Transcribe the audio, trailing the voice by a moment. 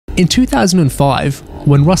In 2005,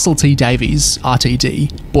 when Russell T Davies,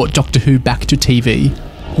 RTD, brought Doctor Who back to TV,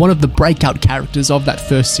 one of the breakout characters of that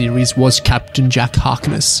first series was Captain Jack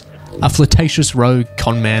Harkness, a flirtatious rogue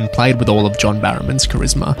conman played with all of John Barrowman's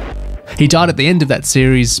charisma. He died at the end of that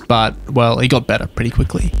series, but, well, he got better pretty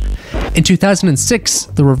quickly. In 2006,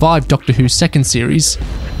 the revived Doctor Who second series,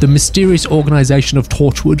 the mysterious organisation of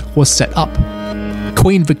Torchwood, was set up.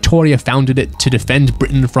 Queen Victoria founded it to defend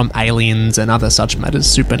Britain from aliens and other such matters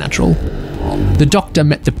supernatural. The Doctor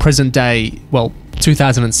met the present-day,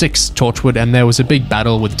 2006 Torchwood, and there was a big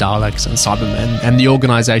battle with Daleks and Cybermen, and the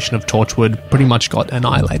organisation of Torchwood pretty much got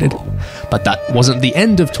annihilated. But that wasn't the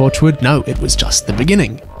end of Torchwood, no, it was just the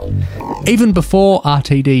beginning. Even before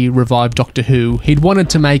RTD revived Doctor Who, he'd wanted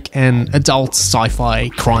to make an adult sci-fi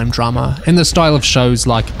crime drama in the style of shows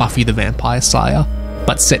like Buffy the Vampire Slayer,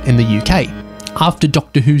 but set in the UK. After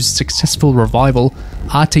Doctor Who's successful revival,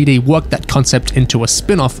 RTD worked that concept into a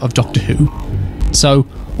spin-off of Doctor Who. So,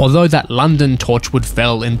 although that London Torchwood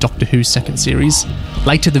fell in Doctor Who's second series,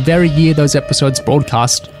 later the very year those episodes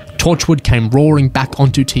broadcast, Torchwood came roaring back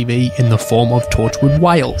onto TV in the form of Torchwood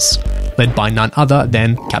Wales, led by none other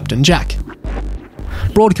than Captain Jack.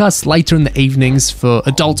 Broadcast later in the evenings for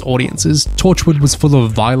adult audiences, Torchwood was full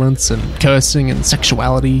of violence and cursing and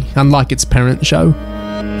sexuality, unlike its parent show.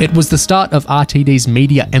 It was the start of RTD's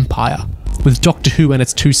media empire, with Doctor Who and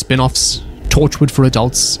its two spin-offs, Torchwood for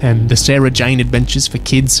adults and the Sarah Jane Adventures for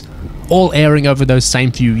kids, all airing over those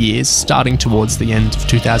same few years, starting towards the end of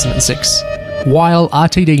 2006. While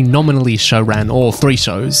RTD nominally show-ran all three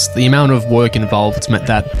shows, the amount of work involved meant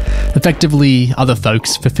that, effectively, other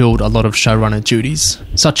folks fulfilled a lot of showrunner duties,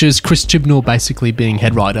 such as Chris Chibnall basically being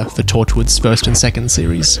head writer for Torchwood's first and second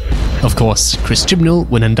series. Of course, Chris Chibnall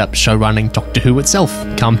would end up showrunning Doctor Who itself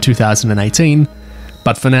come 2018,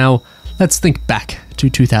 but for now, let's think back to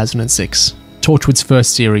 2006, Torchwood's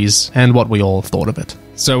first series, and what we all thought of it.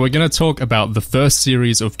 So we're going to talk about the first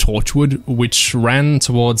series of Torchwood, which ran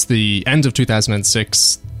towards the end of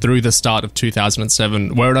 2006 through the start of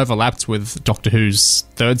 2007, where it overlapped with Doctor Who's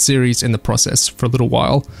third series in the process for a little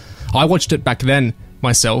while. I watched it back then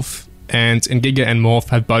myself, and Ngiga and Morph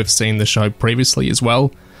have both seen the show previously as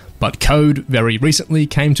well, but Code very recently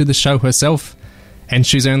came to the show herself, and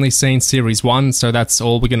she's only seen Series 1, so that's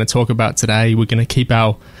all we're going to talk about today. We're going to keep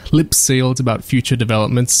our lips sealed about future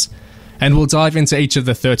developments, and we'll dive into each of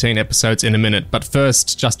the 13 episodes in a minute. But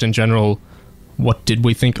first, just in general, what did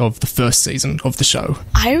we think of the first season of the show?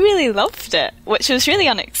 I really loved it, which was really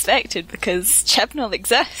unexpected because Chibnall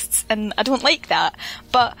exists, and I don't like that.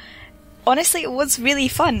 But honestly, it was really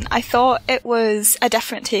fun. I thought it was a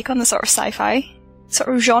different take on the sort of sci-fi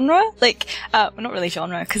sort of genre. Not really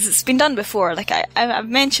genre, because it's been done before. I've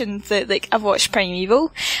mentioned that, I've watched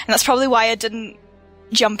Primeval, and that's probably why I didn't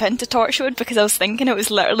jump into Torchwood, because I was thinking it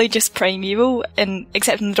was literally just Primeval,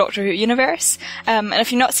 except in the Doctor Who universe. And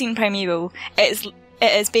if you've not seen Primeval, it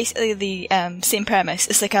is basically the same premise.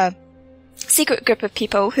 It's like a secret group of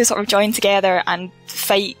people who sort of join together and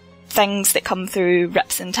fight things that come through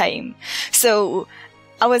rips in time. So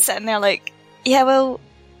I was sitting there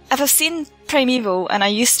if I've seen Primeval and I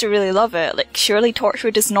used to really love it, surely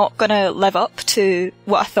Torchwood is not gonna live up to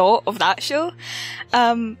what I thought of that show.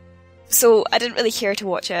 So I didn't really care to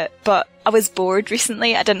watch it, but I was bored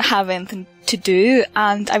recently. I didn't have anything to do,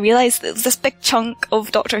 and I realised there was this big chunk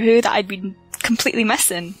of Doctor Who that I'd been completely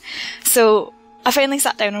missing. So I finally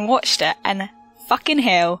sat down and watched it, and fucking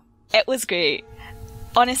hell, it was great.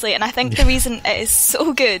 Honestly, and I think the reason it is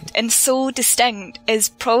so good and so distinct is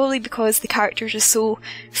probably because the characters are so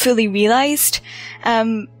fully realised.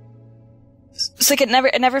 So it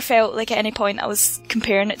never felt like at any point I was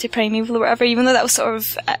comparing it to Primeval or whatever, even though that was sort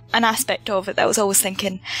of an aspect of it that I was always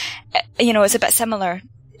thinking, it's a bit similar.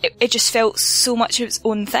 It just felt so much of its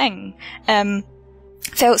own thing.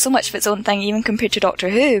 Felt so much of its own thing even compared to Doctor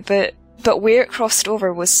Who, but where it crossed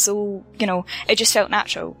over was so, it just felt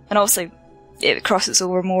natural. And obviously it crosses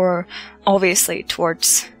over more obviously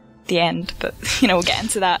towards the end, but we'll get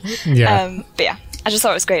into that. Yeah. But yeah, I just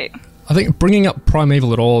thought it was great. I think bringing up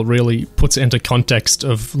Primeval at all really puts it into context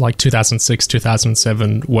of 2006,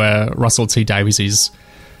 2007, where Russell T Davies'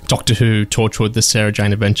 Doctor Who, Torchwood, The Sarah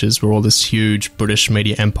Jane Adventures were all this huge British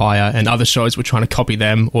media empire, and other shows were trying to copy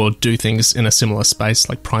them or do things in a similar space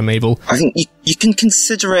like Primeval. I think you can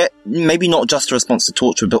consider it maybe not just a response to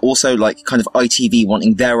Torchwood, but also kind of ITV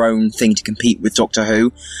wanting their own thing to compete with Doctor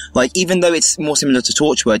Who. Even though it's more similar to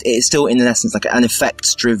Torchwood, it is still in essence an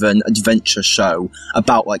effects-driven adventure show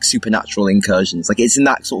about supernatural incursions. It's in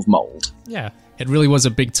that sort of mould. Yeah, it really was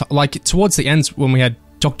a big towards the end when we had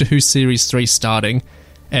Doctor Who Series 3 starting,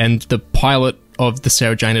 and the pilot of the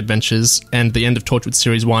Sarah Jane Adventures and the end of Torchwood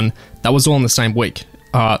Series 1, that was all in the same week.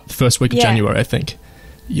 The first week of January, I think.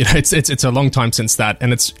 You know, it's a long time since that,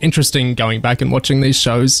 and it's interesting going back and watching these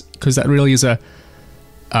shows, because that really is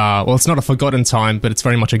well, it's not a forgotten time, but it's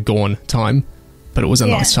very much a gone time. But it was a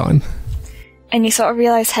nice time. And you sort of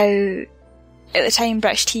realise how, at the time,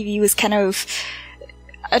 British TV was kind of,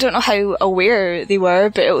 I don't know how aware they were,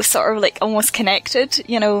 but it was sort of like almost connected,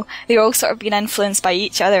 you know. They were all sort of being influenced by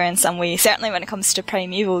each other in some way. Certainly when it comes to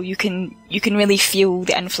Primeval, you can really feel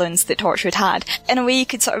the influence that Torchwood had. In a way, you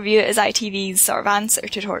could sort of view it as ITV's sort of answer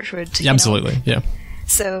to Torchwood. Yeah, absolutely, yeah.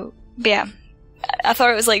 So, yeah. I thought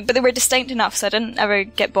it was like, but they were distinct enough, so I didn't ever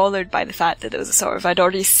get bothered by the fact that it was a sort of, I'd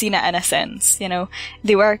already seen it in a sense, you know.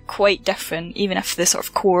 They were quite different, even if the sort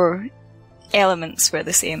of core elements were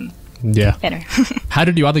the same. Yeah. You know. How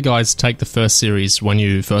did you other guys take the first series when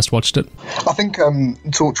you first watched it? I think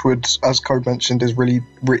Torchwood, as Code mentioned, is really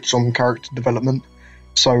rich on character development.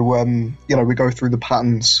 So, you know, we go through the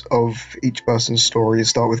patterns of each person's story. You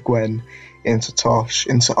start with Gwen, into Tosh,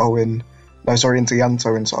 into Owen. No, sorry, into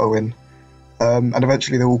Yanto, into Owen. And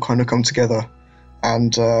eventually they all kind of come together.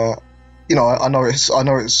 And, you know, I know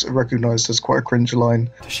it's recognised as quite a cringe line.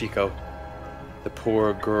 Toshiko, the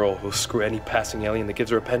poor girl who'll screw any passing alien that gives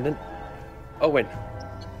her a pendant. Owen,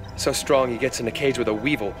 so strong he gets in a cage with a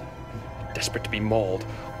weevil, desperate to be mauled.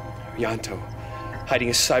 Yanto, hiding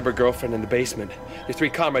his cyber girlfriend in the basement. Your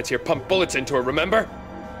three comrades here pump bullets into her, remember?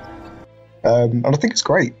 And I think it's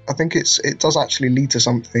great. I think it does actually lead to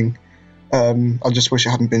something. I just wish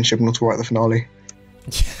it hadn't been Chibnall to write the finale.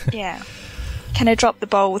 Yeah. Can I drop the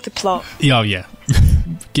ball with the plot? Oh, yeah.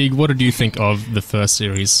 Gig, what did you think of the first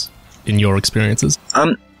series in your experiences?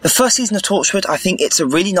 The first season of Torchwood, I think it's a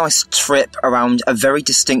really nice trip around a very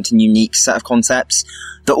distinct and unique set of concepts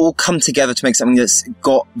that all come together to make something that's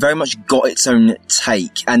very much got its own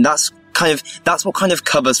take. And that's what kind of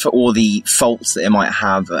covers for all the faults that it might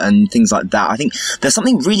have and things like that. I think there's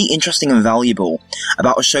something really interesting and valuable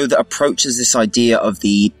about a show that approaches this idea of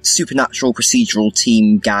the supernatural procedural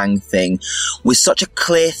team gang thing with such a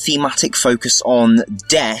clear thematic focus on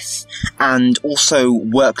death and also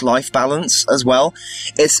work-life balance as well.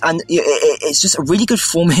 It's just a really good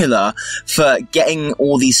formula for getting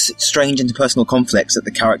all these strange interpersonal conflicts that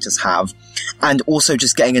the characters have, and also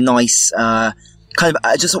just getting a nice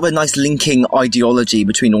just sort of a nice linking ideology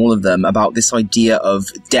between all of them about this idea of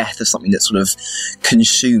death as something that sort of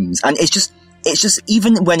consumes. And it's just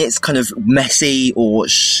even when it's kind of messy or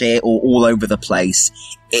shit or all over the place,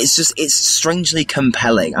 it's strangely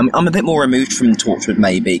compelling. I'm a bit more removed from Torchwood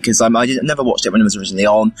maybe because I never watched it when it was originally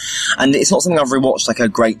on, and it's not something I've rewatched like a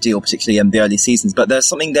great deal, particularly in the early seasons, but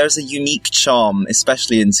there's a unique charm,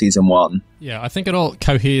 especially in season 1. Yeah, I think it all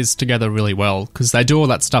coheres together really well because they do all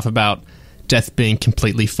that stuff about death being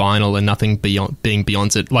completely final and nothing being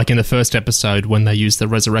beyond it. Like in the first episode when they use the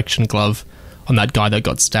resurrection glove on that guy that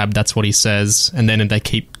got stabbed, that's what he says, and then they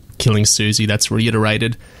keep killing Susie, that's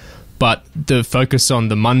reiterated. But the focus on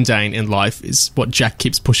the mundane in life is what Jack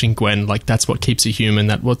keeps pushing Gwen, like that's what keeps you human,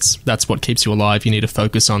 that's what keeps you alive, you need to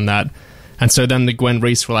focus on that. And so then the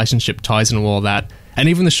Gwen-Reese relationship ties into all that, and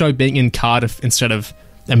even the show being in Cardiff instead of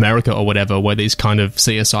America or whatever, where these kind of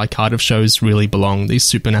CSI Cardiff shows really belong, these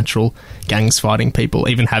supernatural gangs fighting people,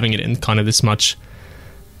 even having it in kind of this much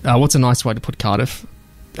what's a nice way to put Cardiff?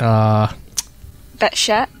 Bit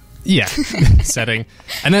shit. Yeah, setting.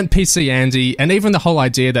 And then PC Andy, and even the whole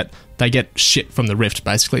idea that they get shit from the rift,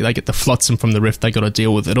 basically. They get the flotsam from the rift they got to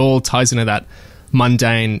deal with. It all ties into that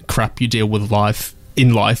mundane crap you deal with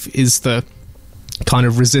in life is the kind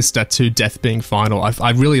of resistor to death being final.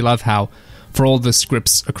 I really love how for all the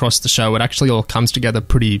scripts across the show, it actually all comes together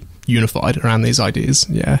pretty unified around these ideas.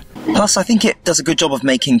 Yeah. Plus, I think it does a good job of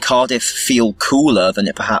making Cardiff feel cooler than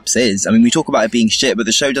it perhaps is. I mean, we talk about it being shit, but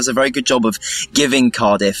the show does a very good job of giving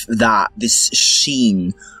Cardiff this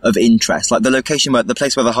sheen of interest. Like the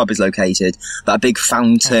place where the hub is located, that big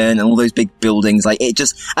fountain and all those big buildings, like it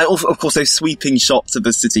just, and of course those sweeping shots of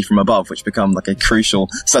the city from above, which become like a crucial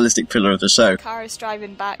stylistic pillar of the show. Cars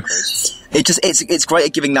driving backwards. It's great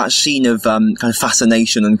at giving that sheen of kind of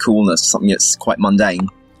fascination and coolness to something that's quite mundane.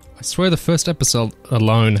 I swear the first episode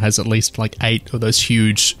alone has at least like 8 of those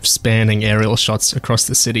huge spanning aerial shots across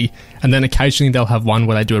the city, and then occasionally they'll have one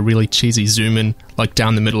where they do a really cheesy zoom in like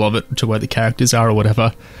down the middle of it to where the characters are or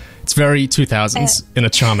whatever. It's very 2000s in a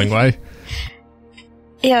charming way.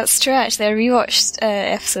 Yeah, it's true actually. I rewatched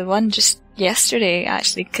episode 1 just yesterday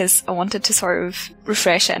actually because I wanted to sort of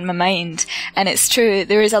refresh it in my mind, and it's true,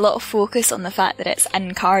 there is a lot of focus on the fact that it's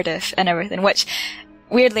in Cardiff and everything, which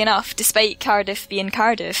weirdly enough, despite Cardiff being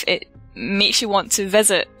Cardiff, it makes you want to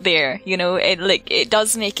visit there, you know. It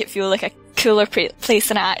does make it feel like a cooler place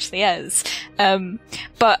than it actually is.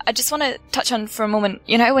 But I just want to touch on for a moment,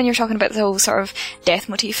 you know, when you're talking about the whole sort of death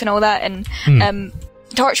motif and all that, and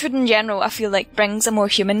Torchwood in general, I feel like brings a more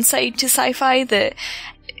human side to sci-fi that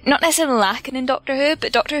not necessarily lacking in Doctor Who,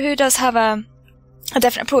 but Doctor Who does have a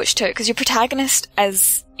different approach to it, because your protagonist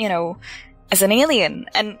is, you know, as an alien,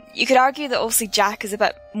 and you could argue that obviously Jack is a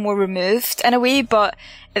bit more removed in a way, but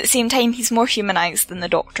at the same time he's more humanised than the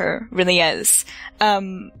Doctor really is.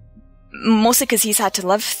 Mostly because he's had to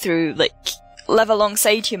live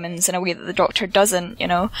alongside humans in a way that the Doctor doesn't, you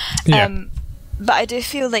know. Yeah. But I do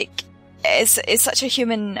feel like it's such a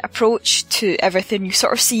human approach to everything. You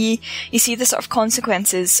sort of see the sort of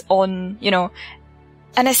consequences on, you know,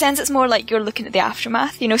 in a sense it's more like you're looking at the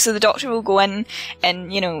aftermath, you know, so the Doctor will go in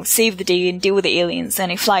and, you know, save the day and deal with the aliens, then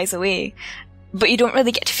he flies away. But you don't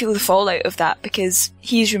really get to feel the fallout of that because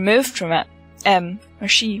he's removed from it. Or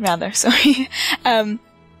she, rather, sorry.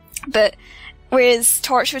 But whereas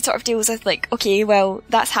Torchwood sort of deals with like, okay, well,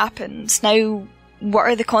 that's happened. Now, what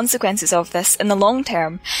are the consequences of this in the long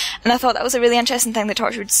term? And I thought that was a really interesting thing that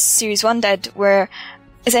Torchwood Series 1 did, where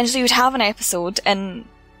essentially you would have an episode and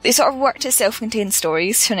they sort of worked as self-contained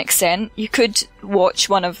stories to an extent. You could watch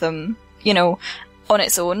one of them, you know, on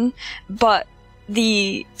its own, but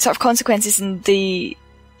the sort of consequences and the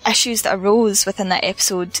issues that arose within that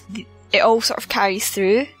episode, it all sort of carries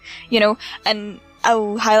through, you know, and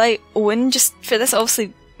I'll highlight Owen just for this.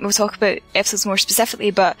 Obviously, we'll talk about episodes more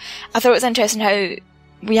specifically, but I thought it was interesting how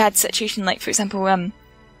we had a situation like, for example,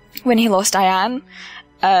 when he lost Diane,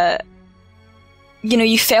 you know,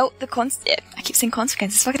 you felt the I keep saying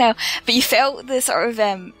consequences, fucking hell, but you felt the sort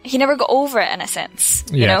of, he never got over it in a sense,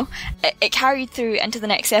 you know? It carried through into the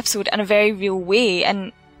next episode in a very real way,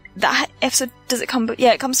 and that episode, does it come,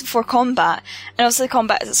 it comes before combat, and also the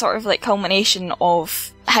combat is a sort of like culmination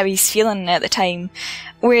of how he's feeling at the time,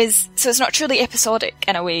 whereas, so it's not truly episodic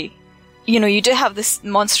in a way. You know, you do have this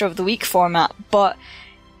Monster of the Week format, but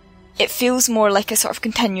it feels more like a sort of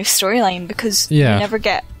continuous storyline, because you never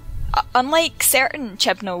get, unlike certain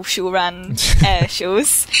Chibnall show-ran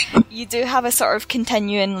shows, you do have a sort of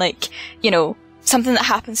continuing, like, you know, something that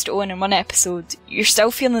happens to Owen in one episode, you're still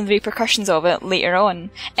feeling the repercussions of it later on,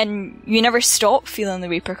 and you never stop feeling the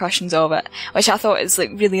repercussions of it, which I thought is like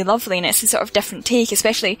really lovely, and it's a sort of different take,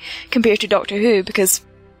 especially compared to Doctor Who, because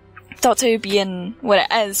Doctor Who being what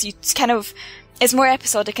it is, you kind of, it's more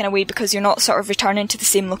episodic in a way because you're not sort of returning to the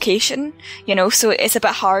same location, you know, so it's a bit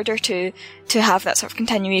harder to have that sort of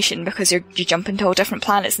continuation because you jump into all different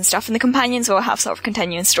planets and stuff, and the companions will have sort of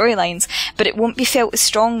continuing storylines, but it won't be felt as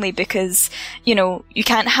strongly because, you know, you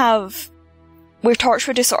can't have, where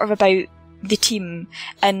Torchwood is sort of about the team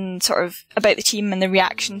and sort of about the team and the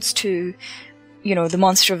reactions to, you know, the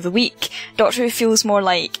Monster of the Week. Doctor Who feels more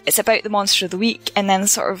like it's about the Monster of the Week, and then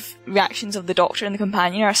sort of reactions of the Doctor and the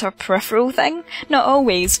companion are a sort of peripheral thing. Not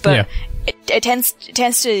always, but it tends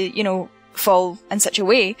to, you know, fall in such a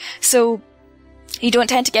way. So you don't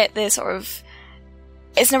tend to get the sort of,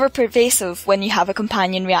 it's never pervasive when you have a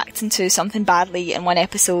companion reacting to something badly in one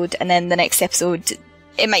episode, and then the next episode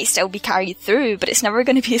it might still be carried through, but it's never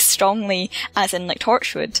going to be as strongly as in like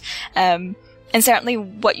Torchwood. And certainly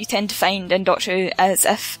what you tend to find in Doctor Who is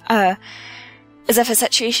if a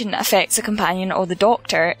situation affects a companion or the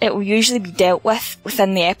Doctor, it will usually be dealt with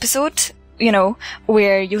within the episode, you know,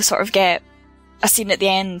 where you'll sort of get a scene at the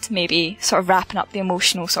end, maybe sort of wrapping up the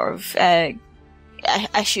emotional sort of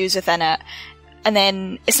issues within it. And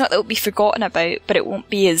then it's not that it'll be forgotten about, but it won't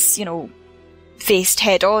be as, you know, faced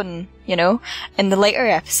head on, you know, in the later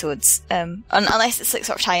episodes, unless it's like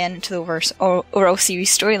sort of tie into the overall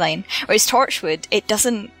series storyline. Whereas Torchwood, it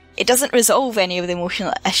doesn't resolve any of the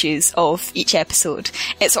emotional issues of each episode.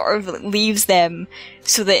 It sort of leaves them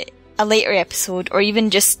so that a later episode, or even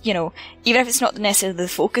just, you know, even if it's not necessarily the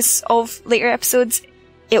focus of later episodes,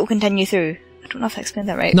 it will continue through. I don't know if I explained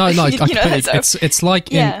that right. No, I you know, it's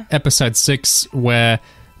like in episode 6 where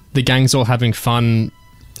the gang's all having fun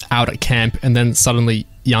out at camp, and then suddenly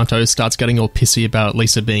Yanto starts getting all pissy about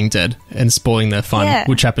Lisa being dead and spoiling their fun,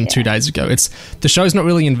 which happened 2 days ago. It's the show's not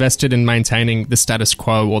really invested in maintaining the status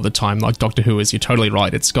quo all the time like Doctor Who is. You're totally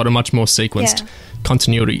right. It's got a much more sequenced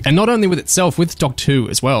continuity, and not only with itself, with Doctor Who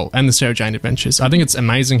as well, and the Sarah Jane Adventures. I think it's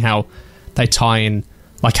amazing how they tie in,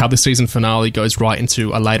 like how the season finale goes right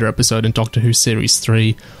into a later episode in Doctor Who Series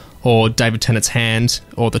 3, or David Tennant's hand,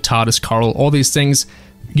 or the TARDIS Coral, all these things.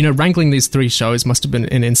 You know, wrangling these 3 shows must have been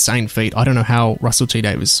an insane feat. I don't know how Russell T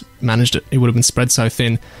Davies managed it. It would have been spread so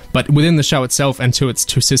thin. But within the show itself and to its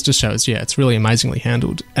 2 sister shows, it's really amazingly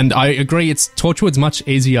handled. And I agree, Torchwood's much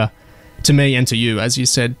easier to me and to you, as you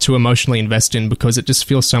said, to emotionally invest in, because it just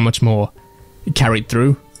feels so much more carried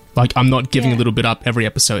through. Like, I'm not giving a little bit up every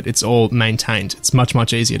episode. It's all maintained. It's much,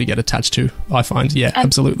 much easier to get attached to, I find. Yeah,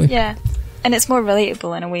 absolutely. Yeah. And it's more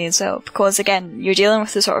relatable in a way as well, because again, you're dealing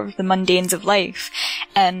with the sort of the mundanes of life,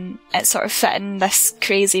 and it's sort of fitting this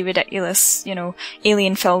crazy, ridiculous,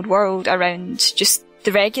 alien-filled world around just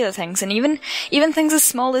the regular things, and even things as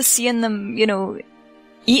small as seeing them,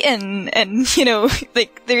 eating, and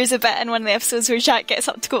like there's a bit in one of the episodes where Jack gets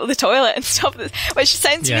up to go to the toilet and stuff, which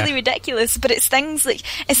sounds really ridiculous, but it's things like,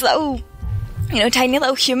 it's little, tiny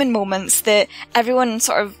little human moments that everyone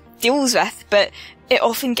sort of deals with, but it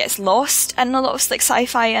often gets lost in a lot of like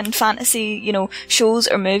sci-fi and fantasy, shows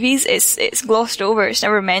or movies. It's glossed over. It's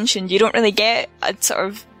never mentioned. You don't really get a sort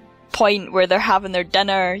of point where they're having their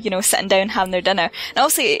dinner, sitting down having their dinner. And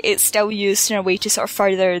obviously it's still used in a way to sort of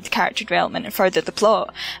further the character development and further the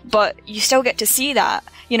plot. But you still get to see that.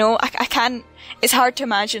 I can't. It's hard to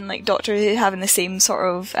imagine like Doctor Who having the same sort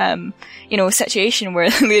of situation where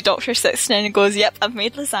the Doctor sits down and goes, "Yep, I've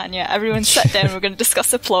made lasagna. Everyone sit down. We're going to discuss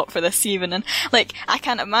the plot for this evening." Like, I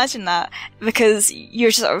can't imagine that, because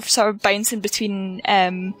you're sort of bouncing between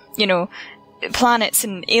planets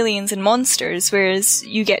and aliens and monsters, whereas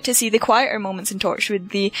you get to see the quieter moments in Torchwood,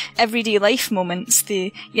 the everyday life moments,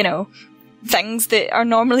 the things that are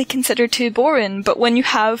normally considered too boring. But when you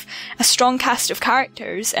have a strong cast of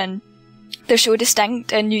characters and they're so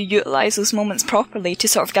distinct, and you utilise those moments properly to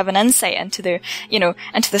sort of give an insight into their,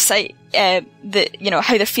 into the site, how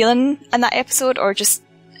they're feeling in that episode, or just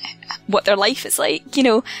what their life is like,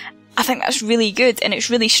 I think that's really good, and it's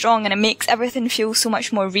really strong, and it makes everything feel so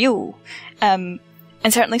much more real, and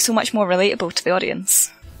certainly so much more relatable to the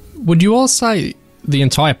audience. Would you all say the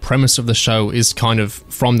entire premise of the show is kind of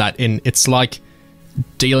from that in? It's like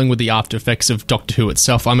dealing with the after effects of Doctor Who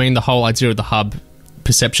itself. I mean, the whole idea of the hub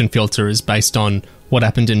perception filter is based on what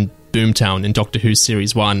happened in Boomtown in Doctor Who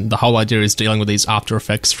Series 1. The whole idea is dealing with these after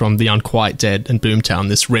effects from the Unquiet Dead and Boomtown,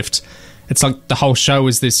 this rift. It's like the whole show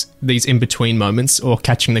is these in-between moments, or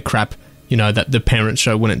catching the crap, that the parent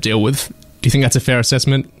show wouldn't deal with. Do you think that's a fair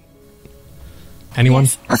assessment? Anyone?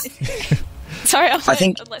 Yes. Sorry, I'll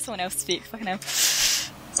let someone else speak. Fucking hell.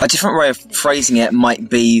 A different way of phrasing it might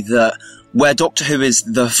be that where Doctor Who is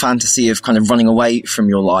the fantasy of kind of running away from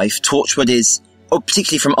your life, Torchwood is,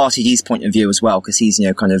 particularly from RTD's point of view as well, because he's,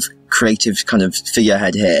 kind of creative kind of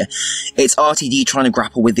figurehead here. It's RTD trying to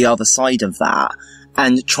grapple with the other side of that,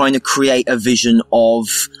 and trying to create a vision of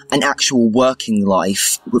an actual working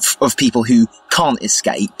life of people who can't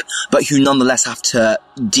escape, but who nonetheless have to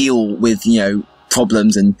deal with,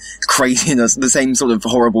 problems and craziness, the same sort of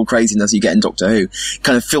horrible craziness you get in Doctor Who,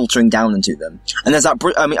 kind of filtering down into them. And there's that,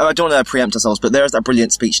 I don't want to preempt ourselves, but there's that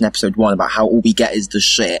brilliant speech in episode 1 about how all we get is the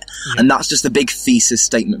shit. Yeah. And that's just a big thesis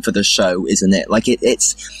statement for the show, isn't it? Like,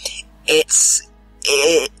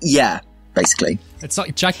 yeah, basically. It's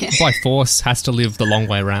like Jack by force has to live the long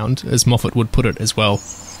way round, as Moffat would put it as well.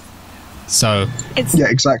 So yeah,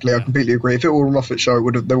 exactly. I completely agree. If it were a Moffat show,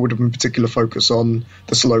 there would have been particular focus on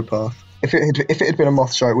the slow path. If it had been a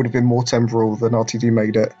Moffat show, it would have been more temporal than RTD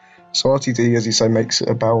made it. So RTD, as you say, makes it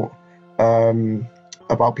about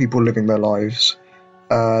people living their lives.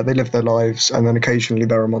 They live their lives, and then occasionally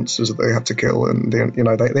there are monsters that they have to kill, and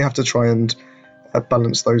they have to try and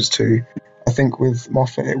balance those two. I think with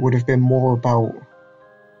Moffat, it would have been more about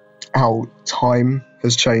how time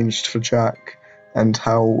has changed for Jack, and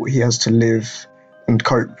how he has to live and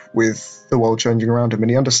cope with the world changing around him,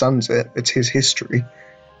 and he understands it. It's his history,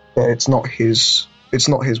 but it's not his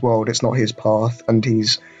world, it's not his path, and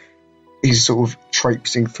he's sort of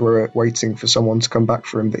traipsing through it, waiting for someone to come back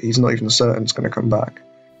for him that he's not even certain is going to come back.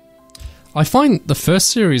 I find the first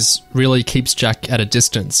series really keeps Jack at a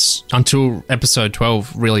distance until episode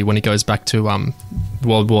 12, really, when he goes back to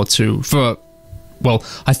World War II.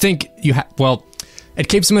 I think it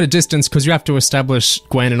keeps him at a distance because you have to establish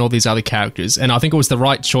Gwen and all these other characters. And I think it was the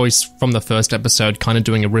right choice from the first episode, kind of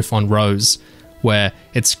doing a riff on Rose, where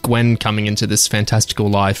it's Gwen coming into this fantastical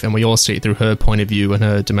life, and we all see it through her point of view and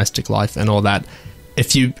her domestic life and all that.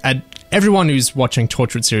 If you add everyone who's watching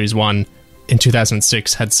Torchwood Series 1 in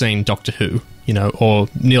 2006 had seen Doctor Who, or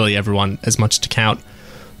nearly everyone, as much to count,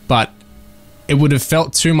 but it would have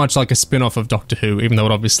felt too much like a spin-off of Doctor Who, even though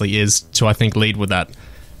it obviously is, to, I think, lead with that.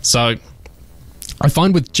 So I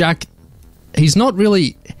find with Jack, he's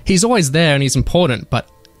always there and he's important, but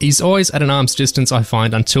he's always at an arm's distance, I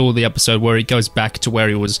find, until the episode where he goes back to where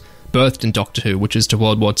he was birthed in Doctor Who, which is to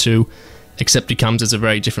World War II, except he comes as a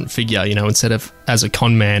very different figure, instead of as a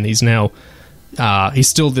con man, he's now, he's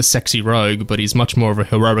still the sexy rogue, but he's much more of a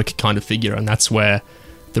heroic kind of figure, and that's where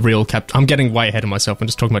the real Captain. I'm getting way ahead of myself. I'm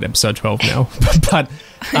just talking about episode 12 now. But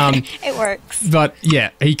it works. But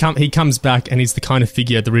yeah, he comes back and he's the kind of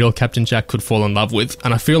figure the real Captain Jack could fall in love with.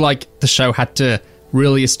 And I feel like the show had to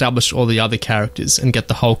really establish all the other characters and get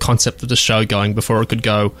the whole concept of the show going before it could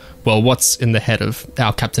go, well, what's in the head of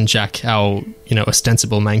our Captain Jack, our,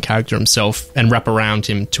 ostensible main character himself, and wrap around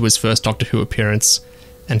him to his first Doctor Who appearance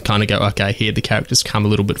and kind of go, okay, here the characters come a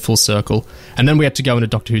little bit full circle. And then we had to go into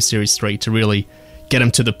Doctor Who Series 3 to really get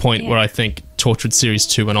him to the point where I think Torchwood Series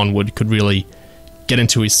 2 and onward could really get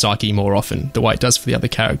into his psyche more often, the way it does for the other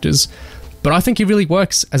characters. But I think he really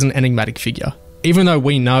works as an enigmatic figure. Even though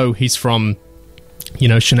we know he's from,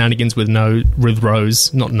 shenanigans with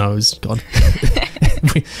Rose, not Nose, God.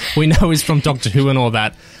 we know he's from Doctor Who and all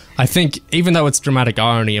that. I think even though it's dramatic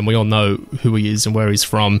irony and we all know who he is and where he's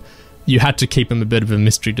from, you had to keep him a bit of a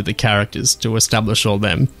mystery to the characters to establish all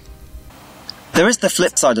them. There is the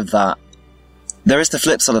flip side of that.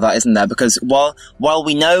 Isn't there? Because while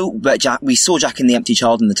we know that we saw Jack in the Empty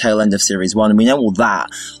Child in the tail end of Series 1, and we know all that,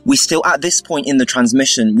 we still, at this point in the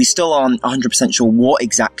transmission, we still aren't 100% sure what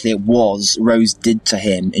exactly it was Rose did to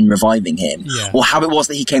him in reviving him, or how it was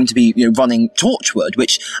that he came to be, running Torchwood,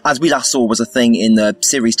 which, as we last saw, was a thing in the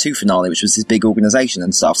Series 2 finale, which was this big organisation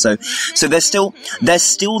and stuff. So there's still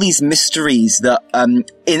these mysteries that,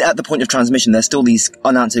 at the point of transmission, there's still these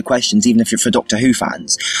unanswered questions, even if you're for Doctor Who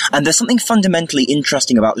fans. And there's something fundamentally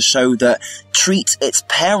interesting about the show that treats its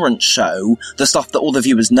parent show, the stuff that all the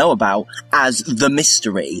viewers know about, as the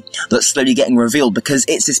mystery that's slowly getting revealed, because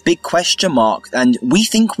it's this big question mark and we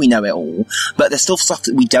think we know it all, but there's still stuff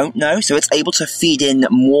that we don't know, so it's able to feed in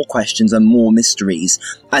more questions and more mysteries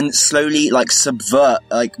and slowly subvert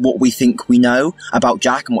what we think we know about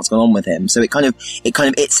Jack and what's going on with him. So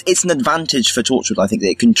it's an advantage for Torchwood, I think, that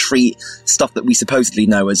it can treat stuff that we supposedly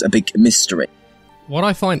know as a big mystery. What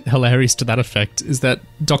I find hilarious to that effect is that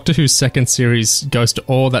Doctor Who's second series goes to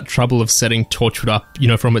all that trouble of setting Torchwood up,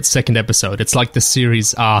 from its second episode. It's like the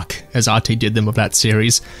series arc, as RT did them of that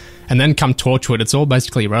series. And then come Torchwood, it's all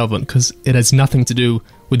basically irrelevant because it has nothing to do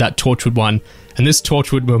with that Torchwood one. And this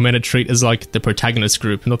Torchwood we're meant to treat as like the protagonist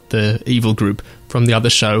group, not the evil group from the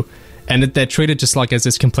other show. And they're treated just like as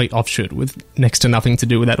this complete offshoot with next to nothing to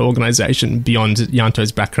do with that organisation beyond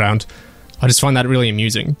Ianto's background. I just find that really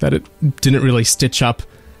amusing, that it didn't really stitch up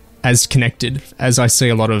as connected as I see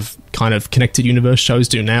a lot of kind of connected universe shows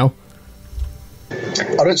do now.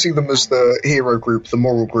 I don't see them as the hero group, the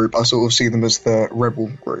moral group. I sort of see them as the rebel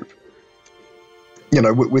group.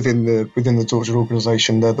 Within the Torchwood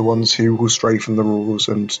organisation, they're the ones who will stray from the rules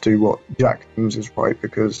and do what Jack thinks is right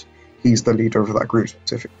because he's the leader of that group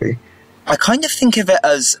specifically. I kind of think of it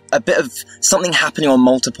as a bit of something happening on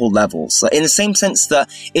multiple levels. In the same sense that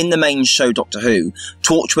in the main show Doctor Who,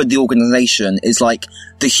 Torchwood, the organisation, is like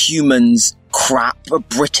the humans' crap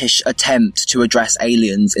British attempt to address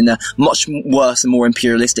aliens in a much worse and more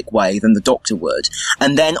imperialistic way than the Doctor would.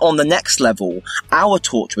 And then on the next level, our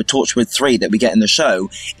Torchwood 3 that we get in the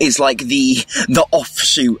show, is like the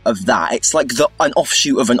offshoot of that. It's like an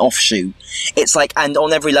offshoot of an offshoot. It's like, and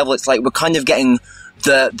on every level, it's like we're kind of getting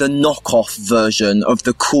the knockoff version of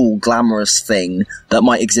the cool, glamorous thing that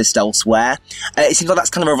might exist elsewhere. It seems like that's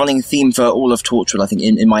kind of a running theme for all of Torchwood, I think,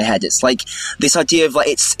 in my head. It's like this idea of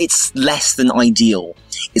it's less than ideal.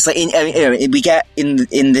 It's like we get in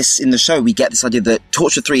the show we get this idea that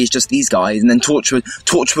Torchwood 3 is just these guys, and then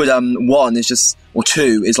Torchwood 1 is just, or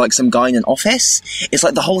 2 is like some guy in an office. It's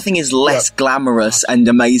like the whole thing is less glamorous and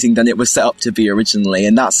amazing than it was set up to be originally,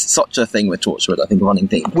 and that's such a thing with Torchwood, I think, a running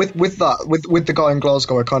theme. With the guy in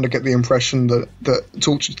Glasgow, I kind of get the impression that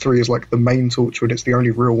Torchwood 3 is like the main Torchwood. It's the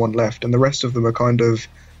only real one left, and the rest of them are kind of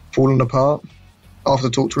fallen apart after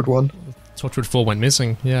Torchwood 1. Torchwood 4 went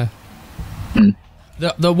missing, yeah.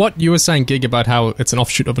 The what you were saying, Gig, about how it's an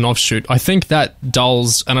offshoot of an offshoot, I think that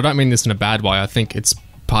dulls, and I don't mean this in a bad way, I think it's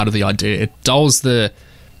part of the idea, it dulls the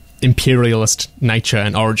imperialist nature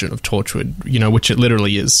and origin of Torchwood, which it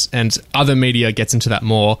literally is. And other media gets into that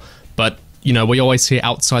more, but, we always hear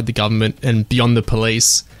outside the government and beyond the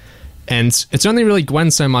police. And it's only really Gwen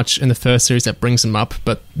so much in the first series that brings them up,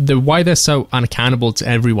 but the way they're so unaccountable to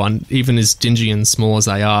everyone, even as dingy and small as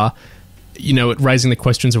they are, it raising the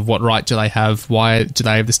questions of what right do they have, why do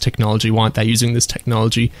they have this technology, why aren't they using this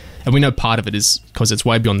technology? And we know part of it is because it's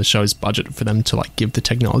way beyond the show's budget for them to give the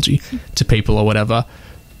technology to people or whatever.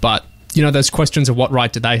 But those questions of what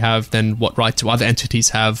right do they have, then what right do other entities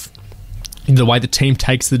have, the way the team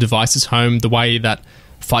takes the devices home, the way that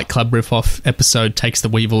Fight Club riff-off episode takes the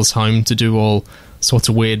Weevils home to do all sorts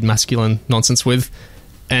of weird masculine nonsense with,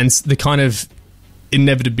 and the kind of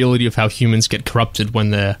inevitability of how humans get corrupted when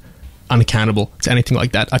they're unaccountable to anything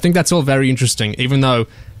like that. I think that's all very interesting, even though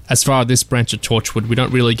as far as this branch of Torchwood, we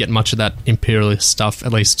don't really get much of that imperialist stuff,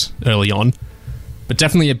 at least early on. But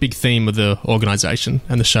definitely a big theme of the organisation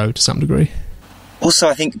and the show to some degree. Also,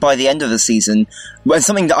 I think by the end of the season, and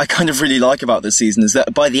something that I kind of really like about this season is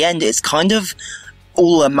that by the end, it's kind of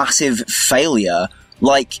all a massive failure.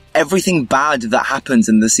 Like, everything bad that happens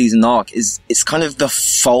in the season arc it's kind of the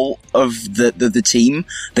fault of the team.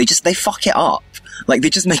 They fuck it up. Like,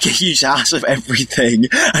 they just make a huge ass of everything,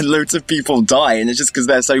 and loads of people die, and it's just because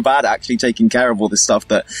they're so bad at actually taking care of all this stuff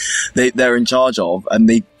that they're in charge of, and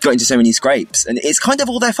they got into so many scrapes, and it's kind of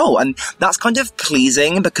all their fault, and that's kind of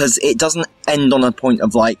pleasing, because it doesn't end on a point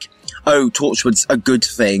of like, oh, Torchwood's a good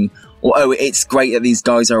thing, or oh, it's great that these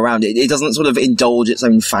guys are around. It doesn't sort of indulge its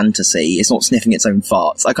own fantasy. It's not sniffing its own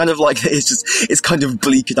farts. I kind of like that it's kind of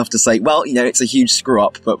bleak enough to say, well, you know, it's a huge screw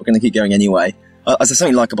up, but we're going to keep going anyway. There's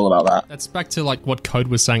something likeable about that. That's back to like what Code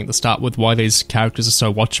was saying at the start with why these characters are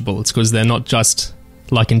so watchable. It's because they're not just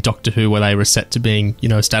like in Doctor Who where they were set to being, you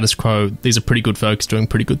know, status quo. These are pretty good folks doing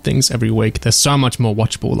pretty good things every week. They're so much more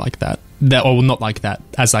watchable like that. Or not like that,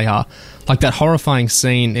 as they are. Like that horrifying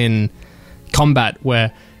scene in Combat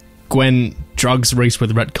where Gwen drugs Reese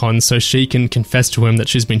with retcon so she can confess to him that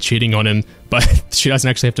she's been cheating on him, but she doesn't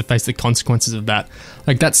actually have to face the consequences of that.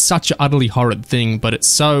 Like, that's such an utterly horrid thing, but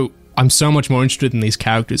I'm so much more interested in these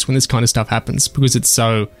characters when this kind of stuff happens, because it's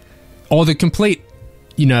so... Or the complete,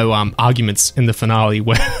 you know, arguments in the finale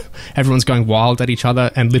where everyone's going wild at each other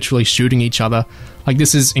and literally shooting each other. Like,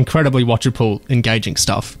 this is incredibly watchable, engaging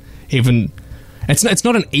stuff. Even... It's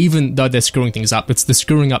not an even though they're screwing things up, it's the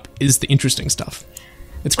screwing up is the interesting stuff.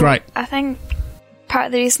 It's great. I think part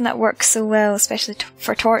of the reason that works so well, especially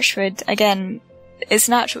for Torchwood, again, it's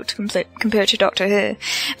natural to compare to Doctor Who.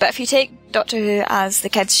 But if you take Doctor Who as the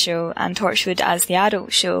kids' show and Torchwood as the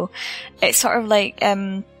adult show, it's sort of like,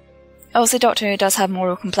 obviously Doctor Who does have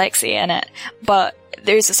moral complexity in it, but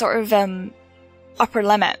there's a sort of upper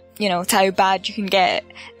limit, you know, to how bad you can get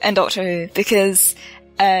in Doctor Who, because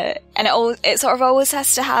and it sort of always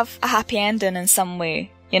has to have a happy ending in some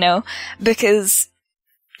way, you know, because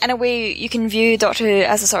in a way, you can view Doctor Who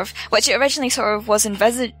as a sort of, which it originally sort of was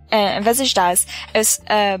envisaged as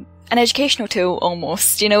an educational tool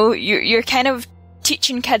almost, you know, you're kind of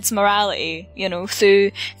teaching kids morality, you know,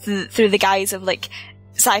 through the guise of like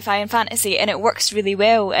sci-fi and fantasy, and it works really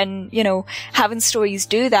well, and, you know, having stories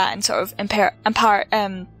do that and sort of impart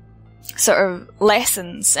sort of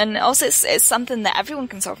lessons, and also it's something that everyone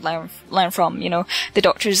can sort of learn from, you know, the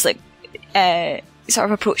Doctor's like, sort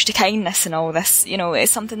of approach to kindness and all this, you know,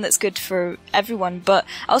 it's something that's good for everyone, but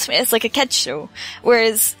ultimately it's like a kids show,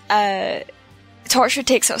 whereas Torchwood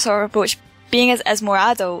takes that sort of approach, being as more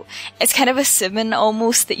adult, it's kind of assuming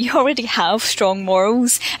almost that you already have strong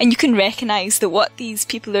morals, and you can recognise that what these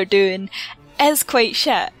people are doing is quite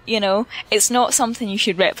shit, you know, it's not something you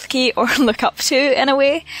should replicate or look up to in a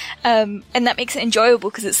way, and that makes it enjoyable,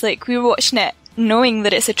 because it's like we're watching it knowing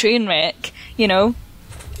that it's a train wreck, you know.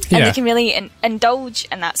 And they can really indulge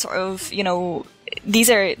in that sort of, you know, these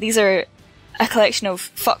are a collection of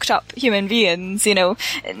fucked up human beings, you know,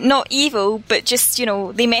 not evil, but just, you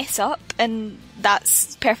know, they mess up, and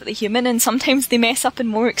that's perfectly human, and sometimes they mess up in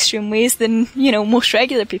more extreme ways than, you know, most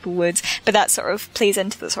regular people would, but that sort of plays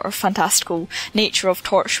into the sort of fantastical nature of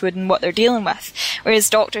Torchwood and what they're dealing with. Whereas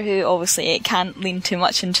Doctor Who, obviously, it can't lean too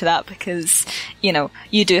much into that, because, you know,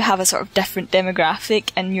 you do have a sort of different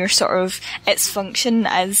demographic, and your sort of, its function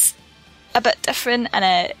is a bit different,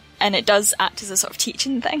 and it does act as a sort of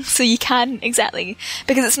teaching thing, so you can, exactly,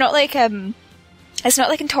 because it's not like in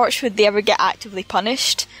Torchwood they ever get actively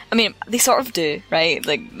punished. I mean, they sort of do, right?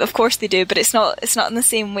 Like, of course they do, but it's not in the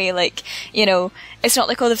same way, like, you know, it's not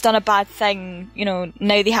like, oh, they've done a bad thing, you know,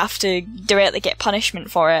 now they have to directly get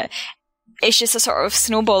punishment for it. It's just a sort of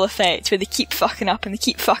snowball effect where they keep fucking up and they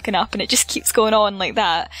keep fucking up, and it just keeps going on like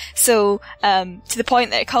that. So, to the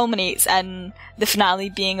point that it culminates in the finale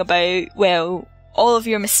being about, well, all of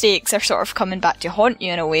your mistakes are sort of coming back to haunt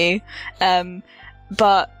you in a way.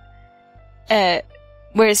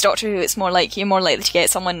 Whereas Doctor Who, it's more like you're more likely to get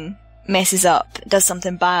someone messes up, does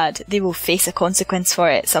something bad, they will face a consequence for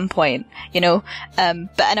it at some point, you know.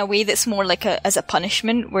 But in a way that's more like as a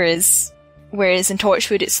punishment, whereas in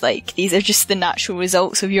Torchwood it's like, these are just the natural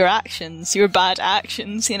results of your actions, your bad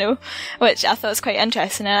actions, you know, which I thought was quite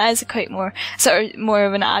interesting, and it is a quite more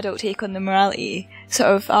of an adult take on the morality sort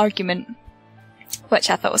of argument, which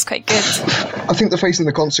I thought was quite good. I think the facing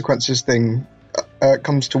the consequences thing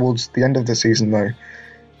comes towards the end of the season, though.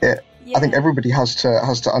 I think everybody has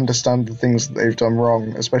to understand the things that they've done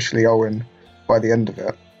wrong, especially Owen, by the end of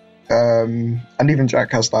it. And even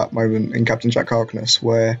Jack has that moment in Captain Jack Harkness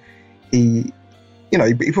where he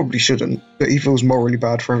probably shouldn't, but he feels morally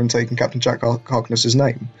bad for having taken Captain Jack Harkness's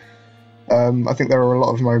name. I think there are a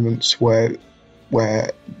lot of moments where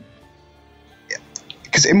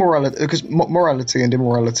because morality and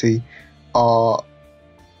immorality are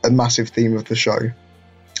a massive theme of the show,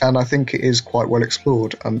 and I think it is quite well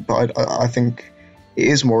explored. But I think it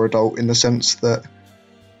is more adult in the sense that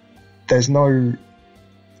there's no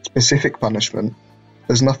specific punishment.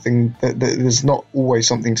 There's nothing. There's not always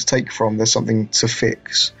something to take from. There's something to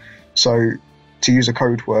fix. So, to use a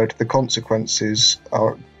code word, the consequences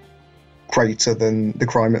are greater than the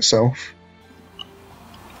crime itself.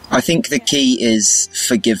 I think the key is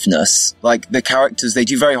forgiveness. Like, the characters, they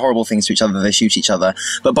do very horrible things to each other, they shoot each other,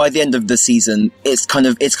 but by the end of the season, it's kind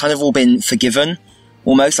of all been forgiven.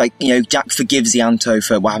 Almost like, Jack forgives Ianto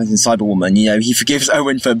for what happens in Cyberwoman. He forgives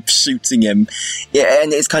Owen for shooting him. Yeah,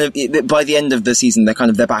 and it's kind of, by the end of the season,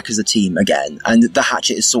 they're back as a team again, and the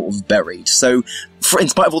hatchet is sort of buried. So, in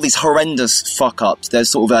spite of all these horrendous fuck-ups, there's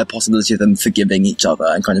sort of a possibility of them forgiving each other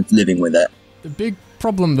and kind of living with it. The big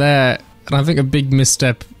problem there, and I think a big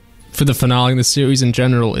misstep for the finale in the series in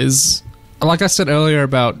general, is, like I said earlier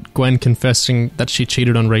about Gwen confessing that she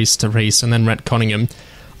cheated on Reese to Reese and then retconning him,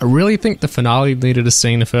 I really think the finale needed a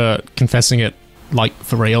scene of her confessing it, like,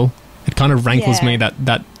 for real. It kind of rankles me that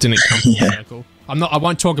didn't come full circle. I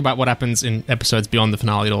won't talk about what happens in episodes beyond the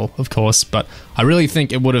finale at all, of course, but I really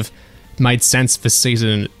think it would have made sense for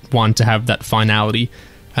season 1 to have that finality,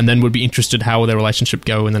 and then would be interested how will their relationship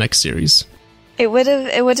go in the next series. It would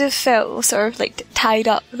have felt sort of like tied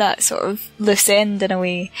up that sort of loose end in a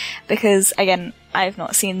way, because again, I've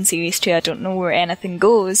not seen series 2, I don't know where anything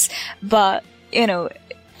goes, but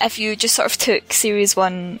if you just sort of took series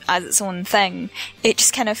 1 as its own thing, it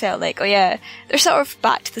just kind of felt like, oh yeah, they're sort of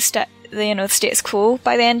back to the status quo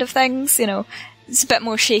by the end of things. It's a bit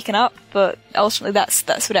more shaken up, but ultimately that's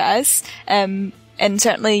what it is. And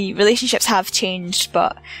certainly relationships have changed,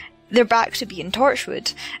 but they're back to being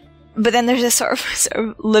Torchwood. But then there's a sort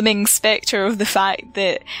of looming spectre of the fact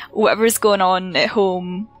that whatever's going on at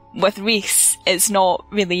home with Reese is not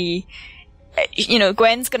really,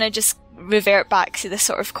 Gwen's gonna just revert back to this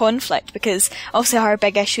sort of conflict, because also her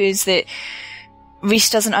big issue is that Reese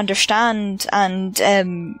doesn't understand, and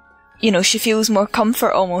she feels more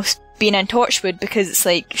comfort almost being in Torchwood because it's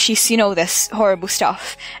like she's seen all this horrible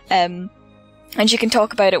stuff, and she can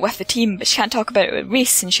talk about it with the team, but she can't talk about it with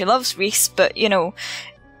Reese, and she loves Reese, but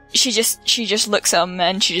she just looks at him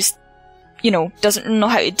and she just doesn't know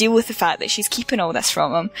how to deal with the fact that she's keeping all this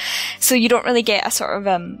from him. So you don't really get a sort of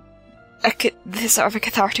a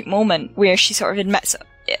cathartic moment where she sort of admits,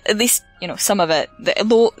 at least, some of it,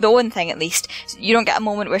 the Owen thing at least, you don't get a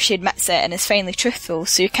moment where she admits it and is finally truthful,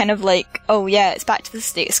 so you're kind of like, oh yeah, it's back to the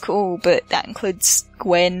status quo, but that includes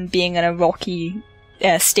Gwen being in a rocky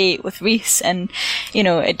state with Reese, and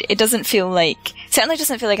it doesn't feel like, certainly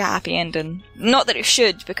doesn't feel like a happy ending. Not that it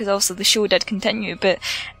should, because also the show did continue, but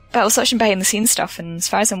I was watching behind the scenes stuff, and as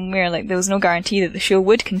far as I'm aware, like, there was no guarantee that the show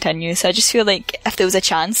would continue, so I just feel like if there was a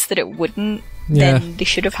chance that it wouldn't, then they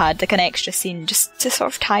should have had like an extra scene just to sort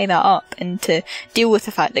of tie that up and to deal with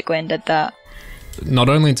the fact that Gwen did that. Not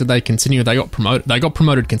only did they continue, they got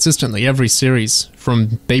promoted consistently every series, from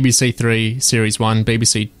BBC 3 Series 1,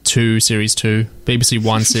 BBC 2 Series 2, BBC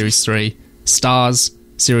 1 Series 3, Stars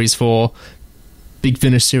Series 4, Big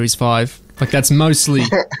Finish Series 5. Like, that's mostly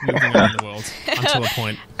moving around the world until a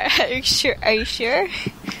point. Are you sure?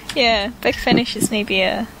 Yeah, Big Finish is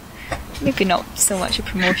maybe not so much a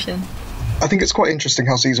promotion. I think it's quite interesting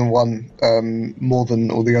how season 1, more than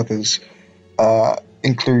all the others,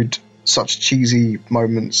 include such cheesy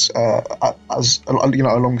moments as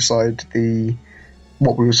alongside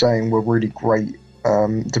what we were saying were really great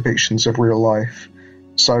depictions of real life.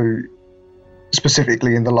 So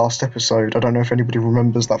specifically in the last episode, I don't know if anybody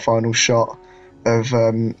remembers that final shot of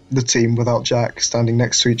the team without Jack standing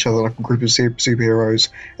next to each other like a group of superheroes,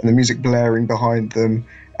 and the music blaring behind them,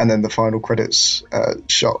 and then the final credits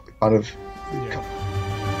shot kind of... Yeah.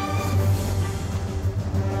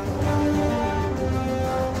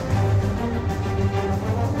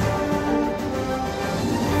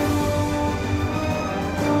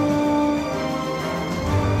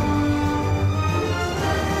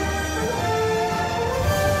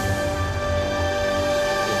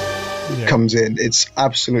 Comes in, it's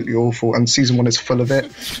absolutely awful, and season 1 is full of it,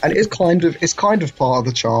 and it's kind of part of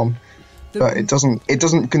the charm, but it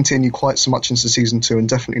doesn't continue quite so much into season 2, and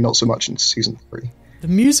definitely not so much into season 3. The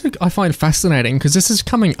music I find fascinating, because this is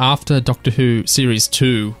coming after Doctor Who Series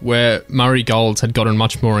 2, where Murray Gold had gotten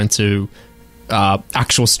much more into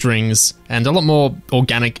actual strings and a lot more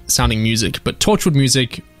organic sounding music, but Torchwood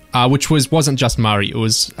music, which wasn't just Murray, it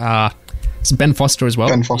was It's Ben Foster as well.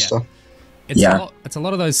 Ben Foster. Yeah. It's a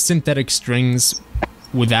lot of those synthetic strings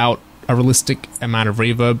without a realistic amount of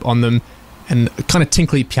reverb on them, and kind of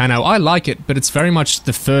tinkly piano. I like it, but it's very much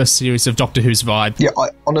the first series of Doctor Who's vibe. Yeah, I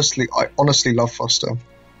honestly love Foster.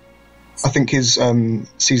 I think his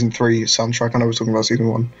season 3 soundtrack, I know we're talking about season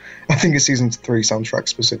 1, I think his season 3 soundtrack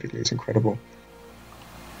specifically is incredible.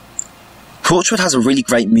 Torchwood has a really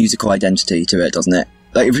great musical identity to it, doesn't it?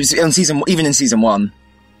 Like even in season 1,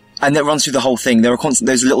 and it runs through the whole thing. There are constant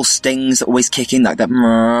those little stings that always kick in, like that,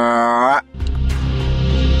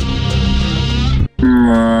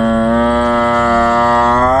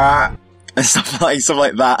 and stuff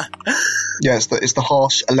like that. Yeah, it's the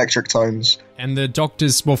harsh electric tones. And the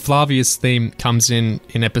Doctor's, Flavius theme comes in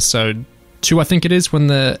episode 2, I think it is, when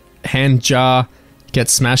the hand jar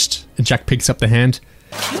gets smashed and Jack picks up the hand.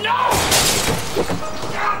 No!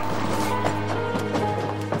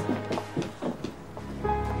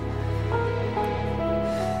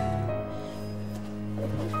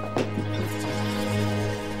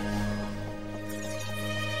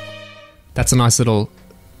 That's a nice little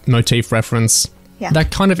motif reference. Yeah.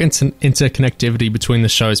 That kind of interconnectivity between the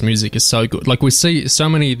show's music is so good. Like, we see so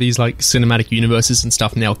many of these like cinematic universes and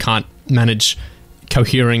stuff now can't manage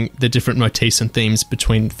cohering the different motifs and themes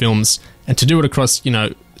between films, and to do it across,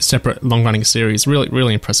 separate long-running series, really,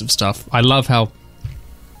 really impressive stuff. I love how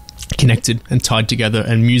connected and tied together,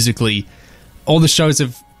 and musically, all the shows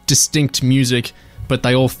have distinct music, but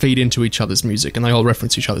they all feed into each other's music, and they all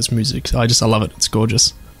reference each other's music. I love it. It's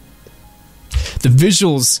gorgeous. The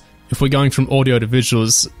visuals, if we're going from audio to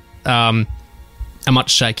visuals, are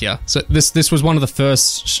much shakier. So this was one of the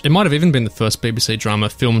first, it might have even been the first BBC drama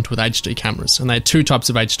filmed with HD cameras, and they had 2 types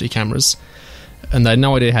of HD cameras, and they had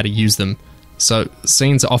no idea how to use them. So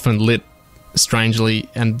scenes are often lit strangely,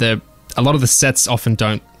 and a lot of the sets often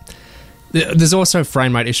don't. There's also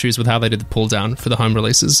frame rate issues with how they did the pull down for the home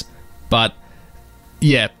releases, but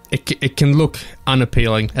yeah, it can look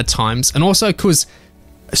unappealing at times, and also because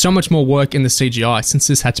so much more work in the CGI since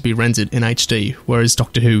this had to be rendered in HD, whereas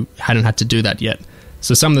Doctor Who hadn't had to do that yet.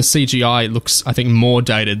 So some of the CGI looks, I think, more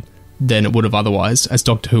dated than it would have otherwise, as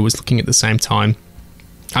Doctor Who was looking at the same time.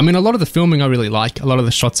 I mean, a lot of the filming I really like, a lot of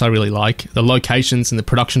the shots I really like, the locations and the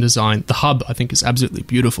production design. The hub, I think, is absolutely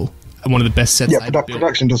beautiful. One of the best sets. Yeah,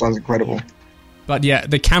 production design's incredible. But yeah,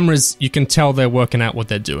 the cameras, you can tell they're working out what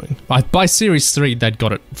they're doing. By series 3, they'd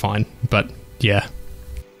got it fine, but yeah.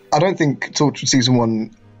 I don't think Torchwood season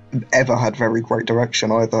 1 ever had very great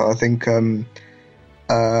direction either. I think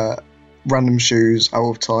Random Shoes, Out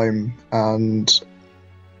of Time, and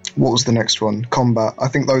what was the next one? Combat. I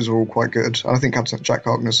think those are all quite good. And I think Captain Jack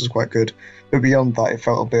Harkness is quite good. But beyond that, it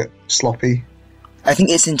felt a bit sloppy. I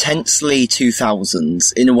think it's intensely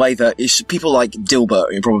 2000s in a way that people like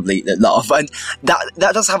Dilbert you probably love, and that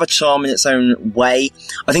does have a charm in its own way.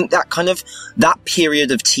 I think that that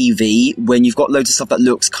period of TV when you've got loads of stuff that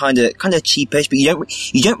looks kind of cheapish, but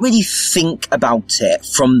you don't really think about it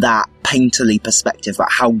from that painterly perspective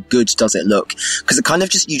about how good does it look, because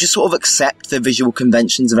it you just sort of accept the visual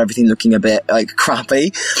conventions of everything looking a bit like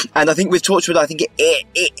crappy. And I think with Torchwood, I think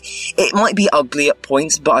it might be ugly at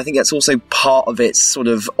points, but I think that's also part of its sort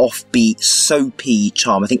of offbeat soapy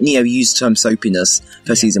charm. I think Neo used the term soapiness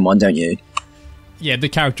for season 1, don't you? Yeah, the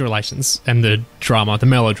character relations and the drama, the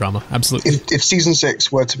melodrama, absolutely. If season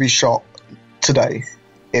 6 were to be shot today,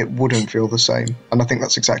 it wouldn't feel the same, and I think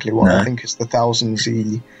that's exactly why. I think it's the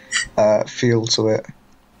thousandsy feel to it.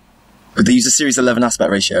 But they use a series 11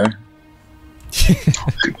 aspect ratio. Oh,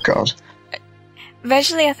 good God.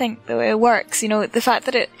 Visually, I think the way it works, the fact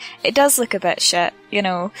that it does look a bit shit,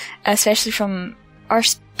 especially from our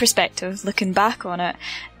perspective, looking back on it,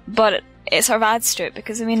 but it sort of adds to it,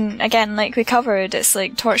 because, I mean, again, like we covered, it's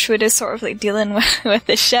like Torchwood is sort of like dealing with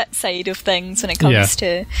the shit side of things when it comes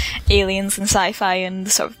to aliens and sci-fi and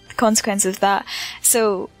the sort of consequences of that.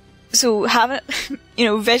 So have it,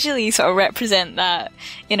 visually sort of represent that,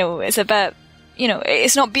 it's a bit,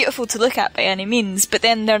 it's not beautiful to look at by any means, but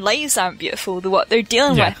then their lives aren't beautiful. What they're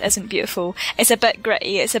dealing with isn't beautiful. It's a bit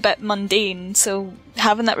gritty, it's a bit mundane, so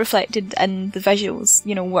having that reflected in the visuals,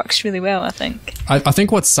 works really well, I think. I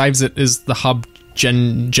think what saves it is the hub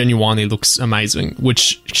genuinely looks amazing,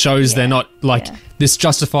 which shows they're not this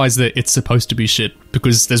justifies that it's supposed to be shit,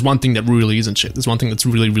 because there's one thing that really isn't shit. There's one thing that's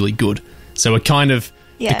really, really good. So it kind of,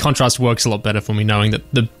 the contrast works a lot better for me, knowing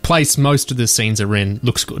that the place most of the scenes are in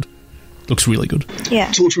looks good. Looks really good. Yeah.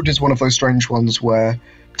 Torchwood is one of those strange ones where,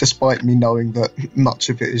 despite me knowing that much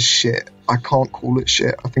of it is shit, I can't call it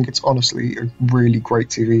shit. I think it's honestly a really great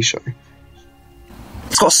TV show.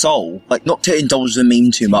 it's got a soul. Like, not to indulge the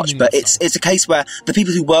meme too much, but it's a case where the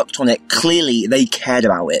people who worked on it, clearly they cared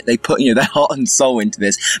about it. They put, their heart and soul into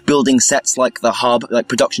this, building sets like the hub, like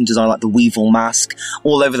production design like the Weevil mask,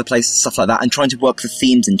 all over the place, stuff like that, and trying to work the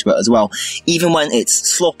themes into it as well. Even when it's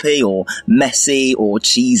sloppy or messy or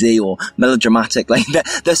cheesy or melodramatic, like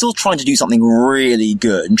they're still trying to do something really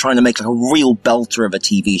good and trying to make like a real belter of a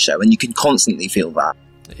TV show, and you can constantly feel that.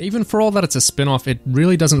 Even for all that it's a spin-off, it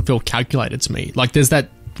really doesn't feel calculated to me. Like, there's that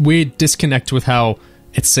weird disconnect with how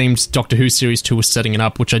it seems Doctor Who Series 2 was setting it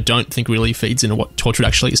up, which I don't think really feeds into what Torchwood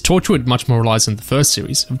actually is. Torchwood much more relies on the first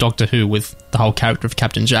series of Doctor Who with the whole character of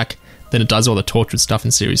Captain Jack than it does all the Torchwood stuff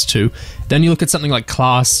in Series 2. Then you look at something like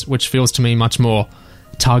Class, which feels to me much more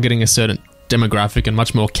targeting a certain demographic and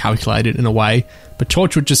much more calculated in a way. But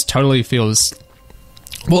Torchwood just totally feels...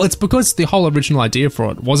 Well, it's because the whole original idea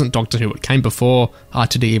for it wasn't Doctor Who. It came before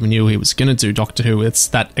RTD even knew he was going to do Doctor Who. It's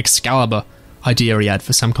that Excalibur idea he had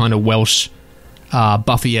for some kind of Welsh,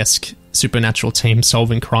 Buffy-esque supernatural team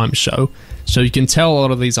solving crime show. So you can tell a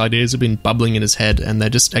lot of these ideas have been bubbling in his head, and they're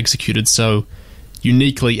just executed so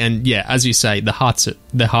uniquely. And yeah, as you say, their hearts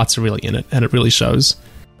are really in it, and it really shows.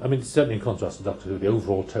 I mean, certainly in contrast to Doctor Who, the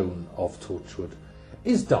overall tone of Torchwood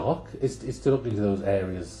is dark. It's still up into those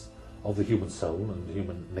areas of the human soul and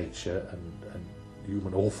human nature and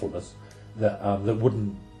human awfulness that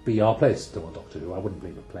wouldn't be our place to on Doctor Who. I wouldn't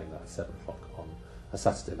believe it playing that at 7 o'clock on a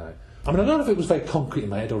Saturday night. I mean, I don't know if it was very concrete in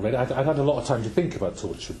my head already. I'd had a lot of time to think about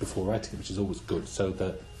Torchwood before writing it, which is always good. So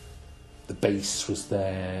the base was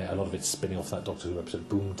there, a lot of it spinning off that Doctor Who episode,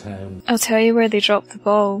 Boomtown. I'll tell you where they dropped the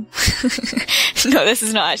ball. No, this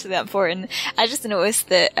is not actually that important. I just noticed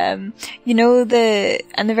that, in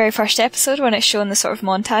the very first episode when it's shown the sort of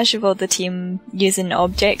montage of all the team using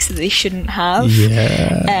objects that they shouldn't have.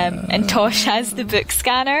 Yeah. And Tosh has the book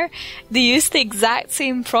scanner. They used the exact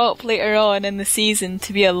same prop later on in the season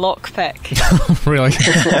to be a lockpick. Really?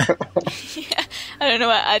 Yeah. I don't know,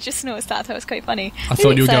 I just noticed that. I thought it was quite funny. I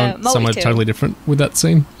thought you were going somewhere totally different with that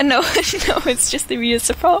scene. No, it's just they reused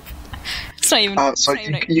the prop. It's not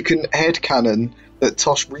even... you can headcanon that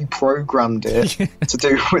Tosh reprogrammed it to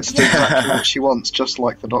do exactly what she wants, just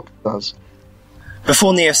like the Doctor does.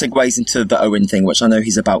 Before Neo segues into the Owen thing, which I know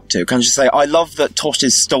he's about to, can I just say, I love that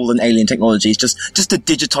Tosh's stolen alien technology is just to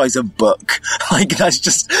digitize a book. Like,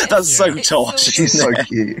 that's so Tosh. She's so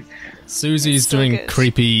cute. Susie's so doing good.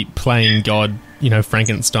 creepy playing God,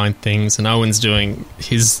 Frankenstein things, and Owen's doing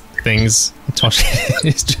his things. Tosh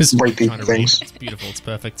is just rapey trying to things. read. It's beautiful. It's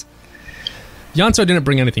perfect. Yanto didn't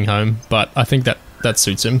bring anything home, but I think that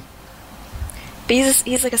suits him. But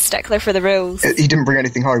he's like a stickler for the rules. He didn't bring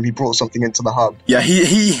anything home. He brought something into the hub. Yeah, he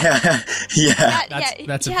He had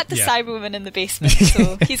the Cyberwoman in the basement,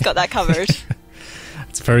 so he's got that covered.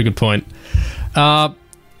 That's a very good point.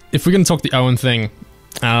 If we're going to talk the Owen thing,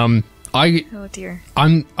 Oh dear.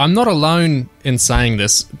 I'm not alone in saying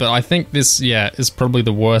this, but I think this, is probably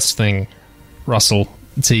the worst thing Russell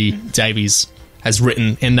T Davies has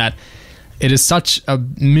written, in that it is such a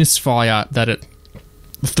misfire that it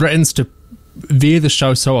threatens to veer the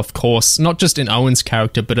show so off course, not just in Owen's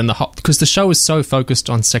character, but in the whole, because the show is so focused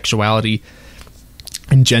on sexuality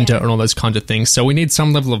and gender and all those kinds of things, so we need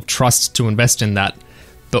some level of trust to invest in that.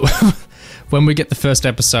 But when we get the first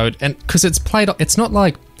episode, and because it's not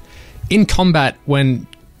like in Combat, when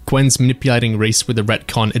Gwen's manipulating Reese with a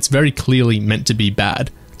retcon, it's very clearly meant to be bad.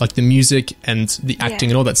 Like the music and the acting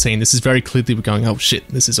and all that scene, this is very clearly we're going, oh shit,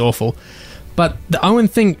 this is awful. But the Owen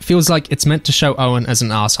thing feels like it's meant to show Owen as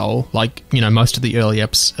an asshole, like, most of the early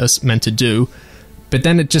eps are meant to do. But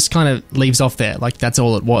then it just kind of leaves off there, like that's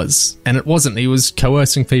all it was. And it wasn't. He was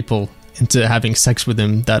coercing people into having sex with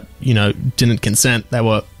him that, didn't consent. They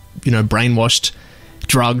were, brainwashed,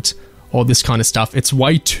 drugged, all this kind of stuff. It's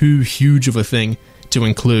way too huge of a thing to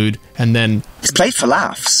include. And then it's played for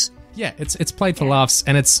laughs. Yeah, it's played for laughs,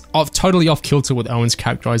 and it's totally off kilter with Owen's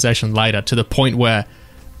characterization later, to the point where,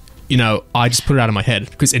 I just put it out of my head,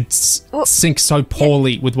 because it syncs so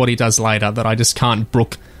poorly with what he does later that I just can't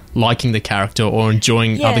brook liking the character or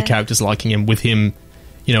enjoying other characters liking him, with him,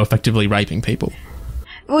 effectively raping people.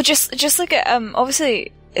 Well, just look at,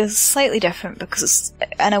 obviously it's slightly different because it's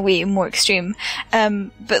in a way more extreme,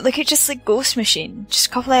 but look at just like Ghost Machine, just a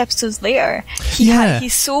couple of episodes later,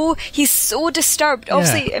 he's so disturbed.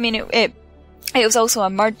 Obviously, I mean, it was also a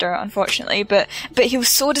murder, unfortunately, but he was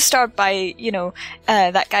so disturbed by,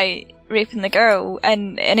 that guy raping the girl,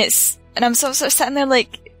 and I'm sort of sitting there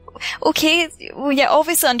like, okay, well, yeah,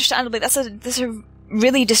 obviously, understandably, that's a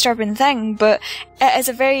really disturbing thing, but it is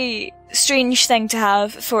a very strange thing to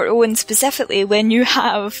have for Owen specifically when you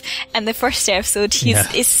have, in the first episode, he's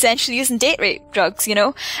essentially using date rape drugs, you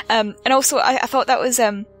know? And also, I thought that was,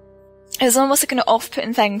 it was almost like an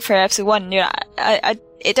off-putting thing for episode 1. You know,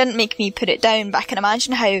 it didn't make me put it down, but I can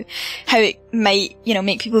imagine how it might, you know,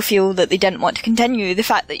 make people feel that they didn't want to continue. The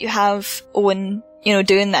fact that you have Owen, you know,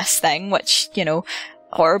 doing this thing, which, you know,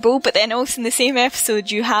 horrible, but then also in the same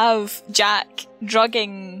episode you have Jack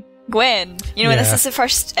drugging Gwen. You know, this is the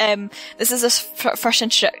first, first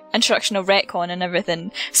introduction of retcon and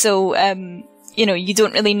everything. So, you know, you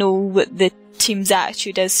don't really know what the team's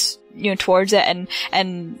attitude is, you know, towards it,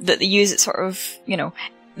 and that they use it sort of, you know,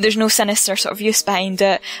 there's no sinister sort of use behind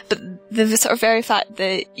it, but the sort of very fact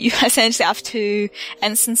that you essentially have 2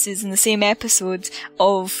 instances in the same episode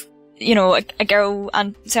of, you know, a girl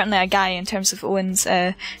and certainly a guy in terms of Owen's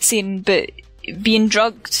scene, but being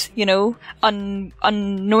drugged, you know,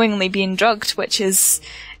 unknowingly being drugged, which is,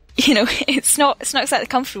 you know, it's not exactly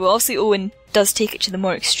comfortable. Obviously Owen does take it to the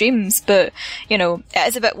more extremes, but, you know, it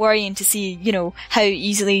is a bit worrying to see, you know, how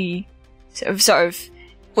easily sort of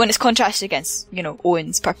when it's contrasted against, you know,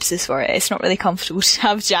 Owen's purposes for it, it's not really comfortable to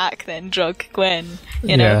have Jack then drug Gwen,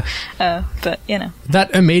 you know. But, you know.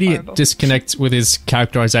 That immediate horrible disconnect with his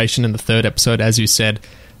characterization in the 3rd episode, as you said,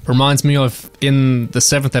 reminds me of in the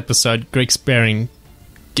 7th episode, Greek Sparing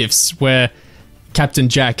Gifts, where Captain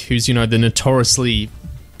Jack, who's, you know, the notoriously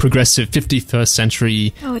progressive 51st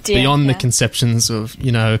century, beyond the conceptions of,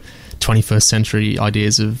 you know, 21st century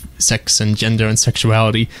ideas of sex and gender and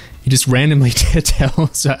sexuality, he just randomly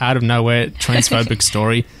tells an out of nowhere transphobic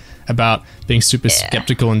story about being super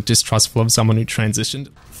skeptical and distrustful of someone who transitioned.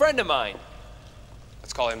 Friend of mine.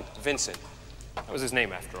 Let's call him Vincent. That was his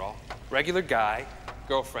name after all. Regular guy,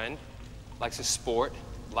 girlfriend, likes a sport,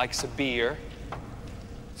 likes a beer.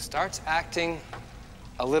 Starts acting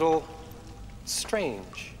a little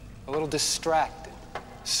strange, a little distracted.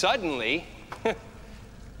 Suddenly,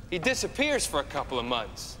 he disappears for a couple of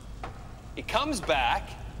months. He comes back,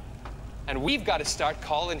 and we've got to start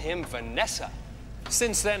calling him Vanessa.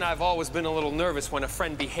 Since then, I've always been a little nervous when a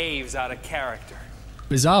friend behaves out of character.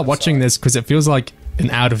 Bizarre watching this because it feels like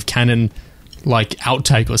an out-of-canon, like,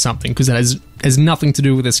 outtake or something, because it has nothing to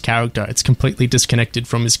do with his character. It's completely disconnected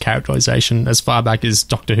from his characterization as far back as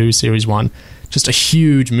Doctor Who Series 1. Just a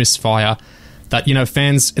huge misfire that, you know,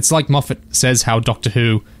 fans... It's like Moffat says how Doctor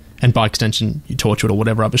Who, and by extension, Torchwood or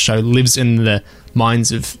whatever other show, lives in the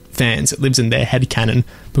minds of fans. It lives in their headcanon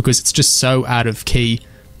because it's just so out of key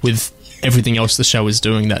with everything else the show is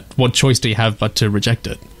doing that what choice do you have but to reject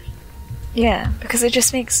it? Yeah, because it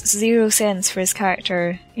just makes zero sense for his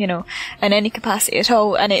character, you know, in any capacity at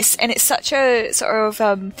all. And it's such a sort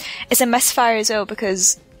of, it's a misfire as well,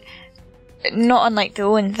 because not unlike the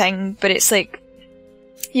Owen thing, but it's like,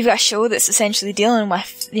 you've got a show that's essentially dealing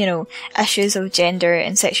with, you know, issues of gender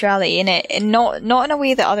and sexuality in it, and not in a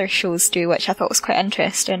way that other shows do, which I thought was quite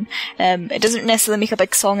interesting. It doesn't necessarily make a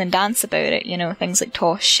big song and dance about it, you know, things like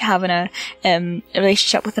Tosh having a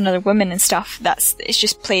relationship with another woman and stuff. It's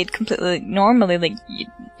just played completely normally, like,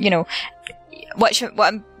 you know,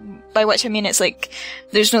 by which I mean it's like,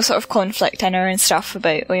 there's no sort of conflict in her and stuff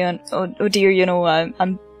about, oh dear, you know,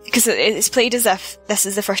 I'm because it's played as if this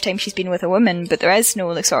is the first time she's been with a woman, but there is no,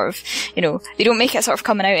 like, sort of, you know, they don't make it sort of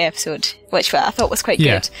coming out episode, which I thought was quite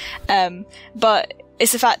good. But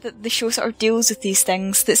it's the fact that the show sort of deals with these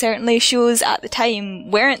things that certainly shows at the time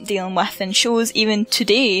weren't dealing with, and shows even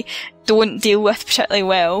today don't deal with particularly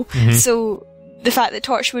well. Mm-hmm. So the fact that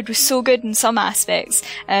Torchwood was so good in some aspects,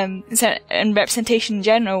 and representation in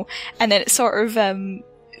general, and then it sort of,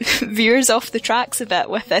 veers off the tracks a bit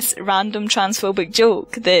with this random transphobic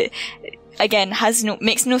joke that, again,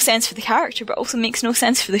 makes no sense for the character, but also makes no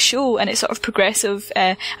sense for the show and its sort of progressive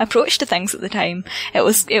approach to things at the time. It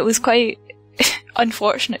was quite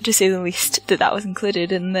unfortunate, to say the least, that was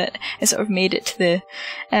included, and that it sort of made it to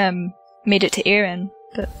air in.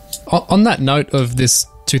 But on that note of this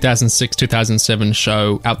 2006-2007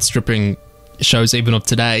 show outstripping shows even of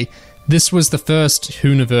today, this was the first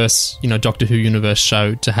Whoniverse, you know, Doctor Who universe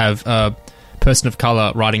show to have a person of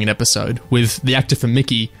colour writing an episode, with the actor for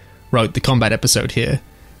Mickey wrote the combat episode here.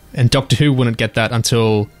 And Doctor Who wouldn't get that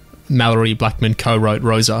until Mallory Blackman co-wrote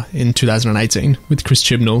Rosa in 2018 with Chris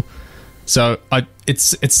Chibnall. So it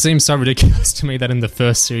seems so ridiculous to me that in the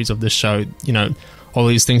first series of this show, you know, all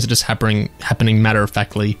these things are just happening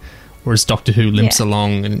matter-of-factly, whereas Doctor Who limps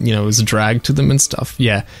along and, you know, is a drag to them and stuff.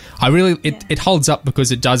 Yeah. It holds up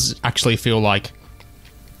because it does actually feel like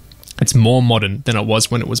it's more modern than it was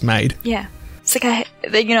when it was made. Yeah. it's like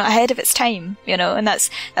ahead of its time, and that's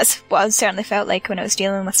what I certainly felt like when I was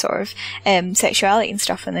dealing with sort of sexuality and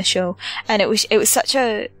stuff in the show. And it was such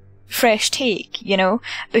a fresh take,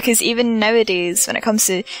 because even nowadays when it comes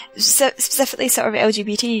to specifically sort of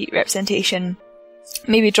LGBT representation,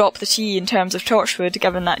 maybe drop the T in terms of Torchwood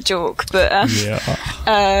given that joke, but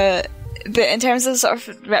but in terms of sort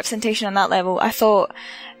of representation on that level, I thought,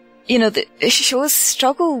 the shows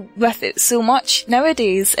struggle with it so much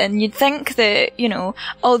nowadays, and you'd think that,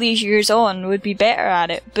 all these years on would be better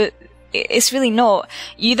at it, but it's really not.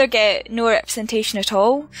 You either get no representation at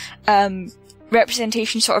all,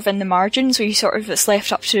 representation sort of in the margins where it's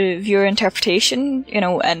left up to viewer interpretation,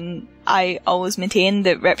 and I always maintain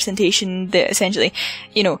that representation that essentially,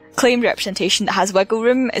 claimed representation that has wiggle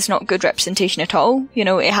room is not good representation at all.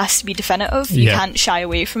 It has to be definitive. You can't shy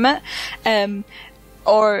away from it.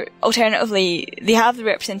 Or alternatively, they have the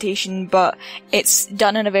representation, but it's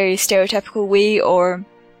done in a very stereotypical way, or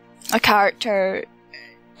a character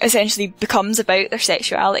essentially becomes about their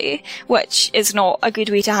sexuality, which is not a good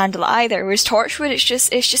way to handle it either. Whereas Torchwood, it's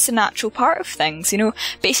just a natural part of things,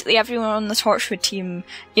 Basically everyone on the Torchwood team,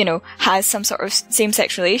 has some sort of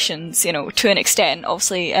same-sex relations, to an extent.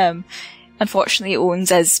 Obviously, unfortunately Owen's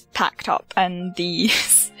is packed up in the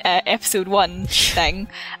episode 1 thing,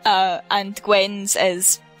 and Gwen's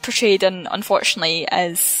is portrayed unfortunately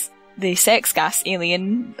as the sex gas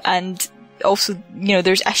alien, and also,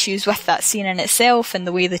 there's issues with that scene in itself and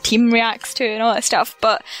the way the team reacts to it and all that stuff.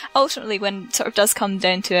 But ultimately, when it sort of does come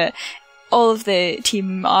down to it, all of the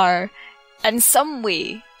team are in some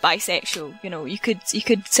way bisexual. You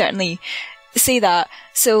could certainly say that.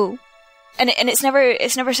 So, and it's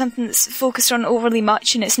never something that's focused on overly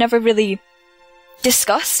much, and it's never really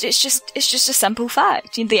discussed. It's just a simple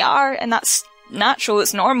fact. They are, and that's natural,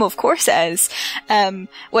 it's normal, of course it is,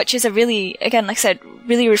 which is a really, again, like I said,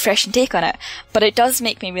 really refreshing take on it. But it does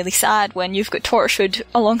make me really sad when you've got Torchwood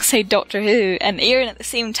alongside Doctor Who and airing at the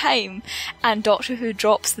same time, and Doctor Who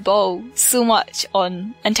drops the ball so much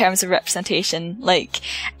in terms of representation,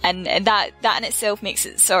 and that in itself makes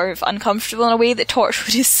it sort of uncomfortable in a way that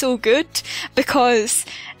Torchwood is so good, because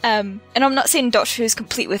and I'm not saying Doctor Who is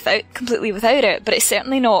completely without it, but it's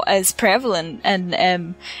certainly not as prevalent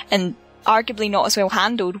and arguably not as well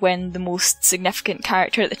handled when the most significant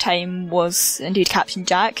character at the time was indeed Captain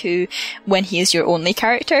Jack, who, when he is your only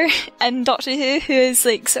character in Doctor Who is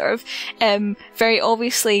sort of very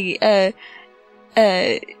obviously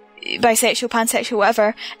bisexual, pansexual,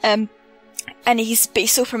 whatever, and he's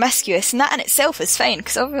so promiscuous, and that in itself is fine,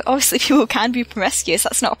 because obviously people can be promiscuous,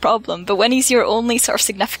 that's not a problem, but when he's your only sort of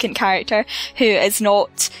significant character who is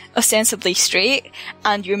not ostensibly straight,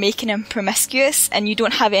 and you're making him promiscuous, and you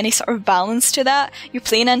don't have any sort of balance to that, you're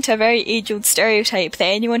playing into a very age-old stereotype that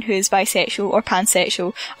anyone who is bisexual or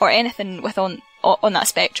pansexual, or anything on that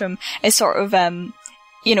spectrum, is sort of,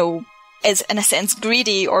 is in a sense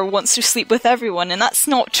greedy or wants to sleep with everyone, and that's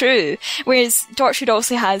not true. Whereas Torchwood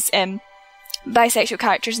also has bisexual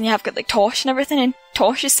characters, and you have got Tosh and everything, and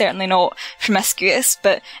Tosh is certainly not promiscuous,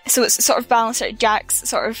 but so it's sort of balanced out.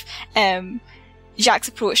 Jack's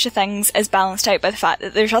approach to things is balanced out by the fact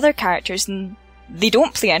that there's other characters and they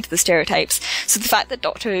don't play into the stereotypes. So the fact that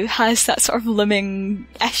Doctor Who has that sort of looming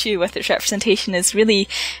issue with its representation is really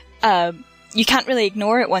you can't really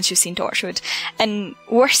ignore it once you've seen Torchwood. And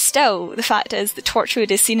worse still, the fact is that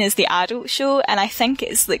Torchwood is seen as the adult show, and I think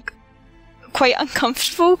it's quite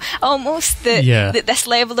uncomfortable almost that this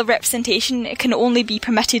level of representation can only be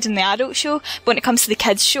permitted in the adult show. But when it comes to the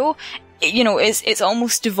kids show, it's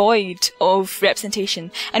almost devoid of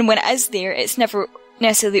representation, and when it is there, it's never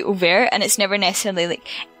necessarily overt, and it's never necessarily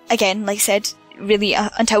again, like I said, really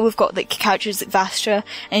until we've got characters like Vastra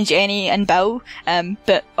and Jenny and Bill,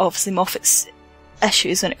 but obviously Moffat's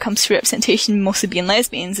issues when it comes to representation, mostly being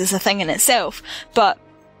lesbians, is a thing in itself. But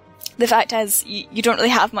the fact is, you don't really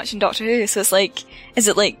have much in Doctor Who, so it's are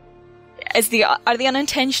they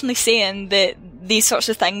unintentionally saying that these sorts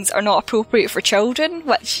of things are not appropriate for children,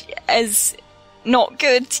 which is not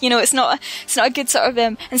good. It's not a good sort of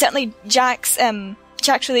and certainly Jack's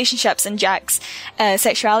relationships and Jack's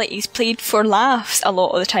sexuality is played for laughs a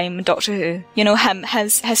lot of the time in Doctor Who.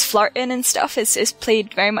 His flirting and stuff is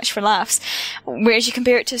played very much for laughs. Whereas you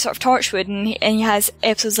compare it to sort of Torchwood, and he has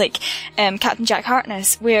episodes like Captain Jack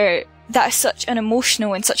Harkness, where that is such an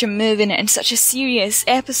emotional and such a moving and such a serious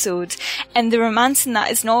episode, and the romance in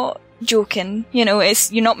that is not joking,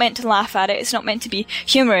 you're not meant to laugh at it, it's not meant to be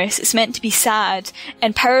humorous, it's meant to be sad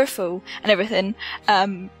and powerful and everything.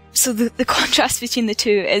 So the contrast between the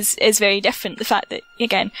two is very different. The fact that,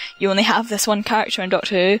 again, you only have this one character in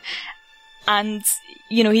Doctor Who, and,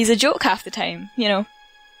 he's a joke half the time,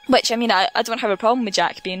 Which, I mean, I don't have a problem with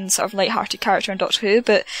Jack being sort of light-hearted character in Doctor Who,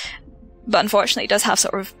 but unfortunately it does have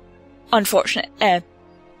sort of unfortunate, but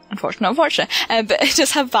it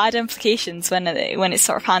does have bad implications when it's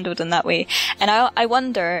sort of handled in that way. And I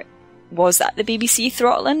wonder, was that the BBC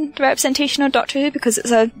throttling the representation of Doctor Who because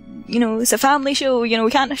it's a family show,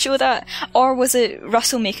 we can't show that? Or was it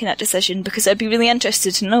Russell making that decision? Because I'd be really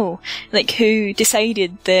interested to know, like, who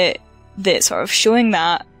decided that sort of showing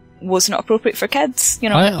that was not appropriate for kids.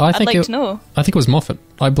 I'd like to know. I think it was Moffat.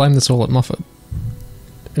 I blame this all at Moffat.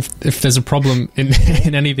 If there's a problem in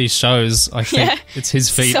any of these shows, I think it's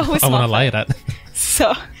his feet I want to lay it at.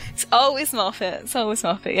 So, it's always Moffat.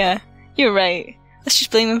 Yeah. You're right. Let's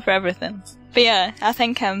just blame him for everything. But yeah, I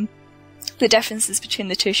think the differences between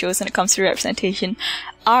the two shows when it comes to representation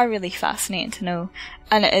are really fascinating to know.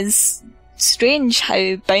 And it is strange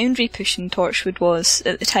how boundary pushing Torchwood was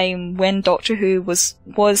at the time when Doctor Who was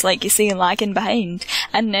like you say, lagging behind.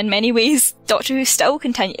 And in many ways, Doctor Who still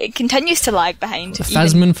continues to lag behind.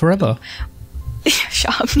 Phasmin forever.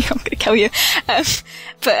 Shut up, I'm going to kill you.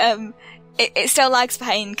 It still lags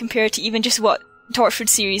behind compared to even just what Torchwood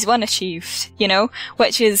Series 1 achieved,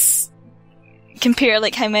 which is compare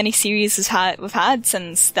like how many series we've had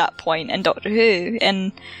since that point in Doctor Who,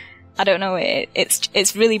 and I don't know,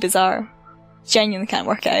 it's really bizarre. Genuinely can't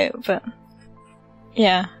work it out, but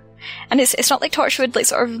yeah. And it's not like Torchwood like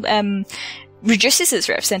sort of reduces its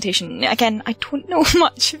representation. Again, I don't know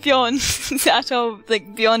much beyond at all,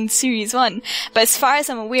 like beyond Series 1, but as far as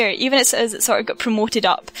I'm aware, even as it sort of got promoted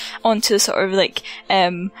up onto sort of like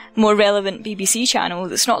more relevant BBC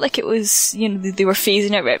channels, it's not like it was, they were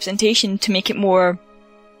phasing out representation to make it more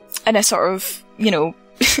in a sort of, not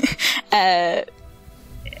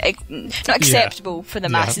acceptable for the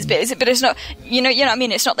masses, but it's not, you know what I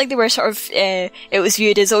mean? It's not like they were sort of, it was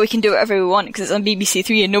viewed as, we can do whatever we want because it's on BBC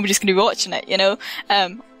Three and nobody's going to be watching it,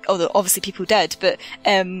 although obviously people did, but,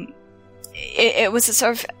 it was a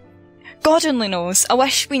sort of, God only knows. I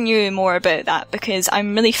wish we knew more about that because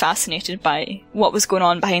I'm really fascinated by what was going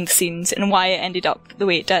on behind the scenes and why it ended up the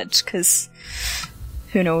way it did, because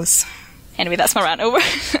who knows? Anyway, that's my rant over.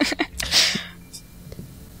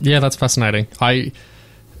 Yeah, that's fascinating. I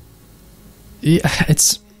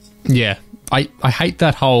hate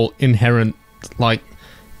that whole inherent, like,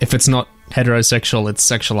 if it's not heterosexual, it's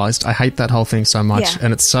sexualized. I hate that whole thing so much,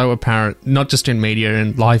 and it's so apparent, not just in media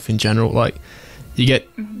and life in general. Like, you get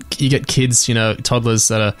kids, toddlers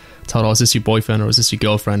that are told, "Oh, is this your boyfriend or is this your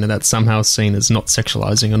girlfriend?" And that's somehow seen as not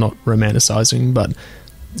sexualizing or not romanticizing. But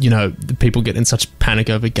the people get in such panic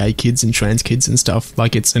over gay kids and trans kids and stuff.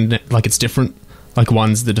 Like it's different. Like,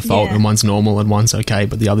 one's the default and one's normal and one's okay,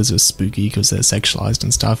 but the others are spooky because they're sexualized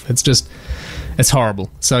and stuff. It's horrible.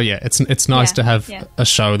 So yeah, it's nice to have a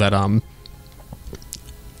show that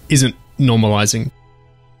isn't normalizing.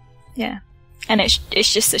 Yeah, and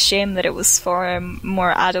it's just a shame that it was for a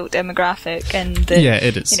more adult demographic, and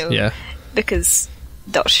it is. Because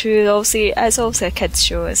Doctor Who obviously is also a kids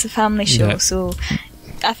show. It's a family show, so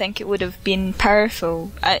I think it would have been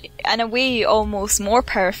powerful, in a way, almost more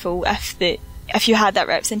powerful if you had that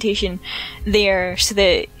representation there, so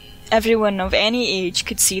that everyone of any age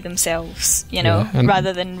could see themselves,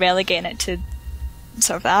 rather than relegating it to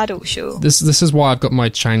sort of the adult show. This is why I've got my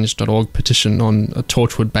Change.org petition on a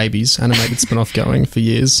Torchwood Babies animated spin-off going for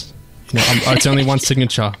years. It's only one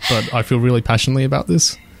signature, but I feel really passionately about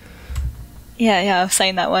this. Yeah, I'll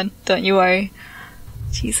sign that one. Don't you worry.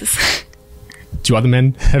 Jesus. Do other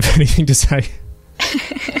men have anything to say?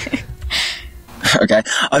 Okay,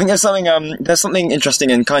 I think there's something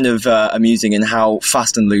interesting and kind of amusing in how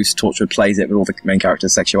fast and loose Torchwood plays it with all the main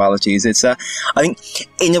characters' sexualities. It's I think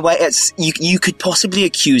in a way it's you could possibly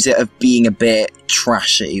accuse it of being a bit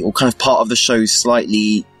trashy or kind of part of the show's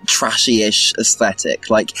slightly trashy-ish aesthetic,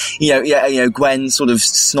 like Gwen sort of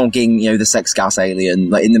snogging the sex gas alien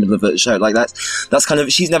like in the middle of the show, like that's kind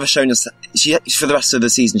of, she's never shown us, for the rest of the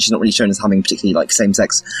season she's not really shown us having particularly like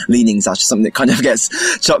same-sex leanings. That's just something that kind of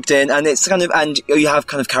gets chucked in, and it's kind of, and you have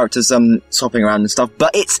kind of characters swapping around and stuff, but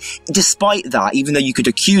it's, despite that, even though you could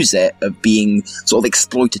accuse it of being sort of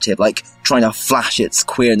exploitative, like trying to flash its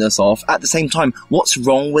queerness off, at the same time, what's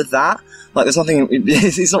wrong with that? Like, there's nothing,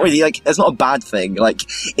 it's not really, like, it's not a bad thing. Like,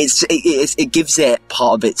 it gives it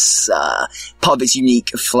part of its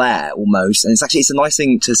unique flair, almost. And it's a nice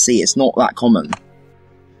thing to see. It's not that common.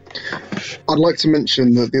 I'd like to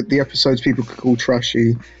mention that the episodes people could call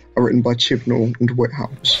trashy are written by Chibnall and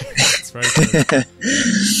Whithouse. That's very true.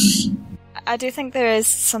 I do think there is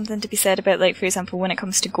something to be said about, like, for example, when it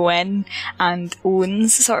comes to Gwen and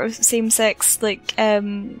Owen's sort of same-sex, like,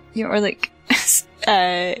 or like,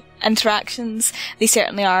 interactions. They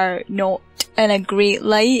certainly are not in a great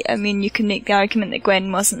light. I mean, you can make the argument that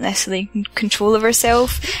Gwen wasn't necessarily in control of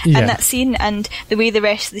herself in that scene, and the way the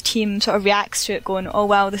rest of the team sort of reacts to it, going, "Oh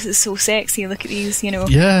wow, this is so sexy! Look at these,"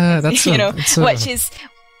 that's which is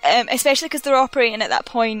especially because they're operating at that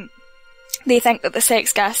point. They think that the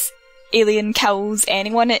sex gas alien kills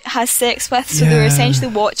anyone it has sex with, so they're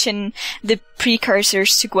essentially watching the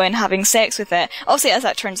precursors to Gwen having sex with it. Obviously, as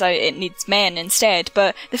that turns out, it needs men instead,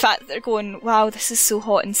 but the fact that they're going, wow, this is so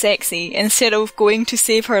hot and sexy, instead of going to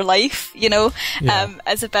save her life,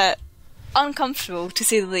 is a bit uncomfortable, to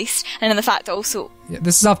say the least. And then the fact that also...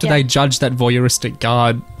 this is after they judged that voyeuristic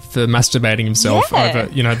guard for masturbating himself over,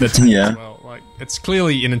 the team as well. Like, it's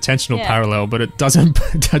clearly an intentional parallel, but it doesn't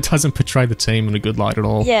portray the team in a good light at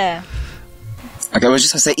all. Yeah. Okay, I was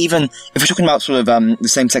just going to say, even if we're talking about sort of the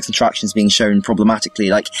same-sex interactions being shown problematically,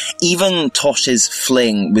 like, even Tosh's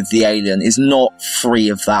fling with the alien is not free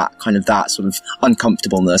of that sort of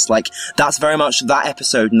uncomfortableness. Like, that's very much that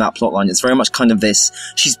episode and that plotline. It's very much kind of this,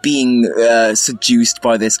 she's being seduced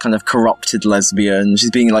by this kind of corrupted lesbian.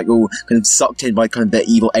 She's being, like, all kind of sucked in by kind of the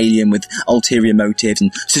evil alien with ulterior motives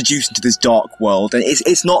and seduced into this dark world. And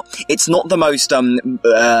it's not the most kind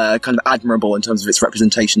of admirable in terms of its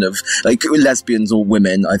representation of, like, lesbians or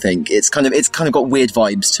women. I think it's kind of got weird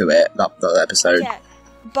vibes to it, that episode. Yeah,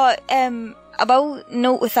 but about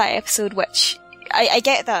note with that episode, which I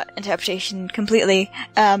get that interpretation completely,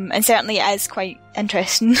 and certainly it is quite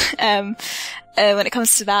interesting when it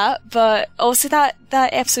comes to that. But also that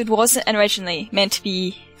episode wasn't originally meant to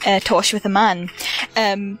be Tosh with a man.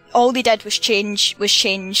 All they did was change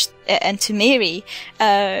it into Mary.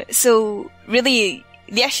 So really,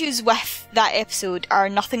 the issues with that episode are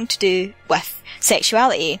nothing to do with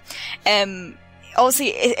sexuality. Obviously,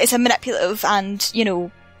 it's a manipulative and,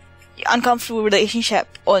 uncomfortable relationship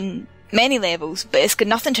on many levels, but it's got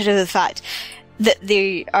nothing to do with the fact that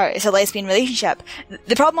it's a lesbian relationship.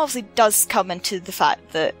 The problem obviously does come into the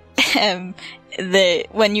fact that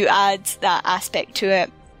when you add that aspect to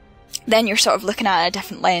it, then you're sort of looking at a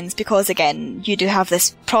different lens, because again, you do have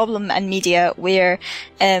this problem in media where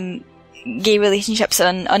gay relationships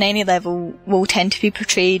on any level will tend to be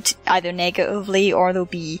portrayed either negatively, or there'll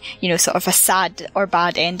be, sort of a sad or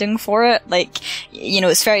bad ending for it. Like,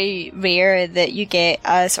 it's very rare that you get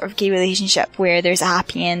a sort of gay relationship where there's a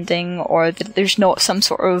happy ending, or that there's not some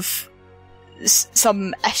sort of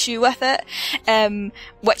some issue with it,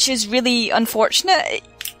 which is really unfortunate.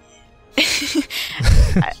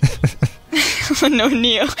 Oh no,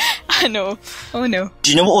 Neil. I know. Oh no.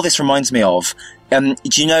 Do you know what all this reminds me of? Do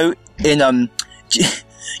you know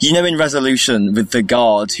in Resolution with the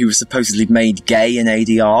guard who was supposedly made gay in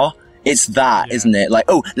ADR? It's that, isn't it? Like,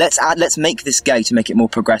 oh, let's make this gay to make it more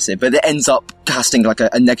progressive, but it ends up casting like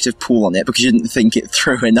a negative pull on it because you didn't think it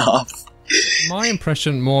through enough. My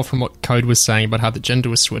impression, more from what Code was saying about how the gender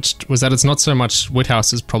was switched, was that it's not so much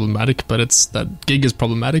Whithouse is problematic, but it's that Gig is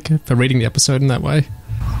problematic for reading the episode in that way.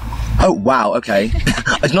 Oh, wow, okay.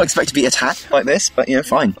 I did not expect to be attacked like this, but,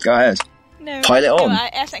 fine, go ahead. No, pile it on.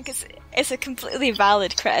 I think it's a completely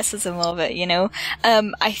valid criticism of it,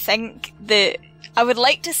 I think that I would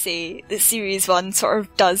like to say that Series 1 sort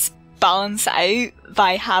of does balance it out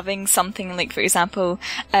by having something like, for example,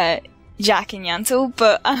 Jack and Yanto,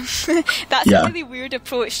 but that's a really weird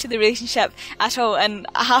approach to the relationship at all, and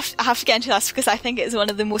I have to get into this because I think it's one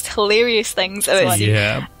of the most hilarious things about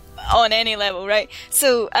Series on any level, right?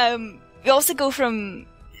 So we also go from,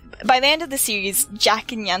 by the end of the series,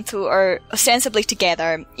 Jack and Yanto are ostensibly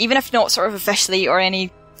together, even if not sort of officially or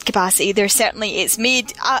any capacity. It's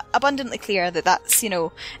made abundantly clear that that's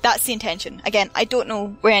the intention. Again, I don't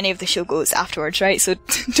know where any of the show goes afterwards, right? So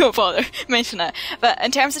don't bother mentioning it. But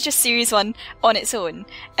in terms of just Series 1 on its own,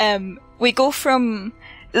 we go from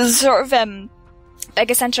the sort of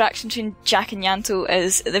biggest interaction between Jack and Yanto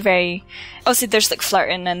is obviously there's like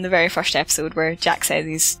flirting in the very first episode where Jack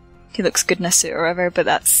says he looks good in a suit or whatever, but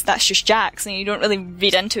that's just Jack, so you don't really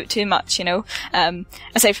read into it too much,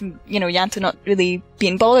 aside from, Yanto not really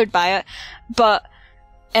being bothered by it. But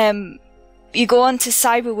you go on to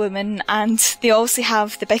Cyberwoman, and they also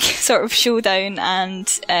have the big sort of showdown, and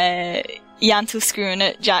Yanto screwing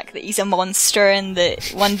at Jack that he's a monster and that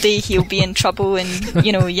one day he'll be in trouble and,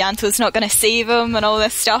 Yanto's not going to save him and all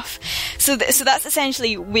this stuff. So that's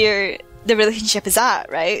essentially where the relationship is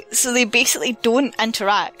at, right? So they basically don't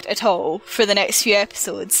interact at all for the next few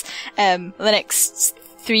episodes. The next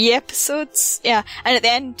 3 episodes, and at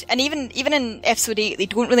the end, and even in episode 8, they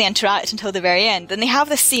don't really interact until the very end. And they have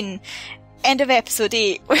this scene, end of episode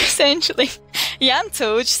 8, where essentially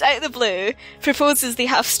Yanto, just out of the blue, proposes they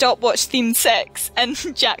have stopwatch themed sex in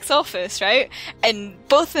Jack's office, right? And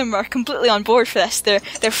both of them are completely on board for this. They're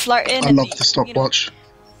flirting. I love the stopwatch.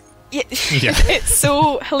 Yeah, it's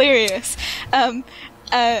so hilarious. And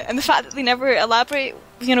the fact that they never elaborate,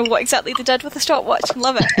 what exactly they did with the stopwatch.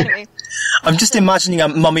 Love it. Anyway. I'm just imagining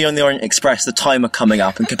Mummy on the Orient Express, the timer coming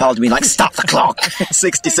up, and Capaldi being like, "Stop the clock!"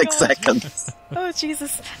 66 seconds. Oh,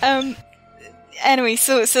 Jesus. Anyway,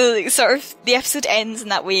 so sort of the episode ends in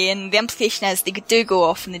that way, and the implication is they do go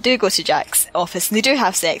off and they do go to Jack's office and they do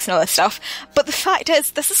have sex and all this stuff. But the fact is,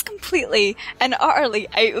 this is completely and utterly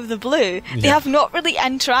out of the blue. Yeah. They have not really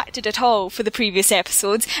interacted at all for the previous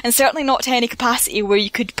episodes, and certainly not to any capacity where you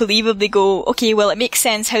could believably go, okay, well, it makes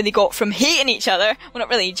sense how they got from hating each other. Well, not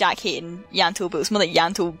really Jack hating Yanto, but it was more like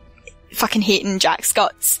Yanto fucking hating Jack's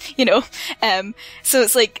guts, so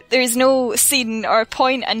it's like there's no scene or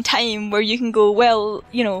point in time where you can go, well,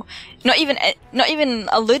 not even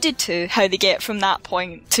alluded to how they get from that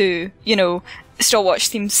point to stopwatch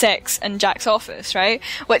themed sex in Jack's office, right?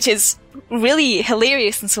 Which is really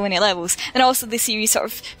hilarious on so many levels. And also the series sort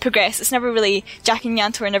of progressed. It's never really, Jack and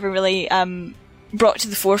Yanto are never really brought to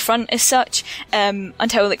the forefront as such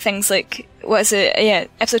until things like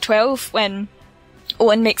episode 12 when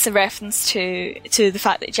Owen makes a reference to the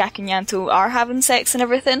fact that Jack and Yanto are having sex and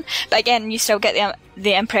everything, but again, you still get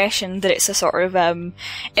the impression that it's a sort of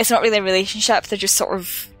it's not really a relationship. They're just sort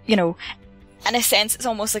of in a sense, it's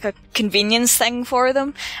almost like a convenience thing for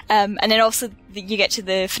them. And then also you get to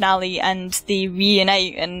the finale and they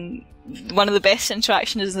reunite, and one of the best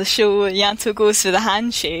interactions in the show, Yanto goes for the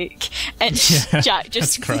handshake, and Jack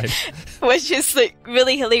just, which is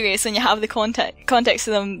really hilarious when you have the context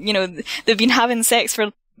of them. They've been having sex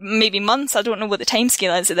for maybe months. I don't know what the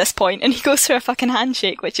timescale is at this point, and he goes for a fucking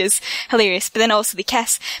handshake, which is hilarious. But then also the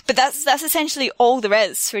kiss. But that's essentially all there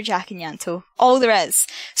is for Jack and Yanto. All there is.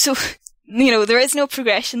 So, there is no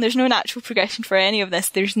progression. There's no natural progression for any of this.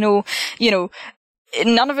 There's no,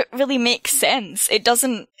 none of it really makes sense. It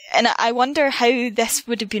doesn't, and I wonder how this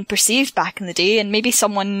would have been perceived back in the day, and maybe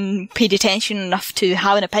someone paid attention enough to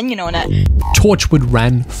have an opinion on it. Torchwood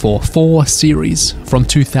ran for 4 series, from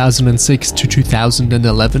 2006 to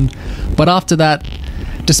 2011, but after that,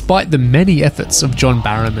 despite the many efforts of John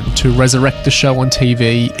Barrowman to resurrect the show on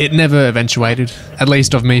TV, it never eventuated, at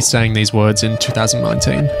least of me saying these words in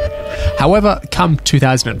 2019. However, come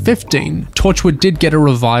 2015, Torchwood did get a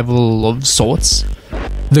revival of sorts.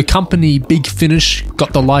 The company Big Finish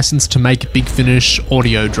got the license to make Big Finish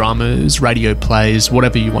audio dramas, radio plays,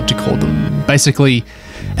 whatever you want to call them. Basically,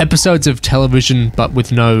 episodes of television but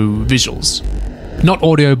with no visuals. Not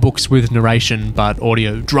audiobooks with narration, but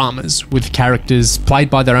audio dramas with characters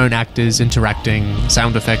played by their own actors, interacting,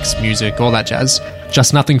 sound effects, music, all that jazz.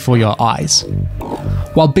 Just nothing for your eyes.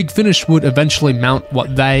 While Big Finish would eventually mount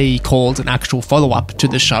what they called an actual follow-up to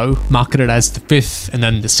the show, marketed as the 5th and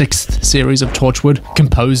then the 6th series of Torchwood,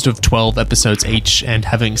 composed of 12 episodes each and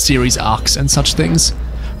having series arcs and such things.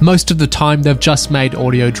 Most of the time they've just made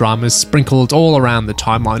audio dramas sprinkled all around the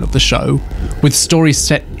timeline of the show, with stories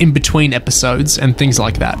set in between episodes and things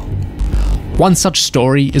like that. One such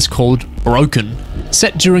story is called Broken,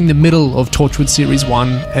 set during the middle of Torchwood Series 1,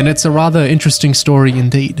 and it's a rather interesting story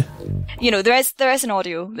indeed. There is an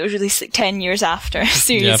audio that was released 10 years after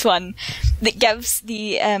Series 1 that gives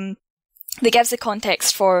the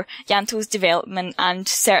context for Yanto's development, and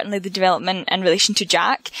certainly the development in relation to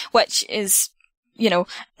Jack, which is,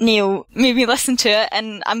 Neil made me listen to it,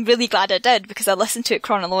 and I'm really glad I did, because I listened to it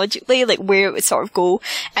chronologically, where it would sort of go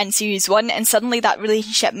in Series 1, and suddenly that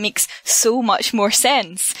relationship makes so much more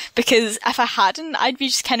sense, because if I hadn't, I'd be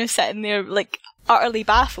just kind of sitting there, utterly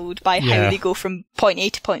baffled by how they go from point A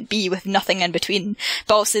to point B with nothing in between.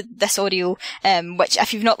 But also this audio, which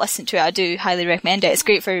if you've not listened to it, I do highly recommend it. It's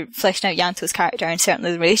great for fleshing out Yanto's character and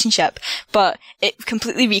certainly the relationship, but it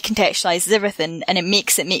completely recontextualizes everything and it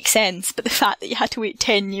makes it make sense. But the fact that you had to wait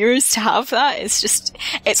 10 years to have that is just,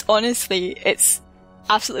 it's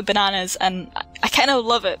absolutely bananas, and I kind of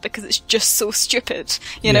love it because it's just so stupid,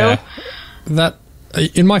 you know? That,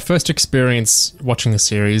 in my first experience watching the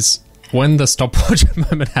series, when the stopwatch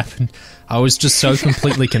moment happened, I was just so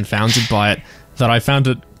completely confounded by it that I found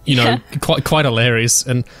it, quite hilarious.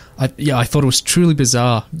 And I thought it was truly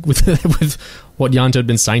bizarre with what Yanto had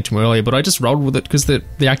been saying to me earlier. But I just rolled with it because the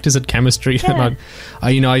actors had chemistry, and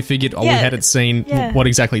I figured, we hadn't seen what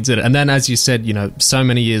exactly did it. And then, as you said, so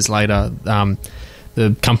many years later,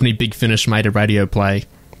 the company Big Finish made a radio play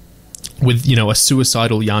with, a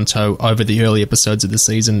suicidal Yanto over the early episodes of the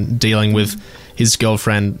season, dealing with his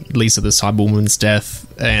girlfriend Lisa the Cyberwoman's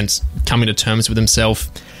death and coming to terms with himself.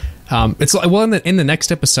 It's like, well, in the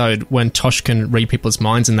next episode, when Tosh can read people's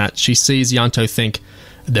minds and that, she sees Ianto think,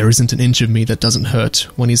 there isn't an inch of me that doesn't hurt,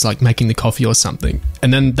 when he's like making the coffee or something.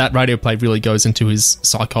 And then that radio play really goes into his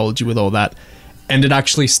psychology with all that. And it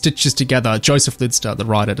actually stitches together. Joseph Lidster, the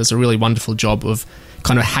writer, does a really wonderful job of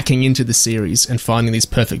kind of hacking into the series and finding these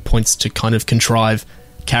perfect points to kind of contrive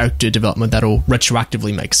character development that'll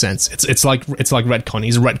retroactively make sense. It's like retconning.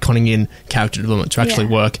 He's retconning in character development to actually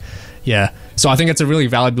work. Yeah. So I think it's a really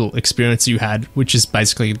valuable experience you had, which is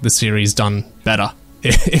basically the series done better.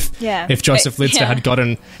 If Joseph Lidster had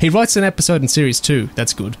gotten... He writes an episode in Series 2,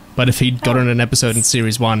 that's good. But if he'd gotten an episode in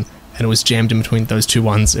Series 1 and it was jammed in between those two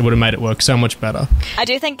ones, it would have made it work so much better. I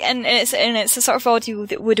do think, and it's a sort of audio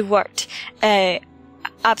that would have worked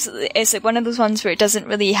absolutely. It's like one of those ones where it doesn't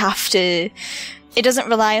really have to... It doesn't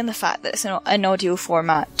rely on the fact that it's an audio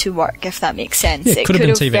format to work, if that makes sense. Yeah, it could have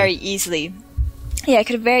been TV. Very easily... Yeah, it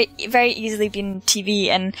could have very, very easily been TV,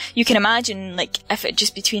 and you can imagine, like, if it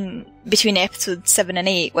just between episodes 7 and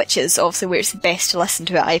 8, which is obviously where it's best to listen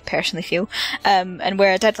to it, I personally feel, and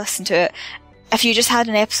where I did listen to it, if you just had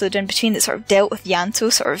an episode in between that sort of dealt with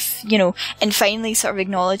Ianto, sort of, you know, and finally sort of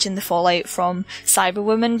acknowledging the fallout from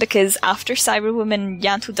Cyberwoman, because after Cyberwoman,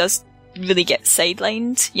 Ianto does really get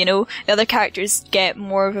sidelined, you know. The other characters get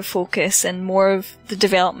more of a focus and more of the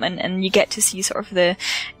development, and you get to see sort of the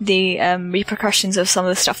repercussions of some of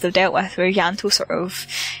the stuff they've dealt with, where Ianto sort of,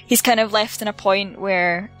 he's kind of left in a point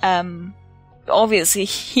where obviously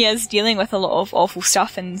he is dealing with a lot of awful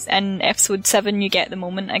stuff, and in episode 7 you get the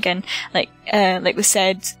moment again, like we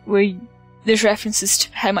said, where there's references to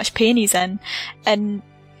how much pain he's in, and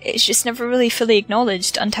it's just never really fully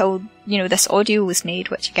acknowledged until, you know, this audio was made,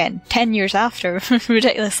 which again, 10 years after,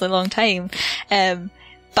 ridiculously long time. But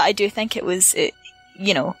I do think it was,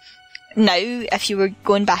 you know, now, if you were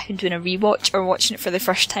going back and doing a rewatch or watching it for the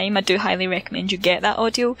first time, I do highly recommend you get that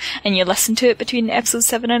audio and you listen to it between episodes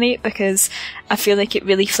 7 and 8, because I feel like it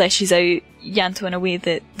really fleshes out Ianto in a way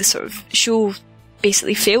that the sort of show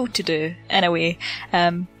basically failed to do, in a way.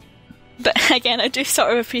 But again, I do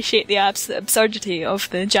sort of appreciate the absolute absurdity of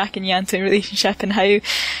the Jack and Ianto relationship and how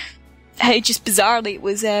just bizarrely it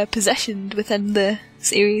was positioned within the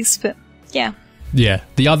series. But yeah. Yeah,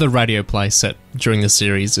 the other radio play set during the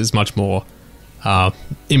series is much more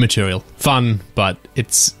immaterial. Fun, but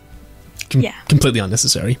it's completely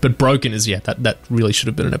unnecessary. But Broken is, that really should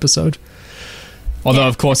have been an episode. Although,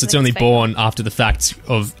 of course, it's only born after the fact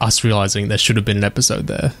of us realising there should have been an episode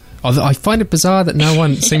there. Although I find it bizarre that no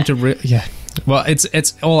one seemed to... Well,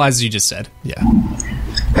 it's all as you just said. Yeah.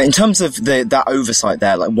 In terms of that oversight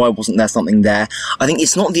there, like, why wasn't there something there? I think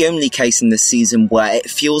it's not the only case in this season where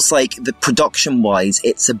it feels like the production-wise,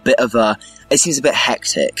 it's a bit of it seems a bit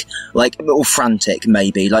hectic, like, or frantic,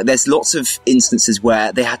 maybe. Like, there's lots of instances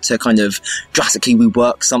where they had to kind of drastically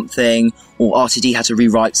rework something, or RTD had to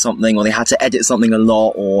rewrite something, or they had to edit something a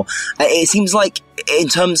lot, or it seems like in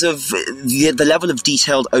terms of the level of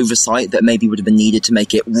detailed oversight that maybe would have been needed to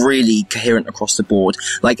make it really coherent across the board,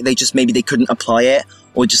 like they couldn't apply it,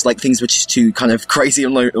 or just like things were just too kind of crazy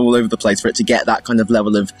all over the place for it to get that kind of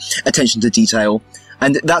level of attention to detail.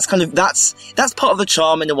 And that's part of the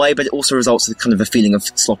charm in a way, but it also results in kind of a feeling of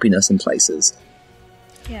sloppiness in places.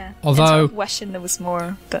 Yeah. Although, sort of wishing there was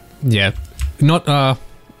more, but yeah, not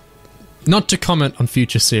to comment on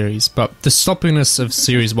future series, but the sloppiness of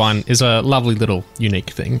Series 1 is a lovely little unique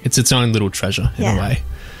thing. It's its own little treasure in a way.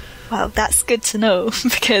 Well, that's good to know,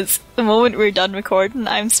 because the moment we're done recording,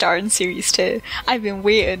 I'm starting Series 2. I've been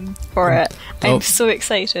waiting for it. I'm so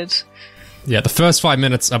excited. Yeah, the first 5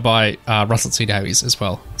 minutes are by Russell T Davies as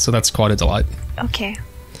well, so that's quite a delight. Okay,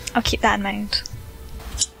 I'll keep that in mind.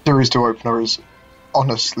 Series 2 opener is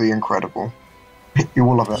honestly incredible. You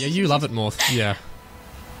will love it. Yeah, you love it, Morth. Yeah.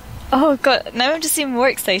 Oh god, now I'm just even more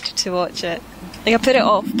excited to watch it. Like, I put it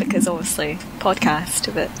off because obviously podcast,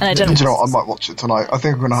 and I didn't. Do you know what? I might watch it tonight. I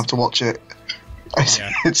think I'm going to have to watch it.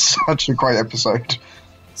 It's such a great episode.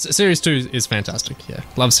 Series 2 is fantastic. Yeah,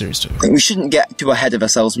 love Series 2. I think we shouldn't get too ahead of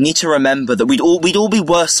ourselves. We need to remember that we'd all be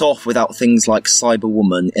worse off without things like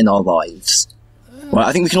Cyberwoman in our lives. Right?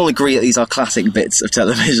 I think we can all agree that these are classic bits of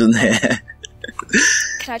television here.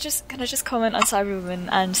 Can I just comment on Cyberwoman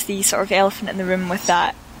and the sort of elephant in the room with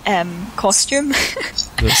that costume?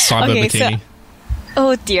 The cyber bikini.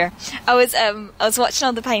 Oh dear. I was watching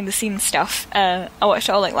all the behind the scenes stuff. I watched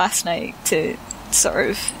it all like last night to sort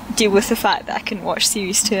of deal with the fact that I couldn't watch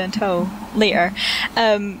Series 2 until later.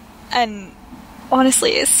 And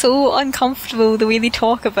honestly, it's so uncomfortable the way they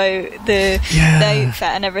talk about the outfit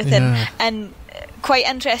and everything. Yeah. And quite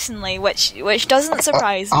interestingly, which doesn't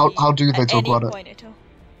surprise me. How do they talk about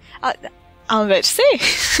it? I'm about to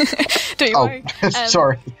say. Don't you worry.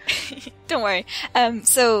 Sorry. Don't worry.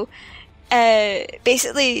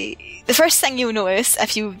 Basically, the first thing you'll notice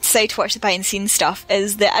if you decide to watch the behind the scenes stuff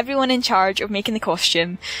is that everyone in charge of making the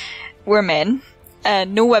costume were men.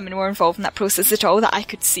 No women were involved in that process at all that I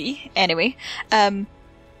could see, anyway.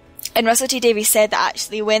 And Russell T Davies said that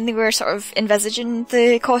actually when they were sort of envisaging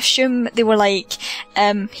the costume, they were like,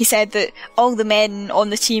 he said that all the men on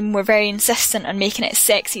the team were very insistent on making it as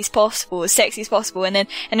sexy as possible, and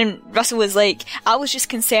then Russell was like, I was just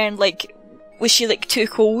concerned, like, was she like too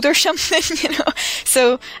cold or something, you know?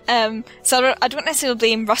 So I don't necessarily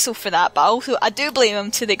blame Russell for that, but also I do blame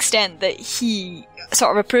him to the extent that he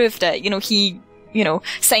sort of approved it, he,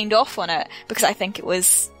 signed off on it, because I think it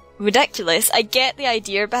was ridiculous. I get the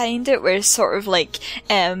idea behind it, where it's sort of like,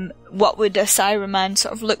 what would a Cyberman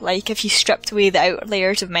sort of look like if you stripped away the outer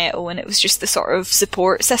layers of metal and it was just the sort of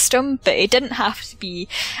support system, but it didn't have to be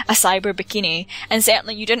a cyber bikini, and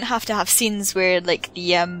certainly you didn't have to have scenes where like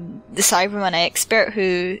the Cyberman expert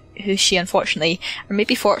who she unfortunately, or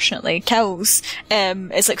maybe fortunately, kills,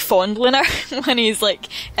 is like fondling her when he's like,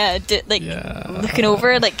 looking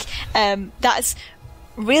over, like, that's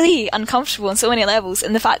really uncomfortable on so many levels,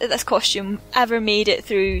 and the fact that this costume ever made it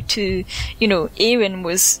through to, Aaron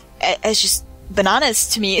is just bananas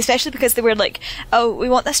to me, especially because they were like, oh, we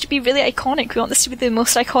want this to be really iconic, we want this to be the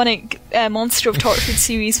most iconic monster of Torchwood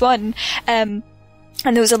Series 1, and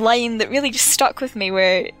there was a line that really just stuck with me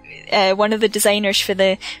where one of the designers for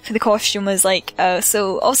the costume was like,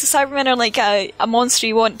 so also Cybermen are like a monster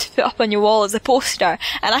you want to put up on your wall as a poster,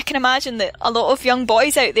 and I can imagine that a lot of young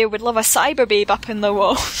boys out there would love a cyber babe up in the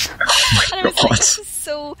wall. And I was like, this is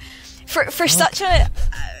so, for such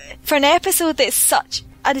for an episode that's such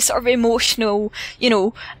a sort of emotional,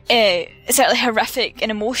 certainly horrific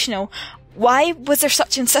and emotional, why was there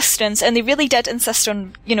such insistence, and they really did insist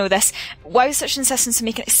on, this, why was such insistence in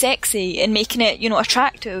making it sexy and making it,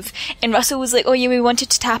 attractive? And Russell was like, oh yeah, we wanted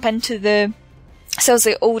to tap into the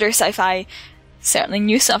older sci-fi, certainly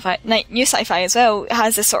new sci-fi as well, it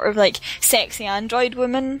has this sort of like sexy android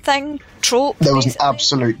woman thing, trope. There was an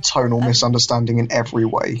absolute tonal misunderstanding in every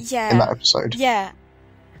way in that episode.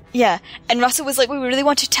 Yeah, and Russell was like, we really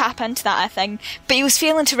want to tap into that, I think, but he was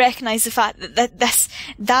failing to recognise the fact that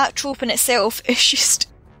that trope in itself is just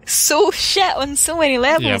so shit on so many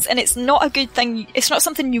levels, and it's not a good thing, it's not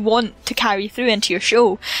something you want to carry through into your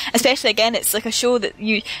show, especially, again, it's like a show that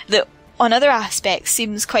on other aspects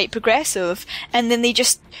seems quite progressive, and then they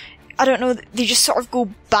just, I don't know, they just sort of go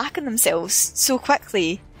back on themselves so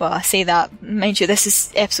quickly. Well, I say that, mind you, this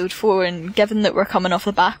is episode 4, and given that we're coming off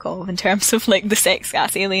the back of, in terms of like the sex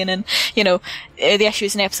gas alien and, the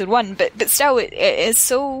issues in episode 1, but still, it's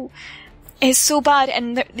so bad,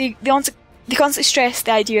 and they constantly stress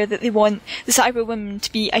the idea that they want the cyber woman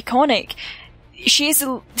to be iconic. She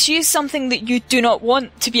is something that you do not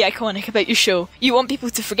want to be iconic about your show. You want people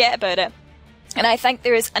to forget about it. And I think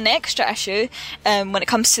there is an extra issue when it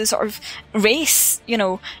comes to sort of race, in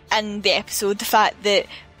the episode, the fact that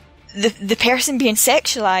the person being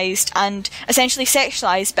sexualized, and essentially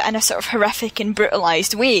sexualized but in a sort of horrific and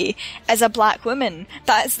brutalized way, is a black woman.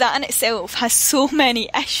 That in itself has so many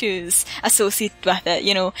issues associated with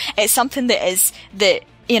it, It's something that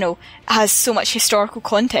has so much historical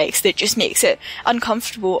context that just makes it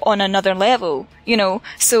uncomfortable on another level,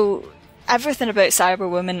 So everything about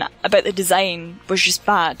Cyberwoman, about the design, was just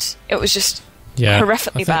bad. It was just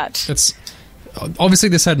horrifically bad. It's obviously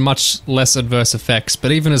this had much less adverse effects, but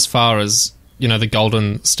even as far as the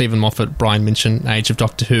golden Stephen Moffat, Brian Minchin age of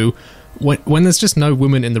Doctor Who, when there's just no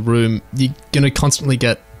women in the room, you're going to constantly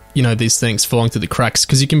get these things falling through the cracks,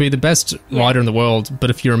 because you can be the best writer in the world, but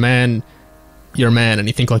if you're a man, and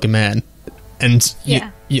you think like a man, and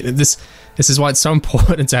this is why it's so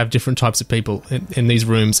important to have different types of people in these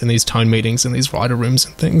rooms, in these tone meetings, in these writer rooms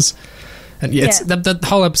and things. And it's that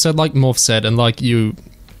whole episode, like Morph said, and like you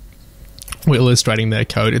were illustrating there,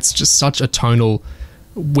 Code, it's just such a tonal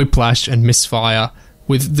whiplash and misfire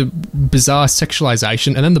with the bizarre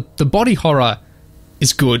sexualization, and then the body horror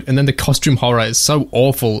is good, and then the costume horror is so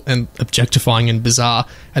awful and objectifying and bizarre,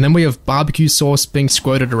 and then we have barbecue sauce being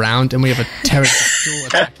squirted around, and we have a pterodactyl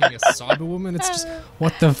attacking a cyberwoman. It's just,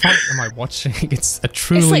 what the fuck am I watching? It's a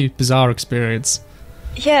truly bizarre experience.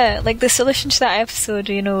 Yeah, like the solution to that episode,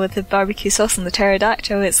 with the barbecue sauce and the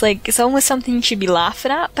pterodactyl, it's almost something you should be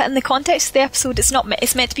laughing at, but in the context of the episode, it's not.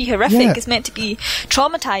 It's meant to be horrific. It's meant to be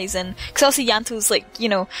traumatizing, because also Yanto's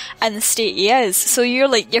in the state he is, so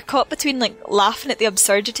you're caught between laughing at the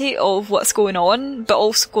absurdity of what's going on, but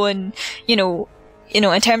also going,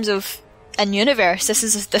 in terms of in-universe, this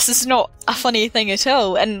is not a funny thing at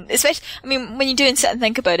all. And especially, I mean, when you do sit and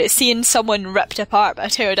think about it, seeing someone ripped apart by a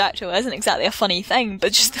pterodactyl isn't exactly a funny thing,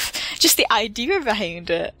 but just the idea behind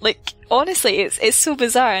it. Like, honestly, it's so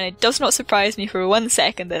bizarre, and it does not surprise me for 1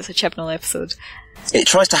 second that it's a Chibnall episode. It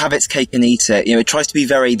tries to have its cake and eat it. You know, it tries to be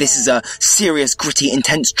this is a serious, gritty,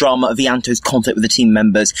 intense drama of Ianto's conflict with the team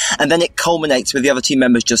members. And then it culminates with the other team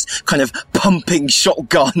members just kind of pumping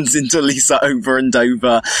shotguns into Lisa over and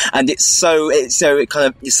over. And it's so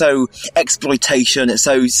exploitation. It's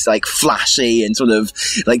so, like, flashy and sort of,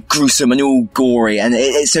 like, gruesome and all gory. And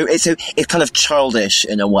it's kind of childish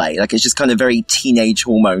in a way. Like, it's just kind of very teenage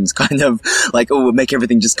hormones, kind of, like, make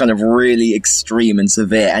everything just kind of really extreme and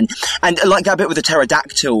severe. And like that bit with the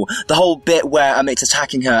pterodactyl, the whole bit where it's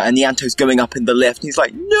attacking her and Ianto's going up in the lift and he's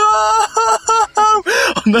like, no,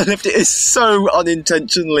 on the lift. It is so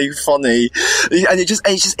unintentionally funny, and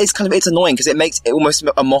it's annoying because it makes it almost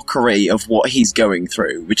a mockery of what he's going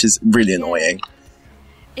through, which is really annoying.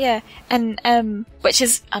 Yeah, and which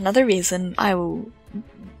is another reason I will,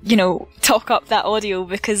 talk up that audio,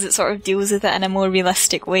 because it sort of deals with it in a more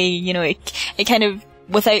realistic way. It kind of,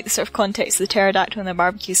 without the sort of context of the pterodactyl and the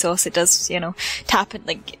barbecue sauce, it does, tap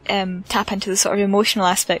into the sort of emotional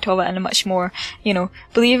aspect of it in a much more,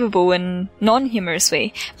 believable and non-humorous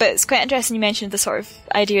way. But it's quite interesting you mentioned the sort of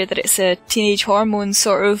idea that it's a teenage hormone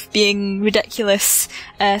sort of being ridiculous,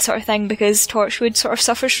 sort of thing, because Torchwood sort of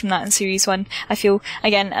suffers from that in series 1, I feel,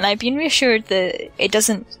 again, and I've been reassured that it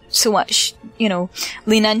doesn't so much,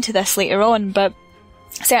 lean into this later on, but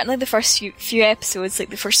certainly the first few episodes, like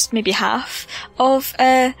the first maybe half of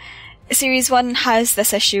series 1, has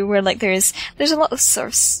this issue where, like, there's a lot of sort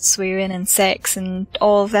of swearing and sex and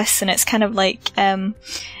all of this, and it's kind of like, they're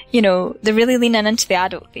really leaning into the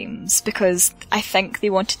adult themes, because I think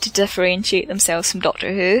they wanted to differentiate themselves from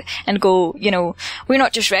Doctor Who and go, we're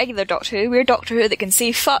not just regular Doctor Who, we're Doctor Who that can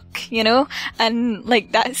say fuck, and,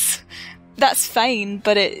 like, that's fine,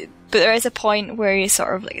 but there is a point where you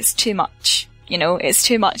sort of, like, it's too much. It's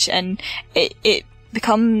too much, and it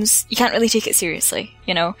becomes, you can't really take it seriously,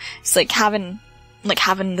 It's like having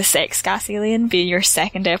the sex gas alien be your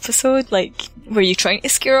second episode, like, were you trying to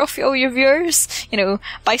scare off all your viewers?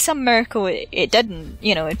 By some miracle it didn't,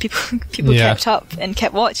 and people kept up and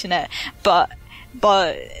kept watching it, but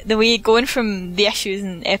the way going from the issues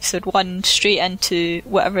in episode 1 straight into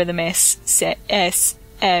whatever the mess sex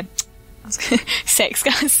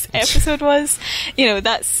gas episode was,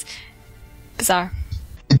 that's bizarre.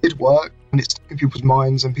 It did work, and it stuck in people's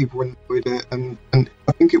minds, and people enjoyed it, and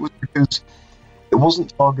I think it was because it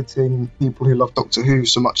wasn't targeting people who love Doctor Who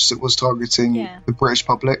so much as it was targeting the British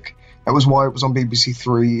public. That was why it was on BBC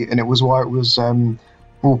 3, and it was why it was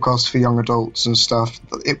broadcast for young adults and stuff.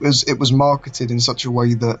 It was marketed in such a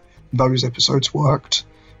way that those episodes worked.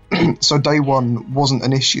 So day one wasn't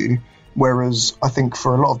an issue, whereas I think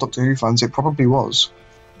for a lot of Doctor Who fans it probably was.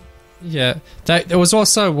 Yeah, it was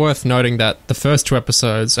also worth noting that the first 2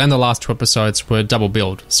 episodes and the last 2 episodes were double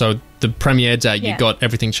billed. So the premiere day, you got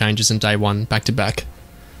Everything Changes in day 1 back to back.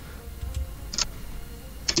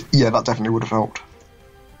 Yeah, that definitely would have helped.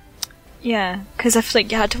 Yeah, because I feel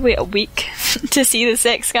like you had to wait a week to see the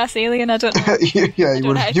sex gas alien. I don't know. Yeah, you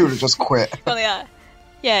would have just quit. Well, yeah.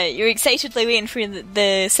 Yeah, you're excitedly waiting for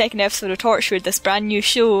the second episode of Torchwood, this brand new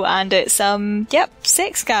show, and it's,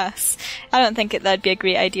 sex gas. I don't think that'd be a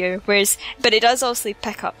great idea. But it does also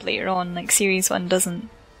pick up later on, like, series 1 doesn't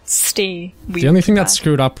stay weird. The only thing that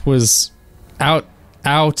screwed up was Out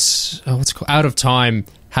of Time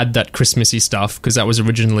had that Christmassy stuff, because that was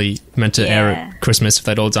originally meant to air at Christmas if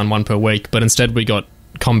they'd all done 1 per week, but instead we got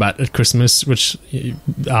Combat at Christmas, which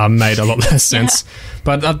made a lot less sense.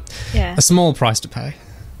 But a small price to pay.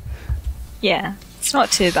 Yeah, it's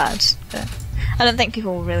not too bad. But I don't think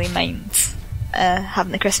people will really mind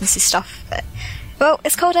having the Christmassy stuff. But, well,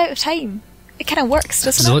 it's called Out of Time. It kind of works,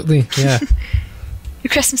 doesn't it? Absolutely, yeah. The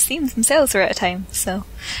Christmas themes themselves are out of time, so...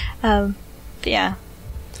 but yeah.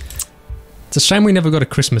 It's a shame we never got a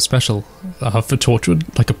Christmas special for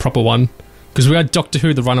Torchwood, like a proper one. Because we had Doctor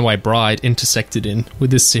Who, The Runaway Bride, intersected in with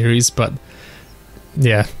this series, but...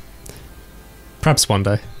 yeah. Perhaps one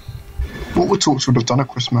day. What would Torchwood have done at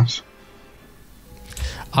Christmas?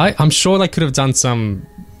 I'm sure they could have done some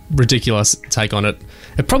ridiculous take on it.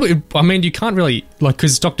 It probably, I mean, you can't really, like,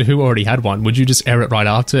 because Doctor Who already had one. Would you just air it right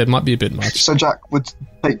after? It might be a bit much. So Jack would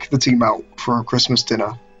take the team out for a Christmas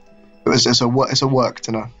dinner. It's a work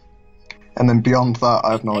dinner, and then beyond that,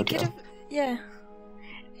 I have no idea.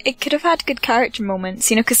 it could have had good character moments,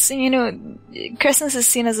 because, Christmas is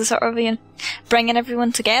seen as a sort of, bringing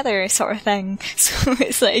everyone together sort of thing. So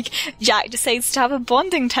it's like, Jack decides to have a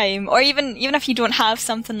bonding time, or even if you don't have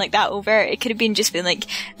something like that overt, it could have been just been like,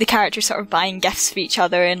 the characters sort of buying gifts for each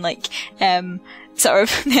other and like, sort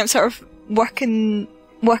of working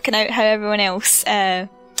out how everyone else,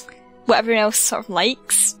 what everyone else sort of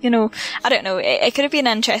likes, I don't know, it could have been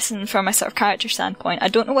interesting from a sort of character standpoint. I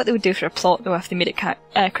don't know what they would do for a plot though if they made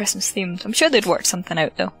it Christmas themed. I'm sure they'd work something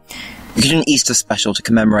out though. You could do an Easter special to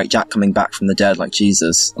commemorate Jack coming back from the dead like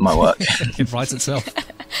Jesus. That might work. It writes itself.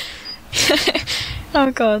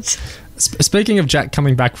 Oh god. Speaking of Jack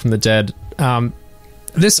coming back from the dead, I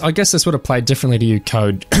guess this would have played differently to you,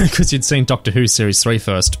 Code, because you'd seen Doctor Who Series 3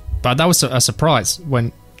 first, but that was a surprise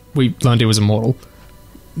when we learned he was immortal.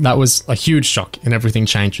 That was a huge shock, and everything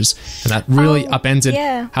changes, and that really upended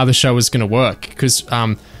how the show was going to work, because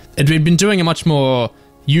it had been doing a much more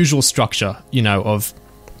usual structure, of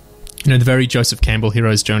the very Joseph Campbell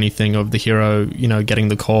hero's journey thing of the hero, getting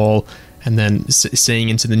the call and then seeing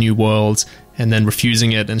into the new world and then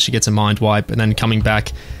refusing it, and she gets a mind wipe and then coming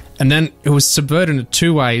back. And then it was subverted in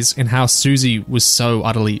two ways in how Susie was so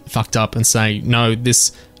utterly fucked up and saying, no,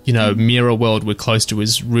 this mirror world we're close to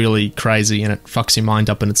is really crazy and it fucks your mind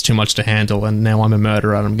up and it's too much to handle, and now I'm a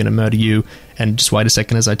murderer and I'm going to murder you, and just wait a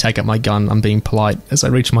second as I take out my gun, I'm being polite as I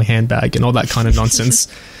reach my handbag, and all that kind of nonsense.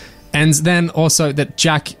 And then also that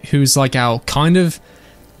Jack, who's like our kind of,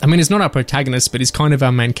 he's not our protagonist, but he's kind of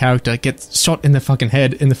our main character, gets shot in the fucking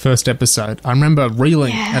head in the first episode. I remember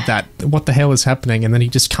reeling at that. What the hell is happening? And then he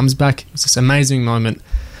just comes back. It was this amazing moment.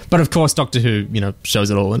 But of course, Doctor Who, shows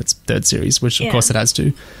it all in its third series, which of course it has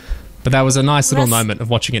to. But that was a nice little moment of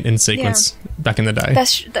watching it in sequence back in the day.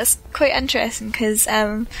 That's quite interesting, because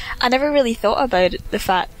I never really thought about the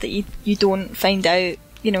fact that you don't find out,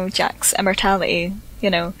 Jack's immortality,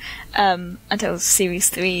 until series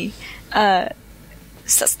 3.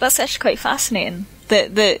 So that's actually quite fascinating. Now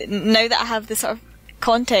that I have the sort of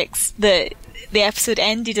context that the episode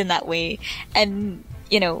ended in that way, and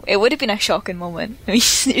it would have been a shocking moment. I mean,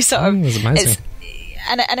 you sort of, it was amazing.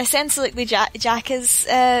 And essentially, Jack is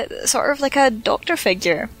sort of like a doctor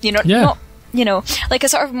figure. Not like a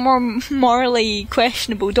sort of more morally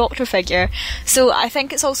questionable doctor figure. So I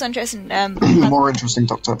think it's also interesting. More interesting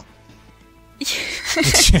doctor.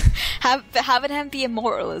 Having him be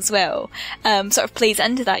immortal as well sort of plays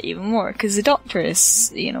into that even more, because the Doctor is,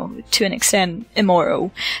 to an extent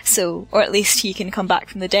immoral, so, or at least he can come back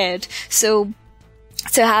from the dead. So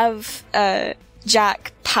to have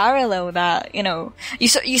Jack parallel that, you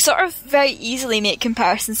sort of very easily make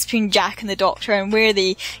comparisons between Jack and the Doctor and where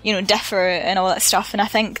they, differ and all that stuff. And I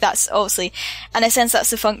think that's obviously, in a sense, that's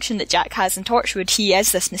the function that Jack has in Torchwood. He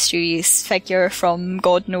is this mysterious figure from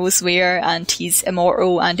God knows where, and he's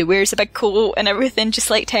immortal, and he wears a big coat and everything, just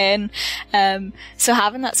like Ten. So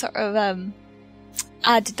having that sort of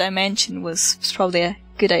added dimension was probably a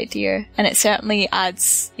good idea, and it certainly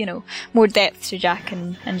adds, more depth to Jack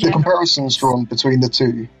and Jack. The comparisons drawn between the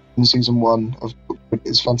two in season 1 of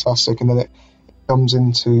is fantastic, and then it comes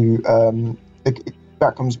into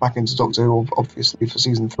Jack comes back into Doctor Who, obviously, for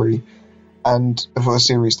season 3 and for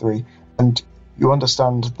series 3, and you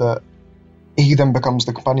understand that he then becomes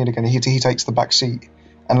the companion again. He takes the back seat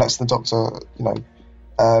and lets the Doctor,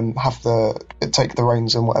 take the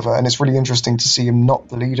reins and whatever, and it's really interesting to see him not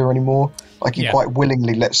the leader anymore. Like, he quite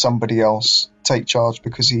willingly lets somebody else take charge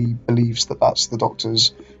because he believes that that's the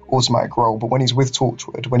Doctor's automatic role. But when he's with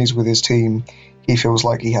Torchwood, when he's with his team, he feels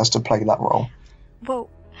like he has to play that role. Well,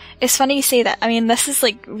 it's funny you say that. I mean, this is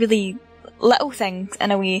like really little things in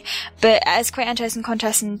a way, but it's quite interesting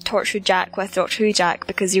contrasting Torchwood Jack with Doctor Who Jack,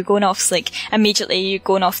 because you're going off immediately you're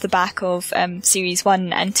going off the back of series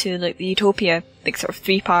 1 into like the Utopia sort of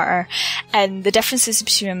 3-parter, and the differences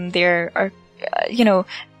between them there are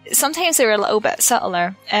sometimes they're a little bit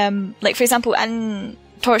subtler. Like for example, in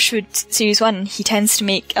Torchwood series 1, he tends to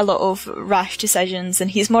make a lot of rash decisions, and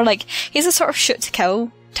he's a sort of shoot to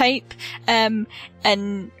kill type, and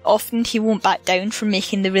often he won't back down from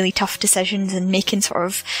making the really tough decisions and making sort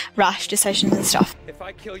of rash decisions and stuff. If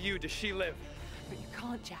I kill you, does she live? But you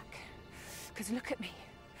can't, Jack, because look at me.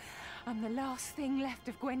 I'm the last thing left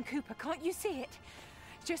of Gwen Cooper. Can't you see it?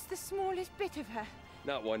 Just the smallest bit of her.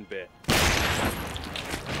 Not one bit.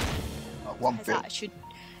 Not one bit.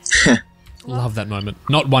 Love that moment.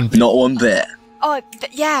 Not one bit. Not one bit. Oh,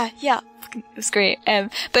 yeah. it was great.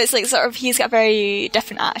 But it's like sort of, he's got a very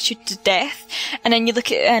different attitude to death. And then you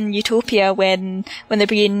look at in Utopia when they're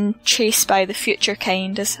being chased by the future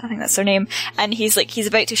kind, I think that's their name, and he's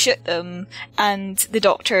about to shoot them, and the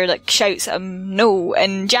Doctor like shouts at him, no,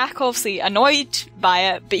 and Jack obviously annoyed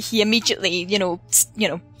by it, but he immediately,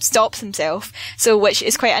 stops himself. So, which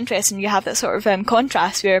is quite interesting. You have that sort of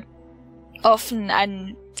contrast where often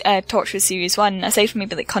in Torchwood Series 1, aside from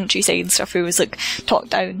maybe like Countryside and stuff where he was like talked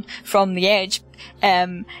down from the edge,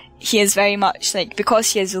 he is very much like,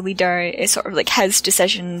 because he is a leader, it's sort of like his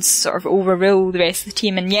decisions sort of overrule the rest of the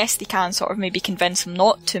team, and yes, they can sort of maybe convince him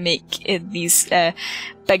not to make these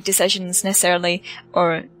big decisions necessarily,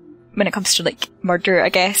 or when it comes to like murder, I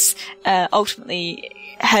guess, ultimately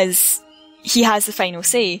he has the final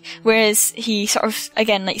say, whereas he sort of,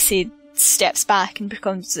 again, like say, steps back and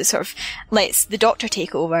becomes sort of lets the Doctor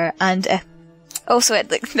take over. And also,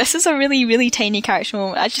 this is a really, really tiny character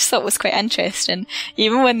moment. I just thought was quite interesting.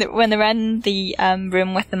 Even when they're in the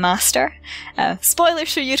room with the Master,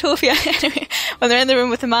 spoilers for Utopia. Anyway, when they're in the room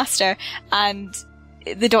with the Master and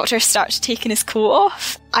the Doctor starts taking his coat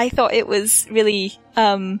off, I thought it was really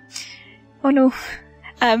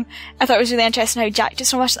I thought it was really interesting how Jack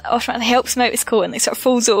just automatically helps him out his coat and like sort of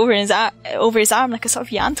folds it over his arm like a sort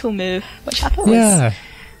of Yanto move, which I thought was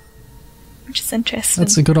just interesting.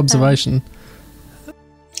 That's a good observation.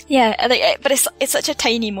 But it's such a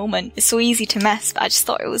tiny moment. It's so easy to miss. But I just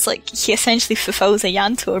thought it was like he essentially fulfills a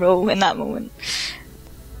Yanto role in that moment.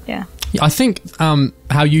 Yeah. I think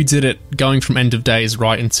how you did it, going from End of Days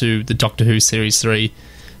right into the Doctor Who Series 3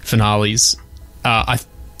 finales,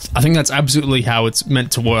 I think that's absolutely how it's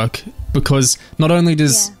meant to work, because not only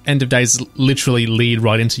does End of Days literally lead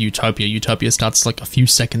right into Utopia, Utopia starts like a few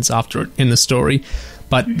seconds after it in the story,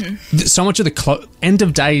 but so much of the End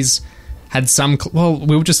of Days had some... well,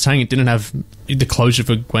 we were just saying it didn't have the closure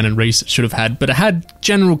for Gwen and Reese it should have had, but it had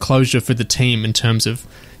general closure for the team in terms of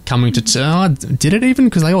coming to... did it even?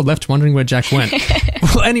 Because they all left wondering where Jack went.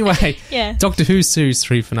 Well, anyway, Doctor Who Series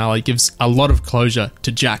 3 finale gives a lot of closure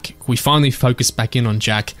to Jack. We finally focus back in on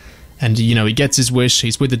Jack, and, he gets his wish.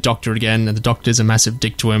 He's with the Doctor again, and the Doctor's a massive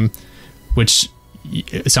dick to him, which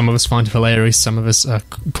some of us find hilarious, some of us are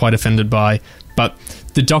quite offended by. But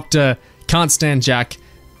the Doctor can't stand Jack,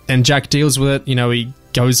 and Jack deals with it. He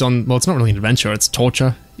goes on... well, it's not really an adventure, it's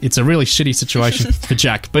torture. It's a really shitty situation for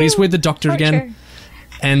Jack, but he's with the Doctor again.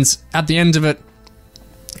 And at the end of it,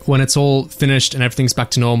 when it's all finished and everything's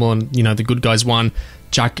back to normal and, the good guys won,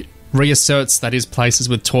 Jack reasserts that his place is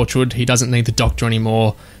with Torchwood. He doesn't need the Doctor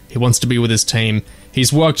anymore. He wants to be with his team.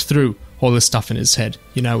 He's worked through all this stuff in his head,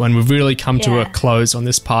 and we've really come to a close on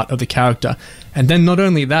this part of the character. And then not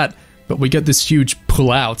only that, but we get this huge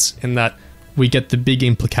pull-out in that we get the big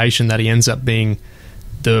implication that he ends up being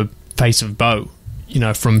the face of Bo,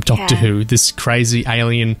 from Doctor Who, this crazy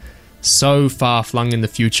alien so far flung in the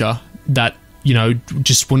future that,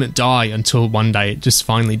 just wouldn't die until one day it just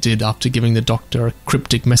finally did, after giving the Doctor a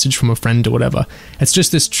cryptic message from a friend or whatever. It's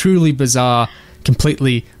just this truly bizarre,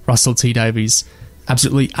 completely Russell T Davies,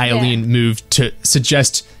 absolutely alien move to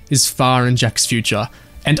suggest is far in Jack's future.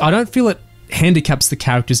 And I don't feel it handicaps the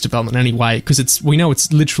character's development in any way, because we know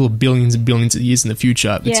it's literal billions and billions of years in the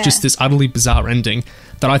future. It's just this utterly bizarre ending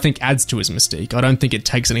that I think adds to his mystique. I don't think it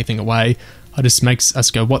takes anything away. It just makes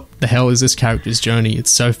us go, what the hell is this character's journey?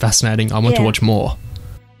 It's so fascinating. I want to watch more.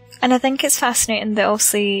 And I think it's fascinating that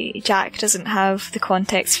obviously Jack doesn't have the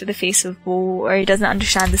context for the face of Bo, or he doesn't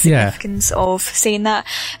understand the significance of saying that,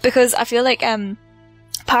 because I feel like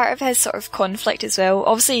part of his sort of conflict as well,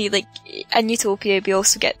 obviously, like in Utopia we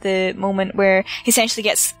also get the moment where he essentially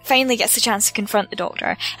finally gets the chance to confront the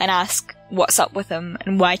Doctor and ask what's up with him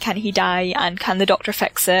and why can't he die and can the Doctor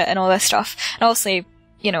fix it and all this stuff. And obviously,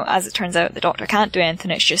 as it turns out, the Doctor can't do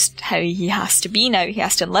anything. It's just how he has to be now. He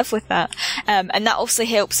has to live with that. And that also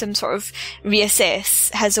helps him sort of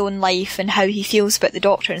reassess his own life and how he feels about the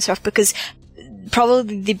Doctor and stuff, because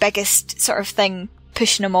probably the biggest sort of thing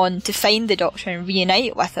pushing him on to find the Doctor and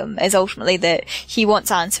reunite with him is ultimately that he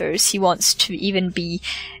wants answers. He wants to even be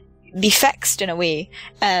fixed in a way.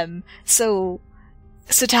 So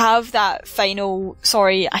to have that final,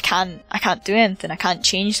 sorry, I can't do anything. I can't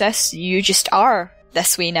change this. You just are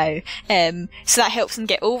this way now. So that helps him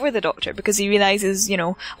get over the Doctor, because he realises,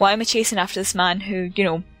 why am I chasing after this man who,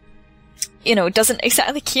 doesn't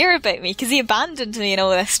exactly care about me, because he abandoned me and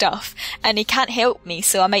all this stuff, and he can't help me,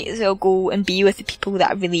 so I might as well go and be with the people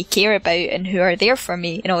that I really care about and who are there for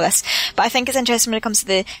me and all this. But I think it's interesting when it comes to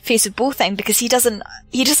the face of Bo thing, because he doesn't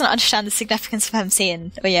understand the significance of him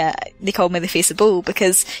saying, oh yeah, they called me the face of Bo,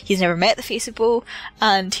 because he's never met the face of Bo,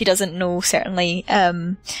 and he doesn't know certainly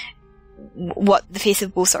what the face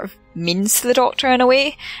of both sort of means to the Doctor in a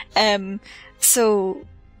way. But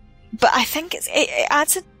I think it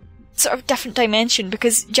adds a sort of different dimension,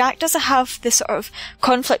 because Jack doesn't have this sort of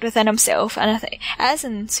conflict within himself, and I think as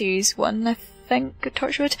in series 1, I think,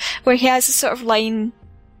 Torchwood, where he has a sort of line.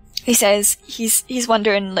 He says he's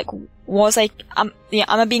wondering, like, am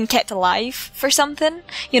I being kept alive for something?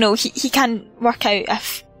 You know, he can't work out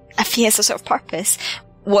if he has a sort of purpose.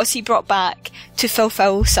 Was he brought back to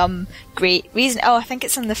fulfill some great reason? Oh, I think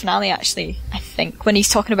it's in the finale, actually. I think when he's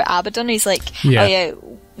talking about Abaddon, he's like, oh yeah,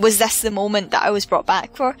 was this the moment that I was brought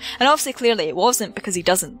back for? And obviously, clearly it wasn't, because he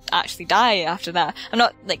doesn't actually die after that. I'm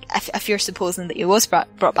not, like, if you're supposing that he was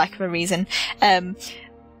brought back for a reason.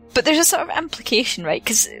 But there's a sort of implication, right?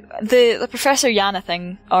 Because the Professor Yana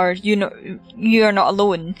thing, or you are not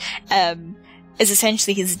alone, is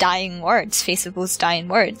essentially his dying words, Face of Both's dying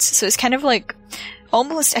words. So it's kind of like,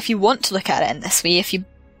 almost, if you want to look at it in this way, if you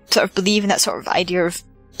sort of believe in that sort of idea of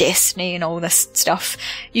destiny and all this stuff,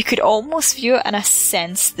 you could almost view it in a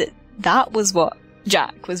sense that that was what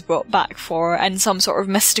Jack was brought back for, and some sort of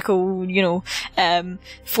mystical,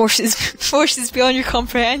 forces beyond your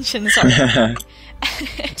comprehension sort of.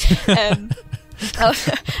 And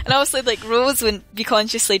obviously, like, Rose wouldn't be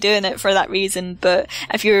consciously doing it for that reason, but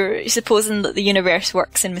if you're supposing that the universe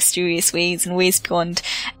works in mysterious ways and ways beyond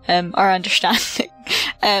our understanding,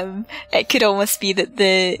 it could almost be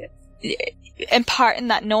that imparting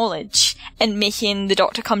that knowledge and making the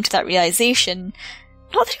Doctor come to that realization,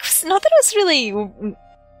 not that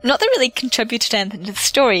it really contributed anything to the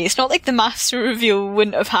story. It's not like the Master reveal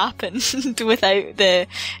wouldn't have happened without the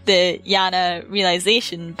Yana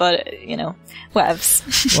realization, but,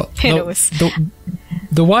 whatevs. Well, who knows?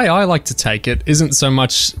 The way I like to take it isn't so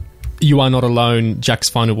much "you are not alone," Jack's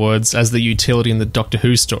final words, as the utility in the Doctor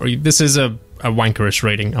Who story. This is a wankerish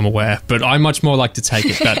reading, I'm aware, but I much more like to take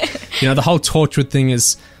it that, the whole Torchwood thing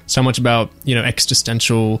is so much about,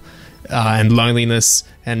 existential and loneliness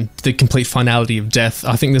and the complete finality of death.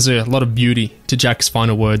 I think there's a lot of beauty to Jack's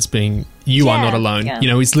final words being, you are not alone. Yeah.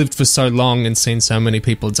 He's lived for so long and seen so many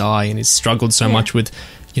people die, and he's struggled so much with,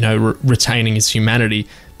 retaining his humanity.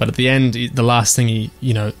 But at the end, the last thing he,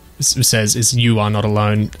 says is, you are not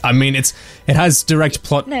alone. I mean, it has direct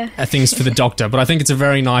plot things for the Doctor, but I think it's a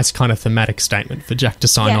very nice kind of thematic statement for Jack to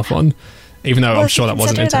sign off on, even though I'm sure that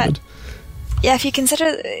wasn't intended. Yeah, if you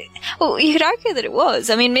consider... Well, you could argue that it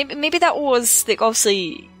was. I mean, maybe that was, like,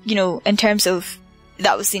 obviously, in terms of...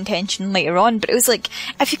 That was the intention later on, but it was like,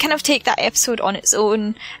 if you kind of take that episode on its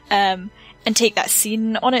own, and take that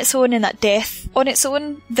scene on its own and that death on its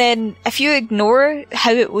own, then if you ignore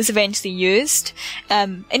how it was eventually used,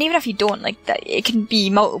 and even if you don't, like, that, it can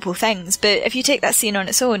be multiple things, but if you take that scene on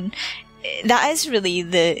its own, that is really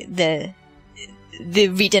the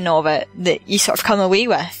reading of it that you sort of come away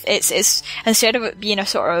with. It's instead of it being a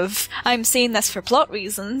sort of, I'm saying this for plot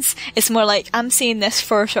reasons, it's more like, I'm saying this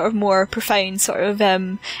for sort of more profound sort of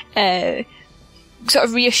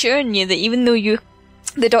reassuring you that even though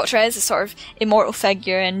the Doctor is a sort of immortal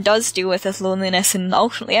figure and does deal with his loneliness, and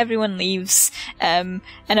ultimately everyone leaves, and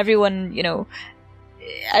everyone,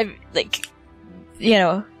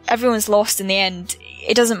 everyone's lost in the end.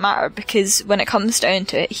 It doesn't matter, because when it comes down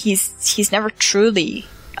to it, he's never truly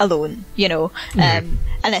alone, in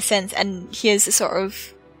a sense, and he is a sort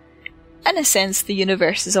of, in a sense, the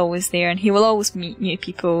universe is always there, and he will always meet new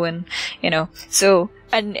people, and, so,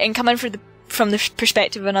 and coming from the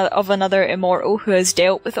perspective of another immortal who has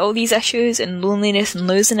dealt with all these issues and loneliness and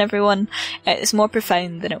losing everyone, it's more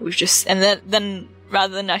profound than it was just, and then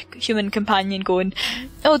rather than a human companion going,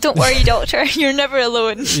 oh, don't worry, Doctor, you're never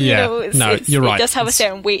alone. Yeah, you're right. It does have a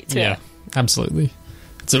certain weight to it. Yeah, absolutely.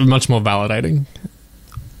 It's much more validating.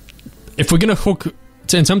 If we're going to hook,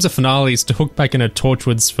 in terms of finales, to hook back into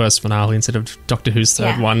Torchwood's first finale instead of Doctor Who's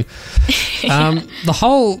third one, the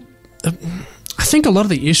whole... I think a lot of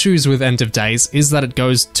the issues with End of Days is that it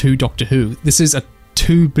goes to Doctor Who. This is a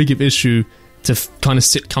too big of issue to kind of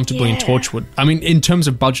sit comfortably in Torchwood. I mean, in terms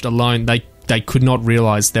of budget alone, they could not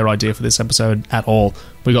realise their idea for this episode at all.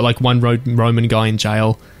 We got like one Roman guy in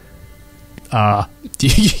jail. Got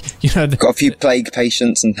a few plague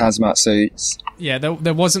patients and hazmat suits. Yeah,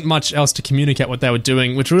 there wasn't much else to communicate what they were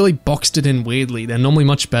doing, which really boxed it in weirdly. They're normally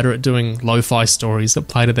much better at doing lo-fi stories that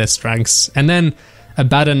play to their strengths. And then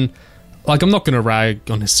Abaddon, like, I'm not going to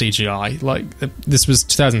rag on his CGI. Like, this was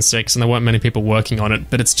 2006 and there weren't many people working on it,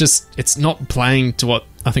 but it's not playing to what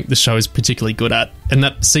I think the show is particularly good at. And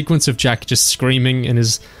that sequence of Jack just screaming and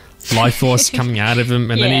his life force coming out of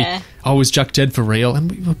him, and then is Jack dead for real?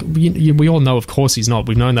 And we all know, of course, he's not.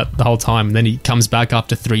 We've known that the whole time. And then he comes back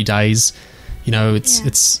after 3 days.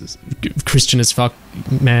 it's Christian as fuck,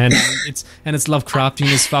 man. It's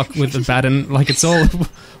Lovecraftian as fuck with Abaddon. Like, it's all.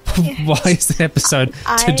 Why is the episode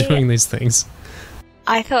doing these things?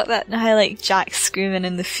 I thought that how like Jack screaming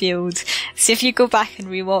in the field. So if you go back and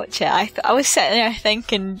rewatch it, I was sitting there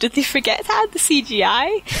thinking, did they forget to add the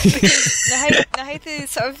CGI? Because now how the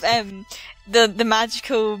sort of the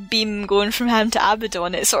magical beam going from him to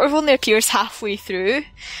Abaddon, it sort of only appears halfway through.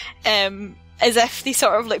 As if they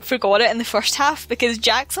sort of like forgot it in the first half, because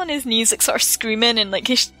Jack's on his knees like sort of screaming and like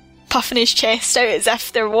he's puffing his chest out as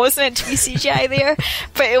if there was meant to be CGI there,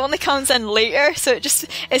 but it only comes in later, so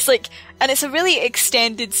it's like, and it's a really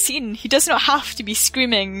extended scene. He does not have to be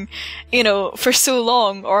screaming, for so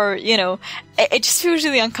long, or, it just feels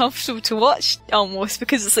really uncomfortable to watch almost,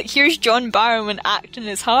 because it's like, here's John Barrowman acting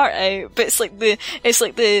his heart out, but it's like the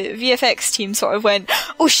VFX team sort of went,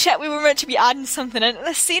 oh shit, we were meant to be adding something into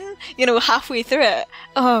this scene, halfway through it.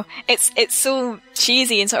 Oh, it's so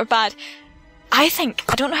cheesy and sort of bad. I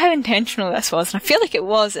don't know how intentional this was, and I feel like it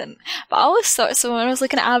wasn't, but I always thought, so when I was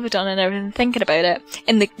looking at Abaddon and everything, thinking about it,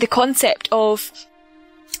 and the concept of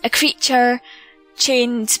a creature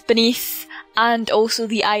chained beneath, and also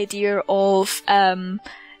the idea of,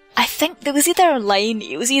 I think there was either a line,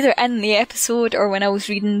 it was either in the episode or when I was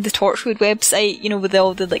reading the Torchwood website, with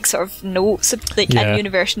all the like sort of notes, like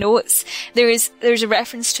in-universe notes, there's a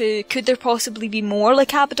reference to, could there possibly be more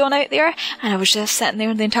like Abaddon out there? And I was just sitting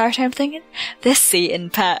there the entire time thinking, this Satan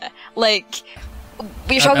pit, like,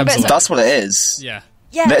 we're talking about... That's what it is. Yeah.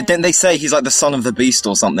 Yeah. Didn't they say he's like the son of the beast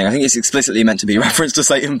or something? I think it's explicitly meant to be a reference to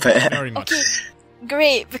Satan pit. Very much. Okay.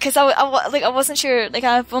 Great, because I wasn't sure, like,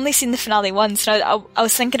 I've only seen the finale once, and I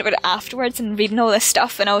was thinking about it afterwards and reading all this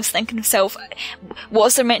stuff, and I was thinking to myself,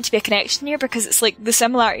 was there meant to be a connection here? Because it's like, the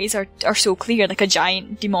similarities are so clear, like a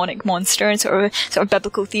giant demonic monster and sort of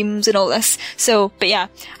biblical themes and all this. So, but yeah,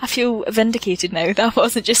 I feel vindicated now that I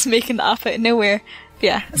wasn't just making that up out of nowhere.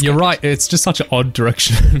 Yeah. You're right, it's just such an odd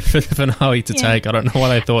direction for the finale to take. I don't know why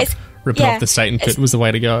they thought ripping off the Satan pit was the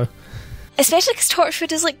way to go. Especially because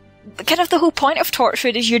Torchwood is like, kind of the whole point of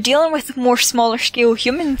Torchwood is you're dealing with more smaller scale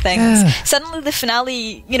human things. Yeah. Suddenly the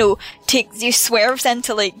finale, takes you swerves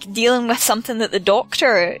into like dealing with something that the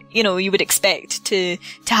Doctor, you would expect to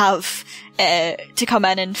have to come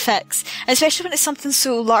in and fix. And especially when it's something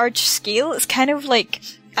so large scale, it's kind of like,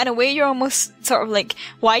 in a way, you're almost sort of like,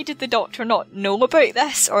 why did the Doctor not know about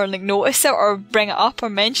this, or like notice it, or bring it up, or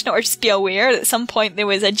mention it, or just be aware that at some point there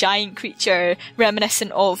was a giant creature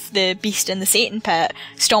reminiscent of the beast in the Satan pit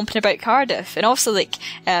stomping about Cardiff? And also, like,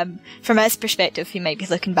 from his perspective, he might be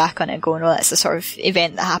looking back on it going, well, it's a sort of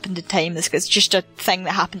event that happened in time, this is just a thing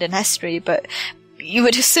that happened in history, but you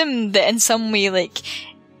would assume that in some way, like,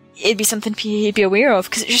 it'd be something he'd be aware of,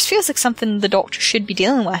 because it just feels like something the Doctor should be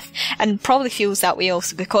dealing with, and probably feels that way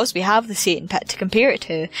also because we have the Satan pit to compare it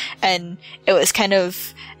to, and it was kind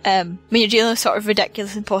of, when you're dealing with sort of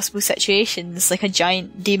ridiculous impossible situations, like a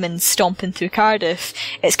giant demon stomping through Cardiff,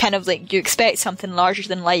 it's kind of like you expect something larger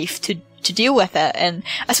than life to deal with it, and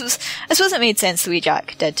I suppose it made sense the way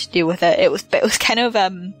Jack did to deal with it. It was kind of,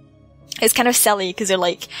 it's kind of silly, because they're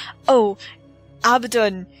like, oh,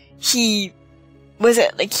 Abaddon, was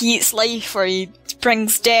it like he eats life or he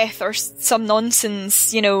brings death or some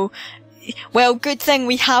nonsense, well, good thing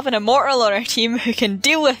we have an immortal on our team who can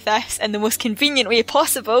deal with this in the most convenient way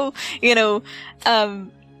possible, it's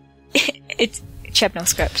Chibnall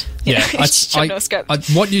script. Chibnall script.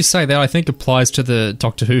 What you say there, I think, applies to the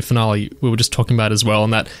Doctor Who finale we were just talking about as well,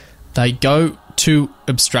 and that they go too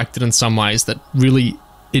abstracted in some ways that really...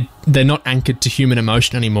 they're not anchored to human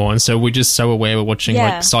emotion anymore, and so we're just so aware we're watching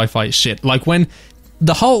like sci-fi shit. Like when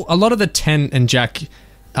a lot of the Ten and Jack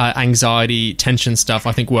anxiety, tension stuff,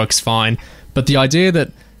 I think works fine, but the idea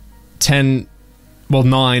that 9,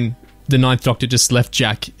 the Ninth Doctor just left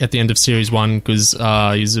Jack at the end of Series 1 because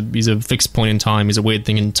he's a fixed point in time, he's a weird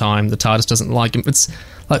thing in time, the TARDIS doesn't like him. It's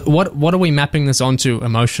like, what are we mapping this onto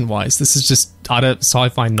emotion-wise? This is just utter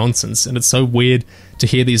sci-fi nonsense, and it's so weird to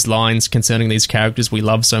hear these lines concerning these characters we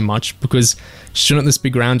love so much, because shouldn't this be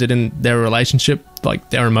grounded in their relationship, like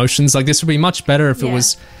their emotions? Like, this would be much better if it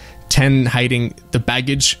was 10 hating the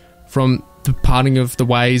baggage from the parting of the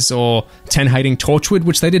ways, or 10 hating Torchwood,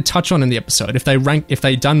 which they did touch on in the episode. If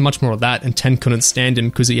they'd done much more of that, and 10 couldn't stand him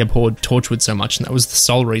because he abhorred Torchwood so much, and that was the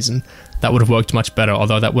sole reason, that would have worked much better,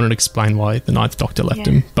 although that wouldn't explain why the Ninth Doctor left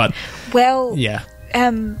him. But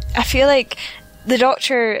I feel like the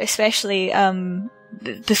Doctor, especially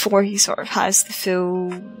before he sort of has the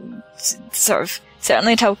full sort of,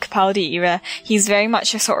 certainly until Capaldi era, he's very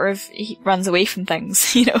much he runs away from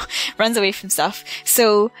things, runs away from stuff.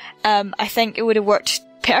 So, I think it would have worked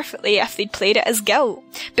perfectly if they'd played it as guilt,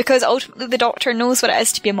 because ultimately the Doctor knows what it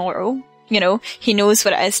is to be immortal. You know, he knows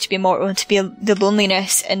what it is to be immortal and to be the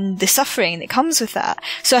loneliness and the suffering that comes with that.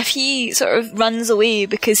 So if he sort of runs away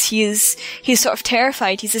because he's sort of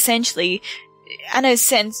terrified, he's essentially, in a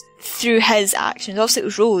sense, through his actions, obviously it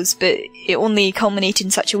was Rose, but it only culminated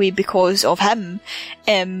in such a way because of him.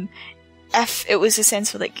 If it was a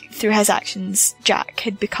sense of like, through his actions, Jack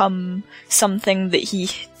had become something that he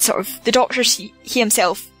sort of, the Doctor, he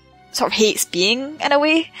himself sort of hates being, in a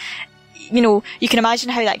way. You know, you can imagine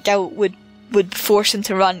how that guilt would force him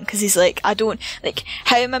to run, because he's like, I don't, like,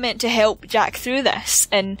 how am I meant to help Jack through this?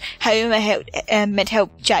 And how am I meant to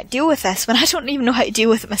help Jack deal with this when I don't even know how to deal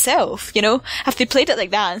with it myself, you know? If they played it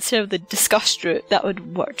like that instead of the disgust route, that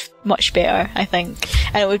would work much better, I think.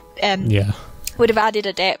 And it would, would have added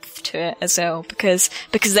a depth to it as well, because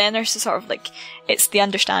then there's a sort of like, it's the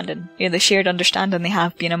understanding, you know, the shared understanding they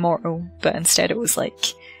have being immortal, but instead it was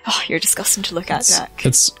like, oh, you're disgusting to look at, Jack.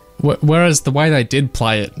 Whereas the way they did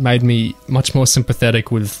play it made me much more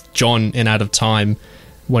sympathetic with John in Out of Time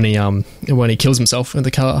when he kills himself in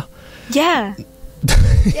the car. Yeah.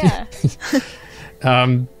 Yeah.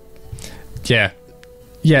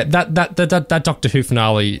 Yeah. That Doctor Who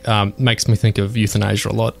finale makes me think of euthanasia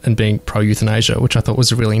a lot and being pro euthanasia, which I thought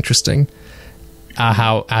was really interesting.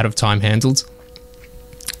 How Out of Time handled,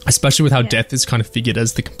 especially with how death is kind of figured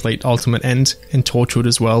as the complete ultimate end in Torchwood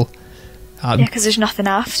as well. Because there's nothing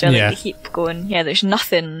after. Like, they keep going. Yeah, there's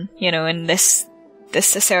nothing, you know, in this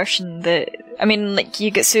assertion that, I mean, like, you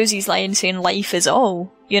get Susie's line saying life is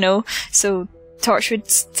all, you know. So Torchwood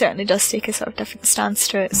certainly does take a sort of different stance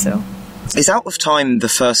to it. So is Out of Time the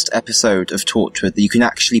first episode of Torchwood that you can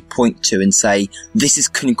actually point to and say this is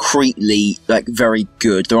concretely like very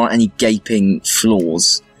good? There aren't any gaping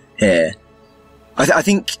flaws here. I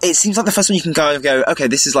think it seems like the first one you can go, okay,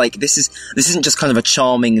 this isn't just kind of a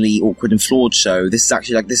charmingly awkward and flawed show. This is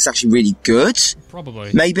actually really good.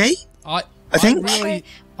 Probably. Maybe. I think.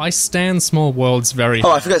 I stand Small Worlds very.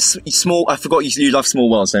 Oh, I forgot you love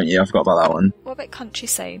Small Worlds, don't you? I forgot about that one. What about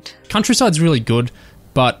Countryside? Countryside's really good,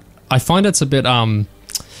 but I find it's a bit all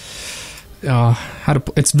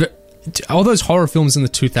those horror films in the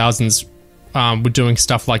 2000s were doing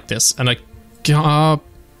stuff like this, and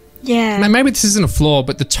yeah. Maybe this isn't a flaw,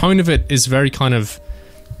 but the tone of it is very kind of,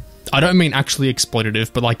 I don't mean actually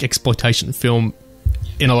exploitative, but like exploitation film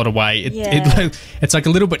in a lot of way. It's like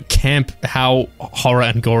a little bit camp how horror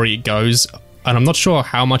and gory it goes, and I'm not sure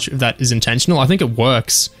how much of that is intentional. I think it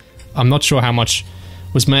works. I'm not sure how much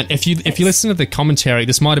was meant. If you listen to the commentary,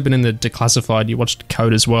 this might have been in the Declassified, you watched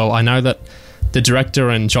Code as well. I know that the director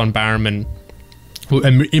and John Barrowman were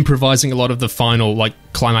improvising a lot of the final like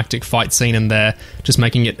climactic fight scene in there, just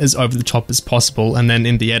making it as over the top as possible, and then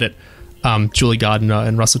in the edit Julie Gardner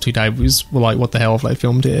and Russell T Davies were like, what the hell have they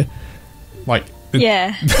filmed here? Like,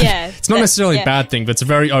 it's not necessarily a bad thing, but it's a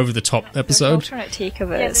very over the top episode. There's an alternate take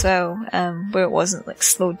of it as well, where it wasn't like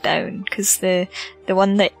slowed down, because the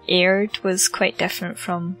one that aired was quite different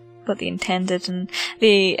from what they intended, and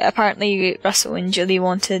apparently Russell and Julie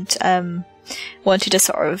wanted a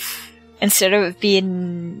sort of, instead of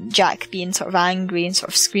being Jack being sort of angry and sort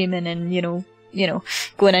of screaming and, you know,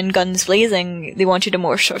 going in guns blazing, they wanted a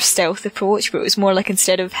more sort of stealth approach, but it was more like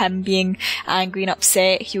instead of him being angry and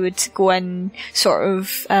upset, he would go in sort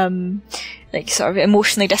of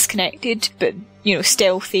emotionally disconnected, but, you know,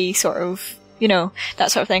 stealthy, sort of, you know,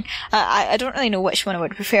 that sort of thing. I don't really know which one I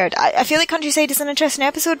would have preferred. I feel like Countryside is an interesting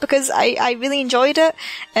episode because I really enjoyed it.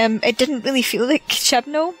 It didn't really feel like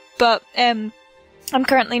Chibnall, but, I'm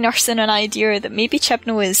currently nursing an idea that maybe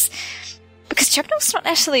Chibnall is, because Chibnall's not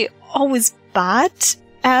necessarily always bad.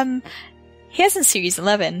 He is in series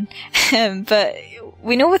 11, but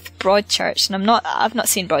we know with Broadchurch, and I've not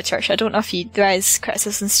seen Broadchurch. I don't know if there is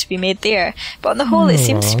criticisms to be made there, but on the whole, it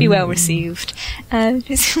seems to be well received. Yeah. And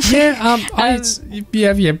but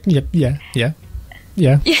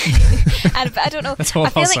I don't know. That's all I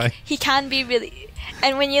feel I'll like say. he can be really,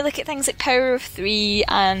 and when you look at things like Power of Three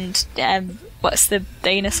and what's the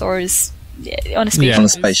dinosaurs on a spaceship? Yeah. On a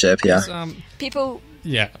spaceship, yeah. People.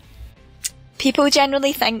 Yeah. People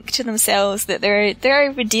generally think to themselves that there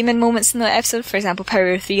are redeeming moments in the episode. For example,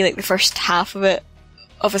 Power of Three, like the first half of it,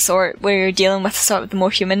 of a sort, where you're dealing with sort of the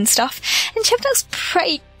more human stuff. And Chibnall's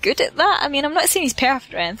pretty good at that. I mean, I'm not saying he's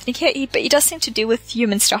perfect or anything, but he does seem to deal with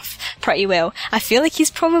human stuff pretty well. I feel like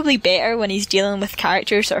he's probably better when he's dealing with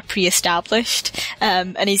characters that are pre-established,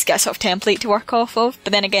 and he's got a sort of template to work off of.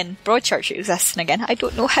 But then again, Broadchurch exists, and again, I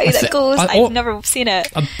don't know how that goes. I've never seen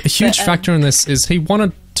it. A huge factor in this is he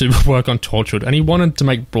wanted to work on Torchwood, and he wanted to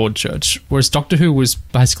make Broadchurch, whereas Doctor Who was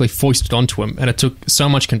basically foisted onto him, and it took so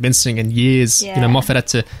much convincing and years. Yeah. You know, Moffat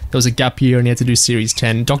there was a gap year and he had to do Series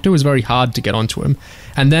 10. Doctor Who was very hard to get onto him.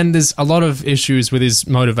 And then there's a lot of issues with his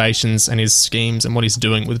motivations and his schemes and what he's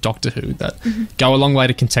doing with Doctor Who that go a long way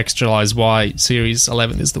to contextualise why Series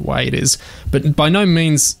 11 is the way it is. But by no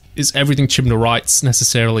means is everything Chibnall writes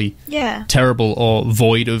necessarily terrible or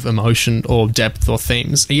void of emotion or depth or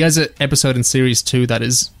themes. He has an episode in Series 2 that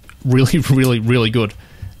is really, really, really good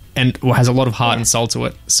and has a lot of heart and soul to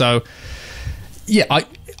it. So, yeah,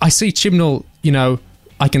 I see Chibnall, you know,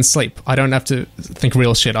 I can sleep. I don't have to think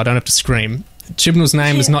real shit. I don't have to scream. Chibnall's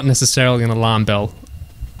name is not necessarily an alarm bell.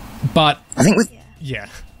 But I think with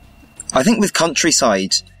I think with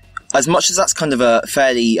Countryside, as much as that's kind of a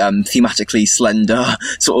fairly thematically slender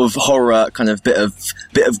sort of horror kind of bit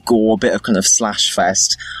of gore, bit of kind of slash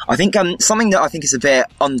fest, I think something that I think is a bit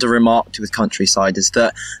under-remarked with Countryside is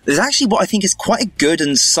that there's actually what I think is quite a good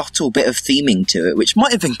and subtle bit of theming to it, which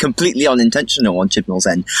might have been completely unintentional on Chibnall's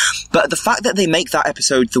end. But the fact that they make that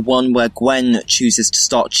episode the one where Gwen chooses to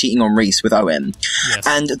start cheating on Reese with Owen,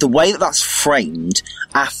 and the way that that's framed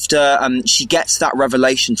after she gets that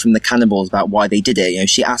revelation from the cannibals about why they did it, you know,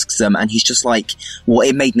 she asks them, and he's just like, well,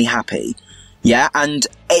 it made me happy. Yeah, and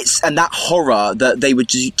that horror that they would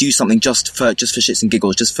do something just for shits and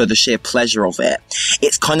giggles, just for the sheer pleasure of it.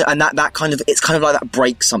 It's kind of, and that kind of, it's kind of like that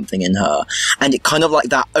breaks something in her, and it kind of like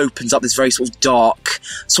that opens up this very sort of dark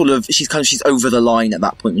sort of. She's over the line at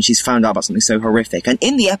that point when she's found out about something so horrific. And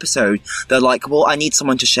in the episode, they're like, well, I need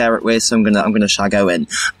someone to share it with, so I'm gonna shag Owen.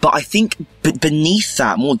 But I think beneath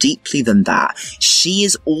that, more deeply than that, she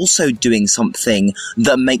is also doing something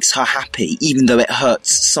that makes her happy, even though it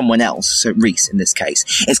hurts someone else. So Reese, in this case,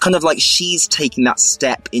 it's kind of like she's taking that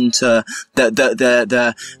step into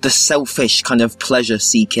the selfish kind of pleasure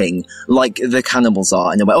seeking, like the cannibals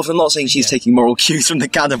are in a way. I'm not saying she's taking moral cues from the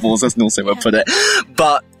cannibals, as Nilse would put it,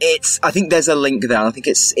 but I think there's a link there. And I think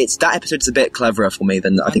it's that episode's a bit cleverer for me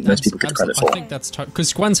than I think most people give credit for. I think that's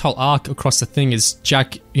because Gwen's whole arc across the thing is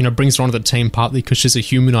Jack, you know, brings her onto the team partly because she's a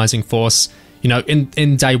humanizing force. You know,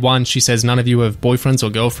 in day one, she says, none of you have boyfriends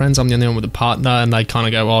or girlfriends. I'm the only one with a partner. And they kind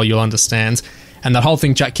of go, oh, you'll understand. And that whole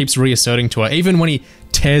thing Jack keeps reasserting to her. Even when he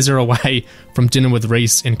tears her away from dinner with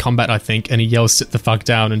Reese in combat, I think, and he yells, sit the fuck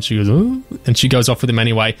down. And she goes, oh, and she goes off with him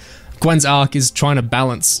anyway. Gwen's arc is trying to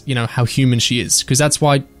balance, you know, how human she is. Because that's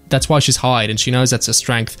why she's Hyde, and she knows that's her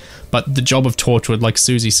strength. But the job of Torchwood, like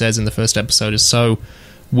Susie says in the first episode, is so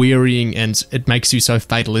wearying, and it makes you so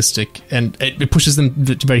fatalistic, and it pushes them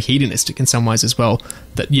to very hedonistic in some ways as well.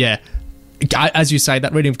 That, yeah, as you say,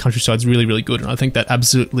 that reading of Countryside is really, really good, and I think that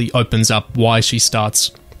absolutely opens up why she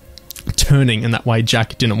starts turning in that way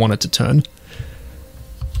Jack didn't want it to turn.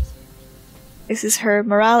 This is her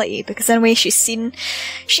morality, because in a way she's seen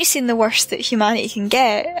the worst that humanity can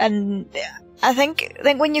get, and I think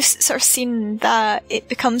when you've sort of seen that, it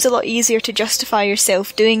becomes a lot easier to justify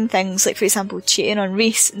yourself doing things like, for example, cheating on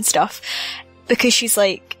Reese and stuff, because she's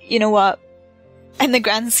like, you know what, in the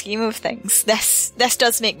grand scheme of things, this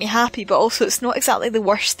does make me happy, but also it's not exactly the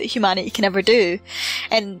worst that humanity can ever do.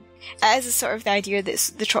 And it is sort of the idea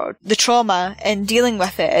that the trauma and dealing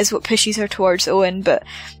with it is what pushes her towards Owen, but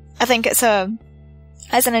I think it's an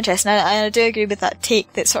interesting, and I do agree with that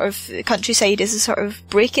take that sort of Countryside is a sort of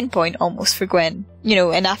breaking point almost for Gwen, you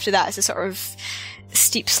know, and after that it's a sort of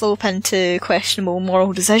steep slope into questionable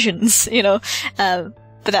moral decisions, you know,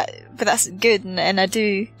 but that's good, and I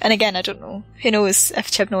do, and again, I don't know, who knows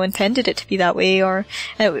if Chibnall intended it to be that way, or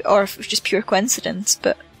if it was just pure coincidence,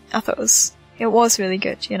 but I thought it was really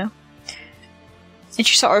good, you know, and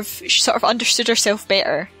she sort of understood herself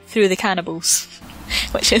better through the cannibals.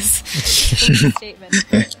 Which is a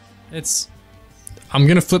statement. I'm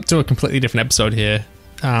going to flip to a completely different episode here.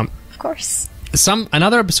 Of course.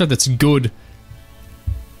 Another episode that's good,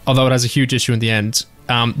 although it has a huge issue in the end.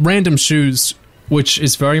 Random Shoes, which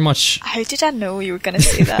is very much. How did I know you were going to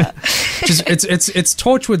say that? it's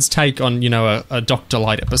Torchwood's take on, you know, a Dr.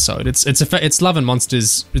 Light episode. It's Love and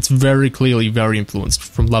Monsters. It's very clearly very influenced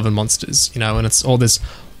from Love and Monsters, you know, and it's all this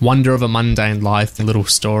wonder of a mundane life, the little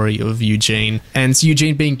story of Eugene, and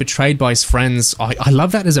Eugene being betrayed by his friends. I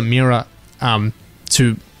love that as a mirror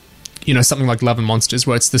to, you know, something like Love and Monsters,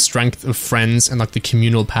 where it's the strength of friends and like the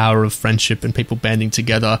communal power of friendship and people banding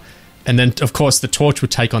together. And then, of course, the Torchwood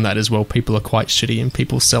take on that as well. People are quite shitty, and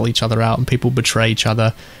people sell each other out, and people betray each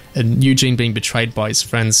other. And Eugene being betrayed by his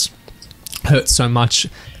friends hurts so much.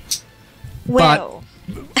 Well,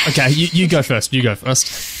 but okay, you go first. You go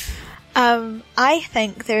first. I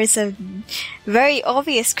think there's a very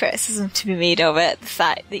obvious criticism to be made of it. The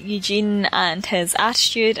fact that Eugene and his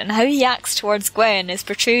attitude and how he acts towards Gwen is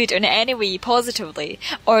portrayed in any way positively,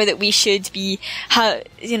 or that we should be, find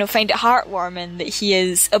it heartwarming that he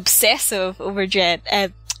is obsessive over Gwen.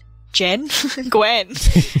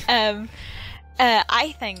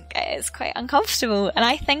 I think it is quite uncomfortable, and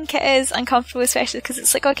I think it is uncomfortable especially because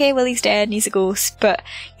it's like, okay, well, he's dead and he's a ghost, but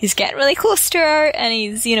he's getting really close to her, and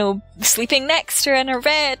he's, sleeping next to her in her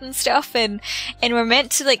bed and stuff, and we're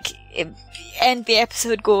meant to, like, end the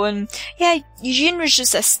episode going, yeah, Eugene was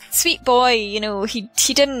just a sweet boy, he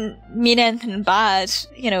didn't mean anything bad,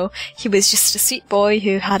 he was just a sweet boy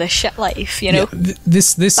who had a shit life, Yeah,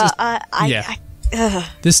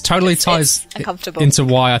 this totally ties into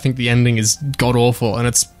why I think the ending is god awful, and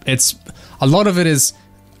it's a lot of it is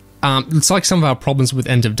it's like some of our problems with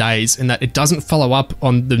End of Days in that it doesn't follow up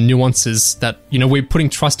on the nuances that we're putting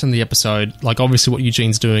trust in the episode. Like, obviously what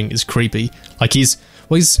Eugene's doing is creepy. Like, it's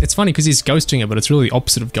funny because he's ghosting her, but it's really the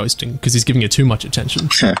opposite of ghosting because he's giving her too much attention.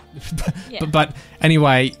 But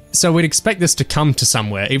anyway, so we'd expect this to come to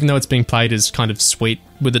somewhere, even though it's being played as kind of sweet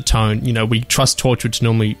with a tone. We trust Torchwood to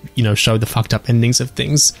normally, show the fucked up endings of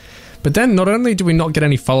things. But then not only do we not get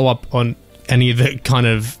any follow-up on any of the kind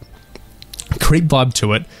of creep vibe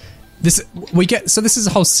to it, this is a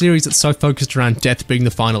whole series that's so focused around death being the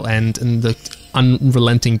final end and the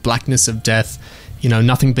unrelenting blackness of death.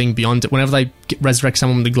 Nothing being beyond it. Whenever they resurrect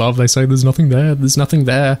someone with the glove, they say, there's nothing there, there's nothing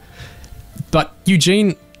there. But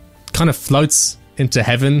Eugene kind of floats into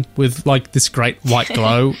heaven with, like, this great white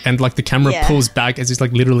glow, and, like, the camera pulls back as he's,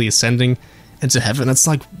 like, literally ascending into heaven. It's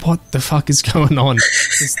like, what the fuck is going on?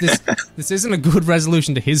 This isn't a good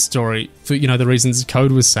resolution to his story for, the reasons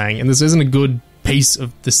Code was saying, and this isn't a good piece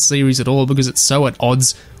of the series at all because it's so at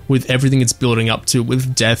odds with everything it's building up to,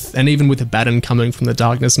 with death, and even with Abaddon coming from the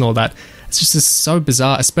darkness and all that. It's just so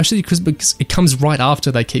bizarre, especially because it comes right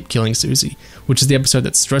after they keep killing Susie, which is the episode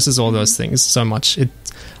that stresses all those things so much.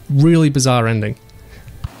 It's really bizarre ending.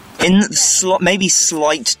 In maybe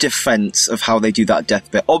slight defense of how they do that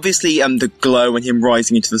death bit, obviously the glow and him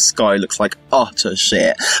rising into the sky looks like utter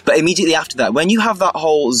shit. But immediately after that, when you have that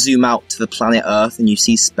whole zoom out to the planet Earth and you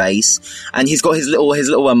see space, and he's got his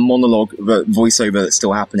little monologue voiceover that's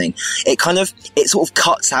still happening, it sort of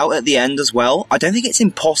cuts out at the end as well. I don't think it's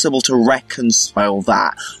impossible to reconcile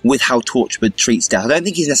that with how Torchwood treats death. I don't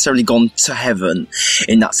think he's necessarily gone to heaven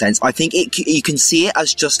in that sense. I think you can see it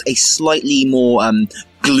as just a slightly more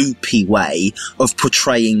gloopy way of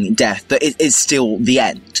portraying death, but it is still the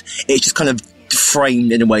end. It's just kind of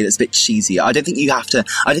framed in a way that's a bit cheesy. I don't think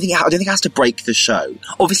it has to break the show.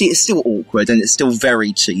 Obviously, it's still awkward and it's still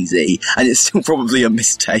very cheesy, and it's still probably a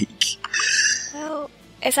mistake. Well,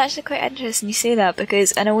 it's actually quite interesting you say that,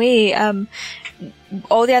 because in a way,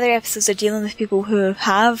 all the other episodes are dealing with people who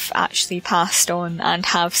have actually passed on and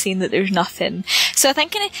have seen that there's nothing. So I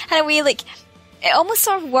think in a way, like, it almost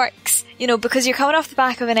sort of works, because you're coming off the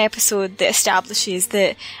back of an episode that establishes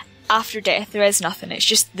that after death there is nothing, it's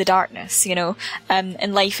just the darkness,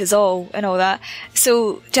 and life is all, and all that.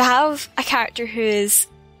 So to have a character who is,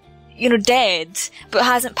 dead, but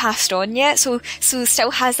hasn't passed on yet, so still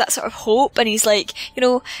has that sort of hope, and he's like,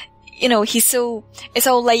 he's so, it's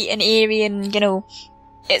all light and airy, and,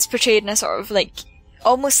 it's portrayed in a sort of, like,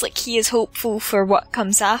 almost like he is hopeful for what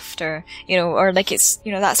comes after, or like it's,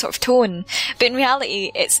 that sort of tone. But in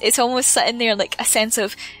reality, it's almost sitting there like a sense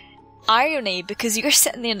of irony, because you're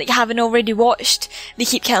sitting there like having already watched They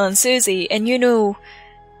Keep Killing Susie, and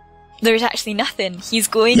there's actually nothing. He's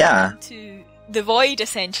going into the void,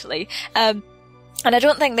 essentially. And I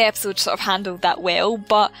don't think the episode sort of handled that well,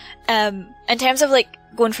 but in terms of like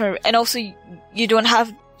going for, and also you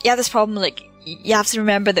have this problem, like, you have to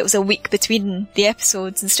remember that it was a week between the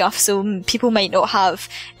episodes and stuff, so people might not have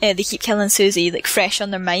They Keep Killing Susie like fresh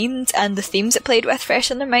on their mind, and the themes it played with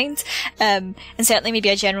fresh on their mind, and certainly maybe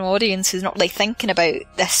a general audience who's not really thinking about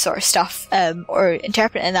this sort of stuff, or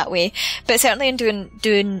interpreting it that way. But certainly in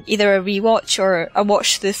doing either a rewatch or a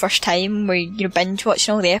watch for the first time, where you're binge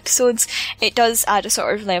watching all the episodes, it does add a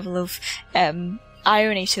sort of level of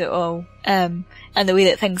irony to it all, and the way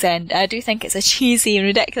that things end. I do think it's a cheesy and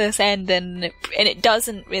ridiculous end, and it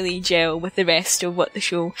doesn't really gel with the rest of what the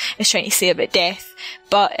show is trying to say about death.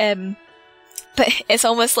 But it's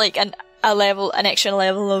almost like an extra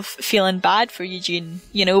level of feeling bad for Eugene,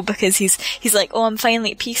 because he's like, oh, I'm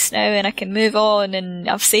finally at peace now and I can move on, and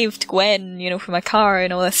I've saved Gwen, from my car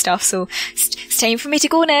and all this stuff, so it's time for me to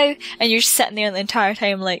go now. And you're just sitting there the entire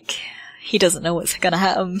time like, he doesn't know what's gonna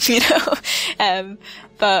happen,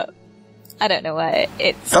 but I don't know.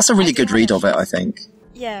 That's a really good read of it, I think.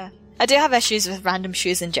 Yeah. I do have issues with Random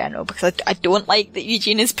Shoes in general, because I don't like that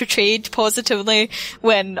Eugene is portrayed positively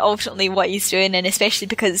when ultimately what he's doing, and especially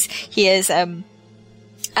because he is,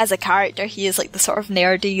 as a character, he is like the sort of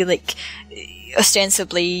nerdy, like,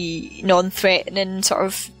 ostensibly non-threatening sort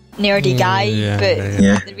of nerdy guy,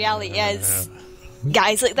 but the reality is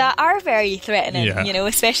guys like that are very threatening, you know,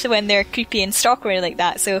 especially when they're creepy and stalkery like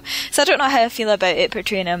that. So I don't know how I feel about it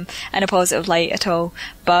portraying him in a positive light at all,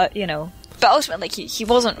 but, you know, but ultimately, like, he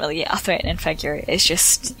wasn't really a threatening figure. It's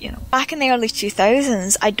just, you know, back in the early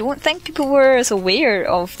 2000s, I don't think people were as aware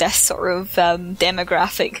of this sort of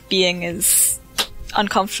demographic being as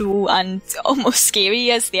uncomfortable and almost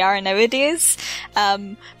scary as they are nowadays,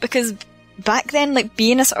 because back then, like,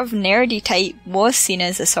 being a sort of nerdy type was seen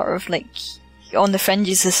as a sort of, like, on the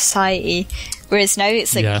fringes of society, whereas now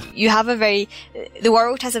it's like you have the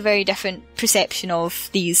world has a very different perception of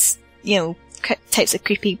these, you know, types of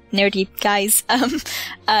creepy nerdy guys.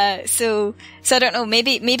 So I don't know,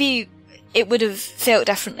 maybe it would have felt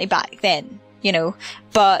differently back then, you know,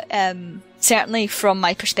 but certainly from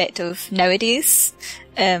my perspective nowadays,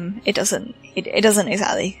 it doesn't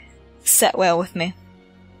exactly sit well with me.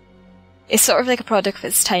 It's sort of like a product of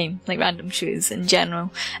its time, like Random Shoes in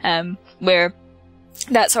general, where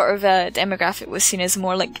that sort of demographic was seen as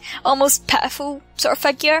more like almost pitiful sort of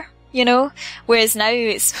figure, you know, whereas now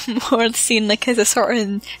it's more seen like as a sort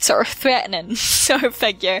of threatening sort of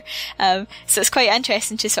figure. So it's quite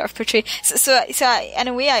interesting to sort of portray. So I, in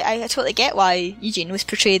a way, I totally get why Eugene was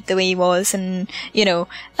portrayed the way he was, and, you know,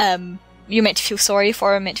 you're meant to feel sorry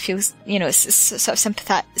for him, meant to feel, you know, it's sort of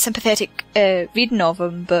sympathetic reading of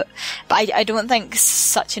him, but I don't think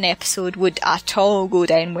such an episode would at all go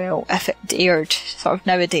down well if it aired sort of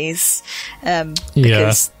nowadays,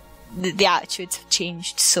 because the attitudes have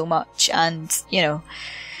changed so much, and, you know,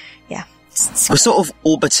 we're sort of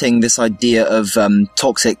orbiting this idea of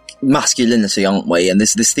toxic masculinity, aren't we? And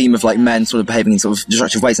this theme of, like, men sort of behaving in sort of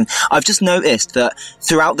destructive ways. And I've just noticed that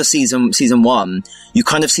throughout the season 1, you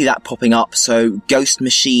kind of see that popping up. So Ghost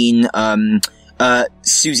Machine,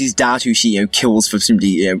 Susie's dad, who she, you know, kills for simply,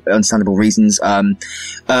 you know, understandable reasons.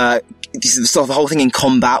 This is sort of the whole thing in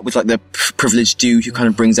combat with, like, the privileged dude who kind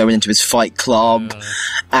of brings Owen into his fight club,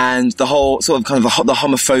 and the whole sort of kind of the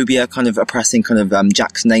homophobia kind of oppressing kind of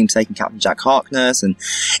Jack's namesake and Captain Jack Harkness, and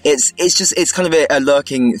it's kind of a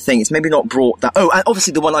lurking thing. It's maybe not brought that. Oh, and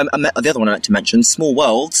obviously the other one I meant to mention, Small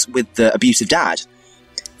Worlds, with the abusive dad.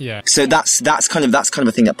 Yeah. So that's kind of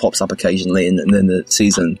a thing that pops up occasionally in the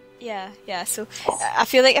season. Yeah. So I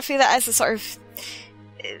feel that as a sort of,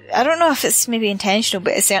 I don't know if it's maybe intentional,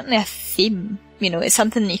 but it's certainly a theme. You know, it's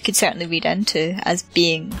something that you could certainly read into as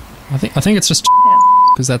being. I think it's just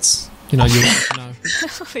because that's, you know, you want to know.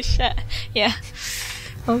 Oh shit! Yeah.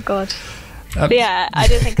 Oh god. But yeah, I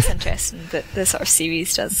do think it's interesting that the sort of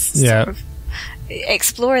series does sort of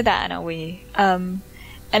explore that in a way, and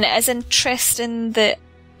it is interesting that,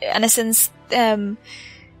 in a sense, some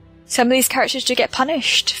of these characters do get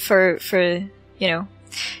punished for you know.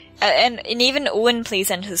 And even Owen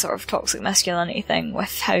plays into the sort of toxic masculinity thing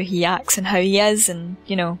with how he acts and how he is, and,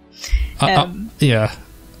 you know.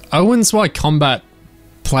 Owen's why combat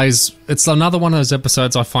plays. It's another one of those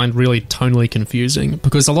episodes I find really tonally confusing,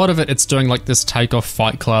 because a lot of it's doing like this take-off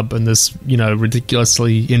Fight Club and this, you know,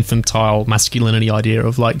 ridiculously infantile masculinity idea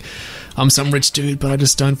of, like, I'm some rich dude, but I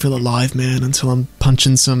just don't feel alive, man, until I'm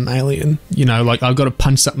punching some alien. You know, like, I've got to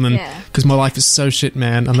punch something because my life is so shit,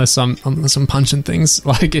 man, unless I'm punching things.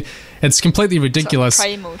 Like, it's completely ridiculous. Sort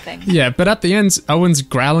of primal thing. Yeah, but at the end, Owen's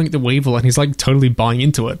growling at the Weevil, and he's, like, totally buying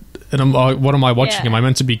into it. And I'm like, what am I watching? Am I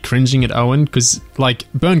meant to be cringing at Owen? Because, like,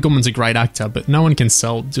 Bern Goodman's a great actor, but no one can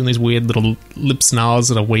sell doing these weird little lip snarls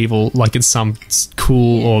at a Weevil like it's some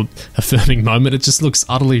cool or affirming moment. It just looks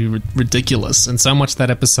utterly ridiculous. And so much that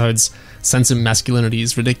episode's sense of masculinity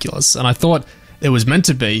is ridiculous. And I thought it was meant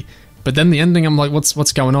to be, but then the ending, I'm like,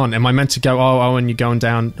 what's going on? Am I meant to go, oh, Owen, you're going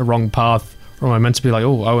down the wrong path? Or am I meant to be like,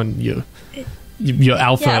 oh, Owen, you're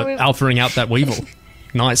alphaing out that Weevil?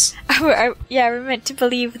 Nice. We're meant to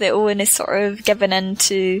believe that Owen is sort of given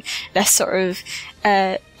into this sort of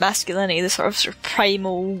masculinity, the sort of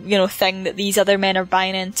primal, you know, thing that these other men are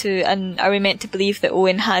buying into, and are we meant to believe that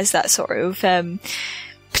Owen has that sort of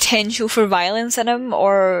potential for violence in him,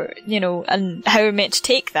 or, you know, and how we're meant to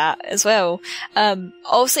take that as well.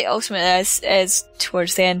 Also, ultimately, as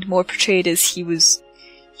towards the end, more portrayed as he was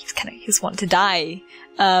wanting to die.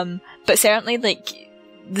 But certainly, like,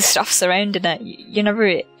 the stuff surrounding it,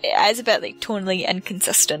 it is a bit, like, tonally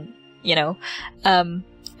inconsistent, you know, and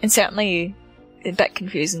certainly a bit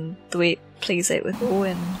confusing the way it plays out with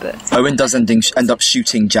Owen, but Owen does end up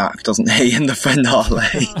shooting Jack, doesn't he, in the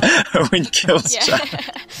finale? Owen kills Jack.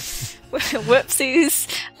 Whoopsies.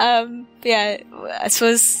 Yeah, I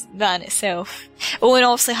suppose that in itself. Owen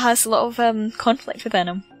obviously has a lot of conflict within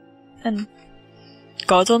him, and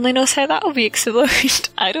God only knows how that'll be explored.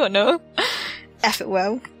 I don't know if it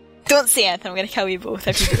will. Don't say anything. I'm going to kill you both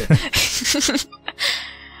if you do.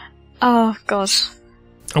 Oh God.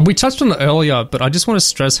 And we touched on it earlier, but I just want to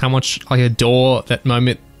stress how much I adore that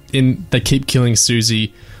moment in They Keep Killing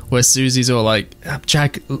Susie, where Susie's all like,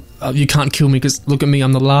 Jack, you can't kill me because look at me,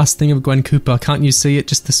 I'm the last thing of Gwen Cooper. Can't you see it?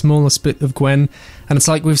 Just the smallest bit of Gwen. And it's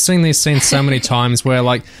like, we've seen these scenes so many times where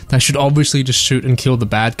like they should obviously just shoot and kill the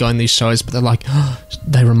bad guy in these shows, but they're like, oh,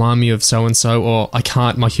 they remind me of so-and-so, or I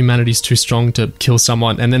can't, my humanity's too strong to kill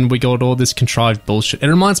someone. And then we got all this contrived bullshit. It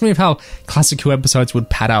reminds me of how classic Who episodes would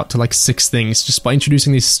pad out to like 6 things just by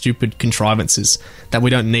introducing these stupid contrivances that we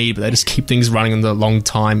don't need, but they just keep things running in the long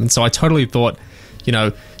time. And so I totally thought, you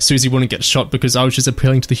know, Susie wouldn't get shot because I was just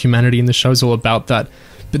appealing to the humanity and the show's all about that.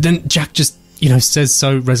 But then Jack just, you know, says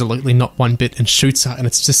so resolutely not one bit and shoots her, and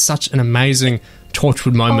it's just such an amazing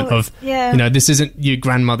Torchwood moment you know, this isn't your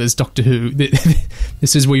grandmother's Doctor Who.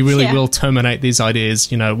 This is, we really will terminate these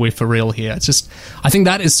ideas, you know, we're for real here. It's just, I think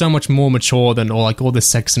that is so much more mature than all the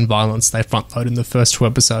sex and violence they front load in the first 2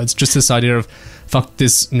 episodes. Just this idea of, fuck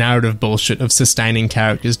this narrative bullshit of sustaining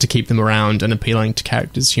characters to keep them around and appealing to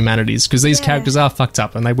characters' humanities, because these characters are fucked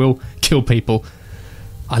up and they will kill people.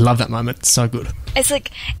 I love that moment. It's so good. It's like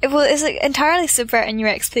entirely subverting your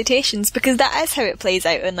expectations, because that is how it plays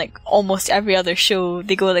out in like almost every other show.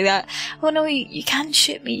 They go like that. Oh no, you can't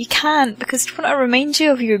shoot me. You can't, because I want to remind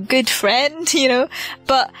you of your good friend, you know.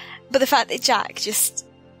 But the fact that Jack just,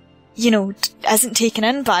 you know, isn't taken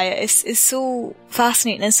in by it is so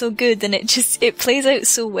fascinating and so good, and it plays out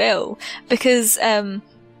so well, because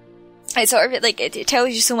it's sort of like it tells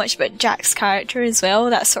you so much about Jack's character as well.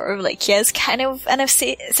 That sort of like he is kind of in a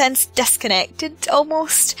sense disconnected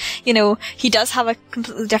almost. You know, he does have a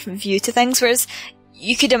completely different view to things, whereas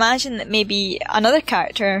you could imagine that maybe another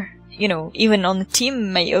character, you know, even on the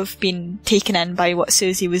team, might have been taken in by what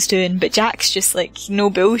Susie was doing, but Jack's just like no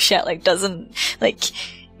bullshit, like doesn't like.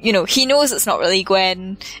 You know, he knows it's not really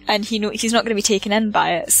Gwen, and he's not going to be taken in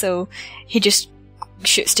by it, so he just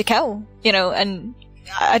shoots to kill, you know, and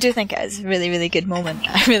I do think it is a really, really good moment.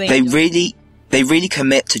 I really They really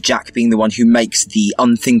commit to Jack being the one who makes the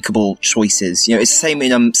unthinkable choices. You know, it's the same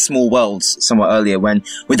in Small Worlds somewhat earlier, when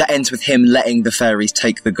that ends with him letting the fairies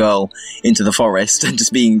take the girl into the forest and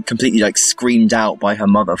just being completely like screamed out by her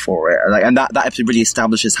mother for it. Like, and that episode really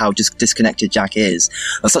establishes how disconnected Jack is.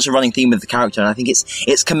 That's such a running theme with the character, and I think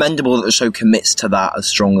it's commendable that the show commits to that as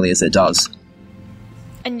strongly as it does.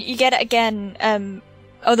 And you get it again.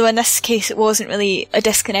 Although in this case it wasn't really a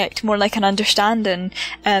disconnect, more like an understanding,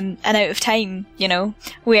 and out of time, you know,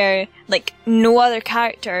 where, like, no other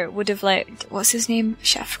character would have let, what's his name?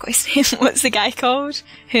 Shit, I forgot his name. What's the guy called?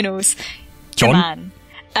 Who knows? John?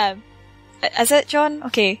 The man. Is it John?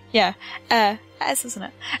 Okay, yeah. It is, isn't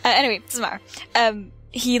it? Anyway, doesn't matter.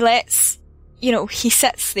 He lets, you know, he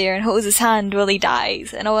sits there and holds his hand while he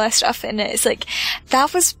dies and all that stuff, and it's like,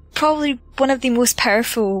 that was probably one of the most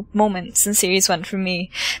powerful moments in Series 1 for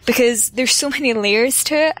me, because there's so many layers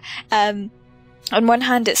to it. On one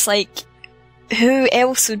hand, it's like, who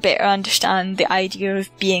else would better understand the idea of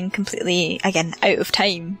being completely, again, out of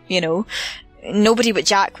time, you know? Nobody but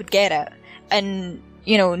Jack would get it. And,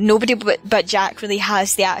 you know, nobody but Jack really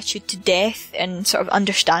has the attitude to death and sort of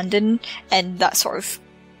understanding and that sort of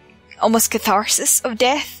almost catharsis of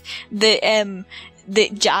death that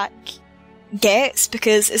Jack gets,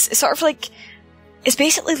 because it's sort of like, it's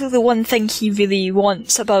basically the one thing he really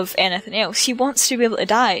wants above anything else. He wants to be able to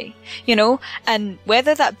die, you know? And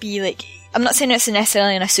whether that be like, I'm not saying it's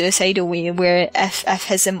necessarily in a suicidal way, where if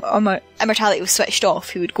his immortality was switched off,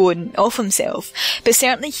 he would go and off himself. But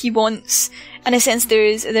certainly he wants, in a sense,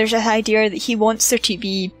 there's an idea that he wants there to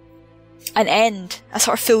be an end, a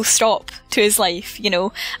sort of full stop to his life, you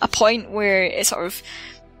know? A point where it sort of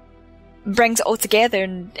brings it all together,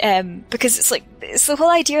 and because it's the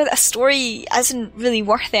whole idea that a story isn't really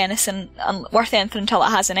worth anything until it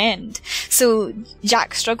has an end. So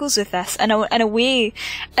Jack struggles with this in a way,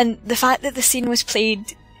 and the fact that the scene was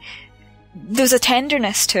played, there's a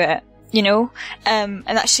tenderness to it, you know, and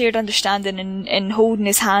that shared understanding and holding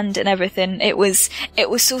his hand and everything. It was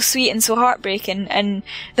so sweet and so heartbreaking, and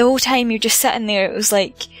the whole time you're just sitting there, it was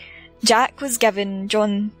like Jack was giving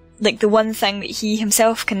John like the one thing that he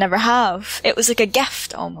himself can never have. It was like a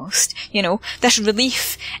gift almost, you know, this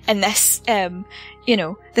relief and this, you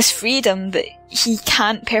know, this freedom that he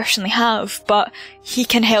can't personally have, but he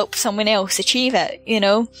can help someone else achieve it, you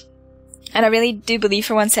know? And I really do believe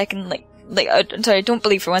for one second, don't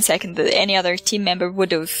believe for one second that any other team member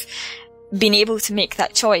would have being able to make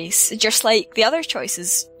that choice, just like the other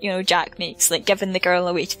choices, Jack makes, like giving the girl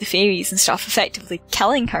away to the fairies and stuff, effectively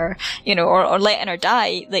killing her, or letting her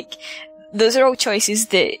die. Like, those are all choices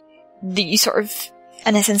that you sort of,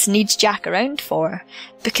 in a sense, need Jack around for,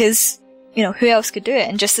 because, who else could do it?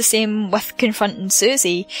 And just the same with confronting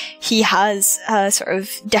Susie, he has a sort of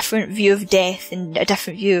different view of death and a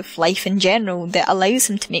different view of life in general that allows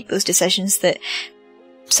him to make those decisions that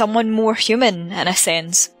someone more human, in a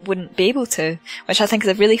sense, wouldn't be able to, which I think is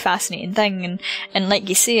a really fascinating thing. And like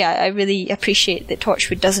you say, I really appreciate that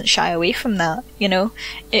Torchwood doesn't shy away from that,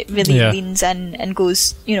 It really leans in and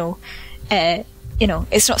goes,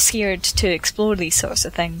 it's not scared to explore these sorts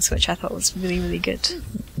of things, which I thought was really, really good.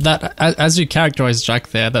 That, as you characterise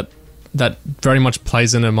Jack there, that very much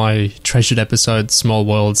plays into my treasured episode, Small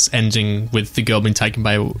Worlds, ending with the girl being taken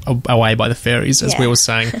away by the fairies, as we were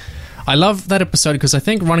saying. I love that episode because I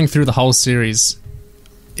think running through the whole series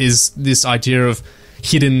is this idea of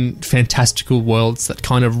hidden fantastical worlds that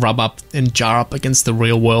kind of rub up and jar up against the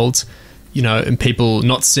real world, and people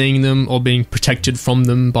not seeing them or being protected from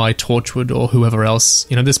them by Torchwood or whoever else.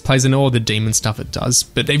 This plays into all the demon stuff it does.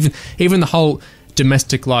 But even the whole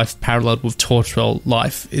domestic life paralleled with Torchwood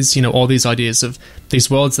life is, all these ideas of these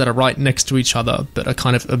worlds that are right next to each other but are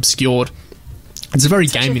kind of obscured. It's a very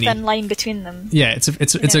gamey thin line between them. Yeah, it's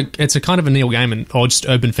a kind of a Neil Gaiman or just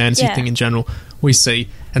urban fantasy thing in general we see.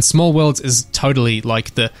 And Small Worlds is totally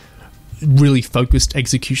like the really focused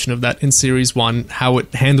execution of that in series 1, how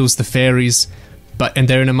it handles the fairies, and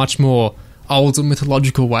they're in a much more older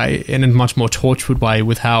mythological way and in a much more Torchwood way,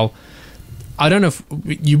 with how, I don't know if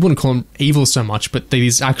you wouldn't call them evil so much, but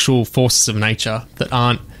these actual forces of nature that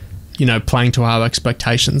aren't, playing to our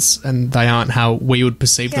expectations, and they aren't how we would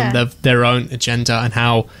perceive them. They've their own agenda, and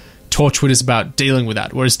how Torchwood is about dealing with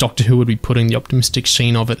that, whereas Doctor Who would be putting the optimistic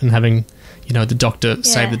sheen of it and having, the Doctor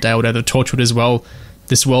save the day or whatever. Torchwood as well,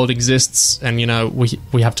 this world exists, and,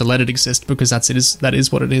 we have to let it exist because that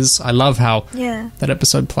is what it is. I love how that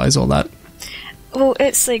episode plays all that. Well,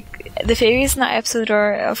 it's like the fairies in that episode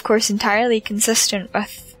are, of course, entirely consistent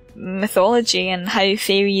with mythology and how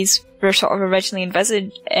fairies were sort of originally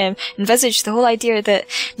envisaged. The whole idea that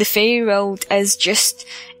the fairy world is just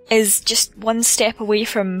one step away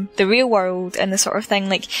from the real world and the sort of thing.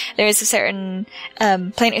 Like, there is a certain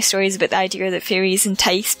plenty of stories about the idea that fairies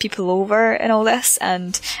entice people over and all this,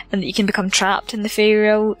 and that you can become trapped in the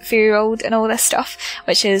fairy world and all this stuff,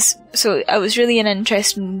 which is, so it was really an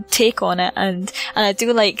interesting take on it, and I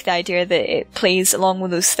do like the idea that it plays along with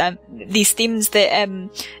these themes that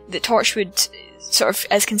Torchwood sort of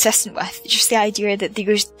is consistent with. Just the idea that they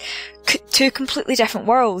go two completely different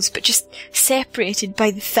worlds, but just separated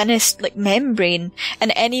by the thinnest membrane,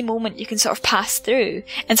 and at any moment you can sort of pass through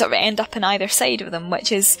and sort of end up on either side of them,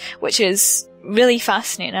 which is really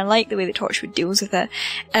fascinating. I like the way that Torchwood deals with it.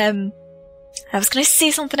 I was going to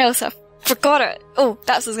say something else, I forgot it. Oh,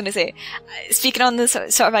 that's what I was going to say. Speaking on the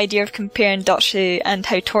sort of idea of comparing Doctor Who and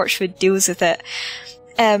how Torchwood deals with it,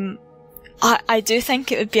 I do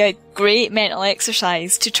think it would be a great mental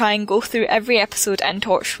exercise to try and go through every episode in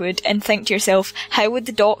Torchwood and think to yourself, how would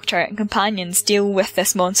the Doctor and companions deal with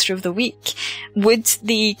this monster of the week? Would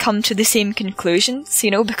they come to the same conclusions?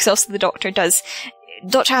 Because also the Doctor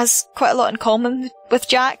has quite a lot in common with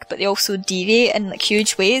Jack, but they also deviate in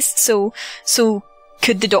huge ways. So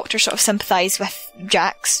could the Doctor sort of sympathise with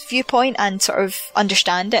Jack's viewpoint and sort of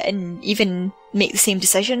understand it and even make the same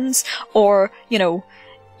decisions? Or,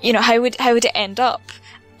 how would it end up?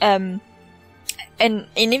 And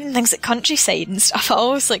even things like Countryside and stuff, I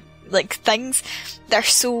always like things that are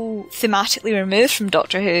so thematically removed from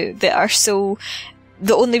Doctor Who, that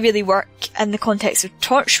only really work in the context of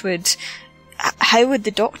Torchwood. How would the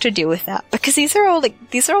Doctor deal with that? Because these are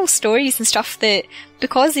all stories and stuff that,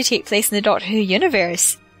 because they take place in the Doctor Who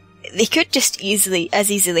universe, they could just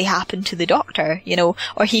as easily happen to the Doctor,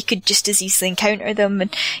 or he could just as easily encounter them,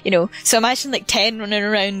 and, so imagine 10 running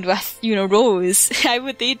around with, Rose. How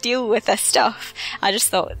would they deal with this stuff? I just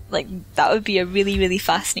thought, that would be a really, really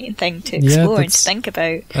fascinating thing to explore and to think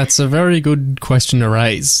about. That's a very good question to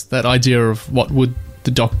raise, that idea of what would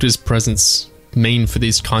the Doctor's presence mean for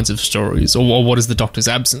these kinds of stories, or what does the Doctor's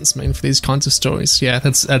absence mean for these kinds of stories? Yeah,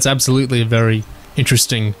 that's absolutely a very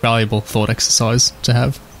interesting, valuable thought exercise to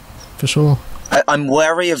have. For sure. I'm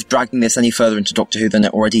wary of dragging this any further into Doctor Who than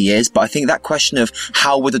it already is, but I think that question of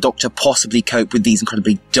how would the Doctor possibly cope with these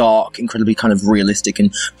incredibly dark, incredibly kind of realistic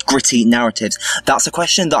and gritty narratives, that's a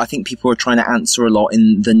question that I think people were trying to answer a lot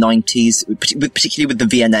in the 90s, particularly with the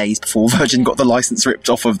VNAs before Virgin got the license ripped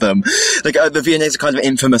off of them. Like, the VNAs are kind of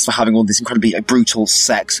infamous for having all this incredibly brutal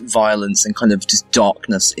sex, violence, and kind of just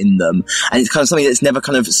darkness in them. And it's kind of something that's never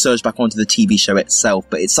kind of surged back onto the TV show itself,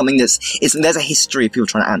 but it's something there's a history of people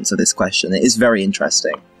trying to answer this question. It is very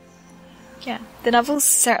interesting. Yeah, the novels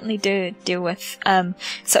certainly do deal with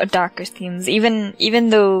sort of darker themes, even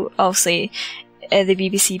though obviously the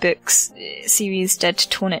BBC Books series did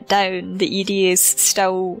tone it down. The EDAs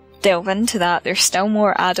still delve into that. They're still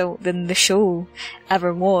more adult than the show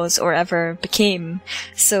ever was or ever became.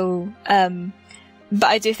 So, but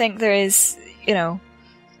I do think there is, you know,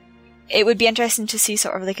 it would be interesting to see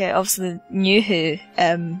sort of like obviously the New Who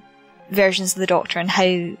versions of the Doctor and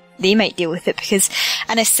how they might deal with it, because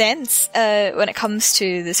in a sense, when it comes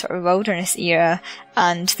to the sort of wilderness era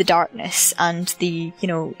and the darkness and the, you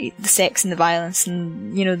know, the sex and the violence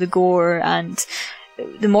and, you know, the gore and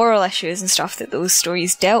the moral issues and stuff that those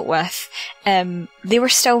stories dealt with, they were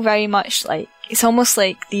still very much like, it's almost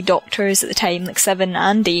like the Doctors at the time, like 7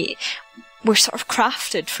 and 8, were sort of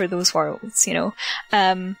crafted for those worlds, you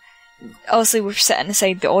know. Obviously we're setting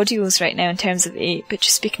aside the audios right now in terms of 8, but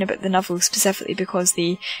just speaking about the novels specifically because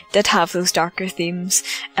they did have those darker themes.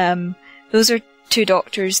 Those are 2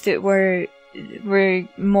 Doctors that were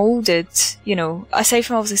moulded, you know, aside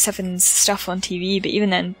from obviously 7's stuff on TV, but even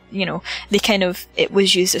then, you know, it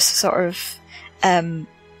was used as sort of,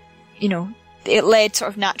 you know, it led sort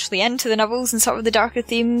of naturally into the novels and sort of the darker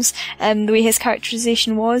themes, the way his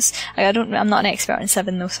characterization was. I'm not an expert on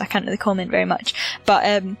 7 though, so I can't really comment very much,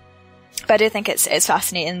 but I do think it's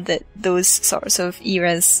fascinating that those sorts of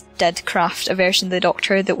eras did craft a version of the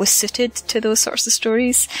Doctor that was suited to those sorts of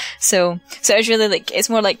stories. So it's really like, it's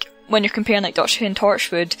more like when you're comparing like Doctor Who and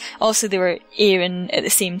Torchwood, also they were airing at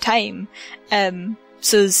the same time.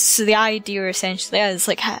 So the idea essentially is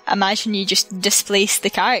like, imagine you just displace the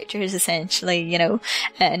characters essentially, you know,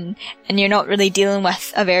 and you're not really dealing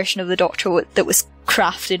with a version of the Doctor that was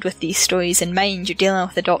crafted with these stories in mind. You're dealing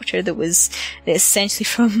with a Doctor that's essentially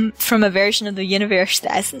from a version of the universe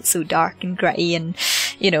that isn't so dark and gritty and,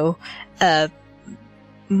 you know,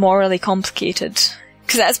 morally complicated.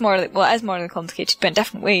 Because it is morally complicated, but in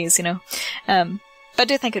different ways, you know. But I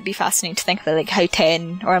do think it'd be fascinating to think about like how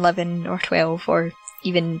 10 or 11 or 12 or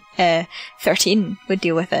even 13 would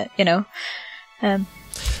deal with it, you know.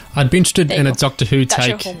 I'd be interested in a Doctor Who That's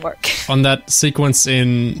take your homework. on that sequence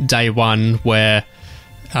in Day 1 where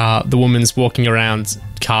the woman's walking around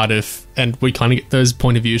Cardiff and we kind of get those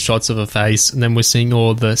point of view shots of her face and then we're seeing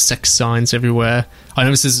all the sex signs everywhere. I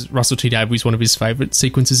know this is Russell T Davies, one of his favourite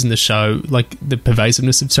sequences in the show, like the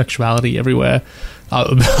pervasiveness of sexuality everywhere.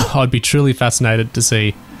 I'd be truly fascinated to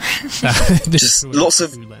see just lots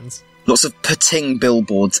of putting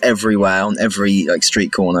billboards everywhere on every like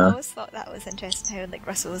street corner. I always thought that was interesting how like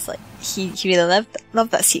Russell was like he really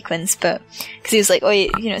loved that sequence, but because he was like, oh,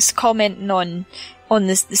 you know, it's commenting on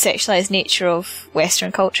the sexualized nature of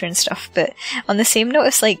Western culture and stuff, but on the same note,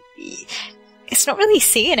 it's like it's not really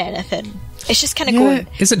saying anything. It's just kind of going.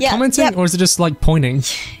 Is it commenting or is it just like pointing?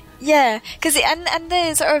 Yeah, because and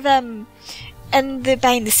the sort of in the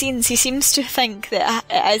behind the scenes, he seems to think that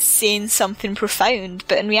it is saying something profound,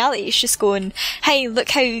 but in reality, it's just going, "Hey, look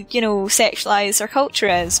how, you know, sexualized our culture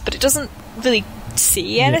is," but it doesn't really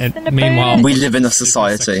say anything about meanwhile, it. We live in a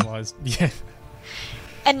society. Yeah.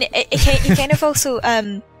 And it kind of also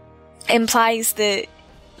implies that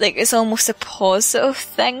like it's almost a positive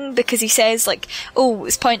thing, because he says like, oh,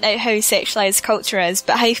 it's pointing out how sexualized culture is,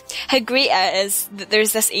 but how great it is that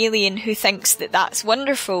there's this alien who thinks that that's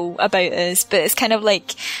wonderful about us. But it's kind of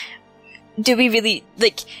like, do we really,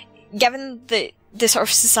 like, given that the sort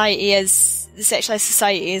of society is, the sexualized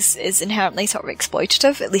society is inherently sort of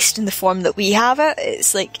exploitative, at least in the form that we have it,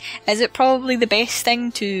 it's like, is it probably the best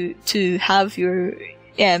thing to have your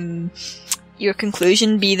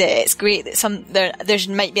conclusion be that it's great that there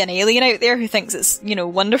might be an alien out there who thinks it's, you know,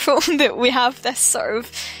 wonderful that we have this sort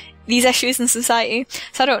of these issues in society.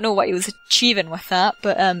 So I don't know what he was achieving with that,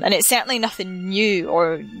 but and it's certainly nothing new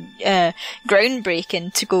or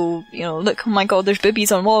groundbreaking to go, you know, look, oh my god, there's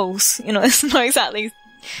boobies on walls. You know, it's not exactly.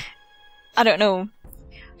 I don't know.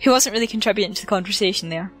 He wasn't really contributing to the conversation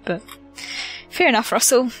there, but fair enough,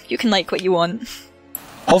 Russell. You can like what you want.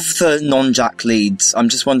 Of the non-Jack leads, I'm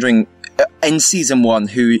just wondering, in season 1,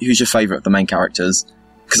 who's your favourite of the main characters?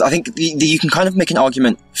 Because I think you can kind of make an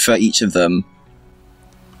argument for each of them.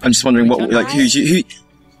 I'm just wondering who. You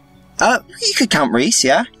could count Reese,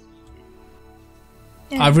 yeah.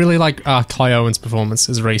 I really like Kai Owen's performance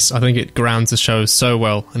as Reese. I think it grounds the show so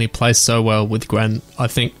well, and he plays so well with Gwen. I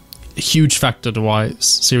think a huge factor to why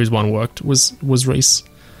Series 1 worked was Reese.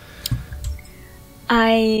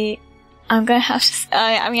 I'm gonna have to.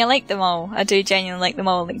 I mean, I like them all. I do genuinely like them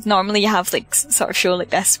all. Like, normally, you have like sort of show like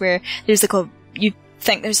this where there's like you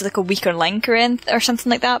think there's like a weaker link or something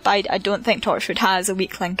like that, but I don't think Torchwood has a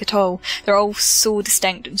weak link at all. They're all so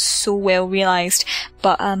distinct and so well realised.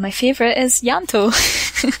 But my favourite is Yanto.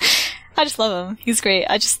 I just love him. He's great.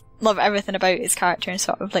 I just love everything about his character and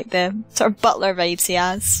sort of like the sort of butler vibes he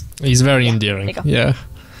has. He's very endearing. Yeah.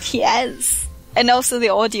 He is. And also the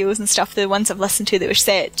audios and stuff, the ones I've listened to that were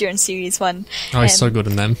set during Series 1. Oh, he's so good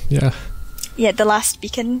in them, yeah. Yeah, The Last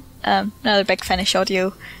Beacon, another big Finnish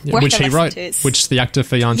audio. Yeah, which he wrote, which the actor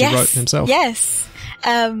for Yanto wrote himself. Yes.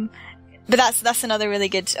 But that's another really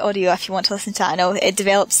good audio if you want to listen to that. I know it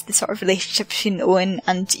develops the sort of relationship between Owen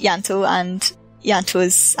and Yanto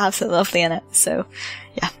is absolutely lovely in it. So,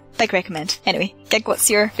 yeah, big recommend. Anyway, Gig, what's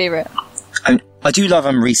your favourite? I do love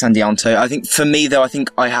Reese and Yanto. I think for me though, I think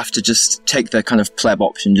I have to just take the kind of pleb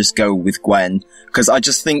option, just go with Gwen. Because I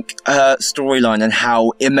just think her storyline and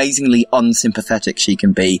how amazingly unsympathetic she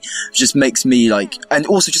can be just makes me like, and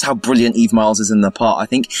also just how brilliant Eve Miles is in the part. I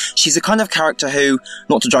think she's a kind of character who,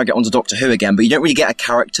 not to drag it onto Doctor Who again, but you don't really get a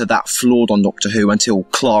character that flawed on Doctor Who until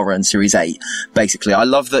Clara in Series 8, basically. I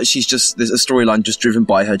love that there's a storyline just driven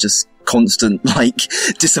by her just constant, like,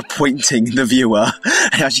 disappointing the viewer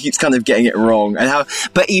and how she keeps kind of getting it wrong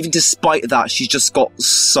but even despite that, she's just got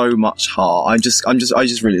so much heart. I just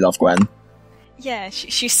really love Gwen. Yeah,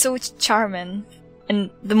 she's so charming, and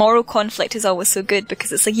the moral conflict is always so good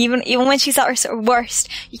because it's like even when she's at her sort of worst,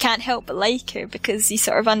 you can't help but like her because you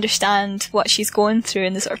sort of understand what she's going through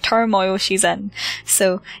and the sort of turmoil she's in.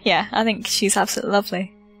 So yeah, I think she's absolutely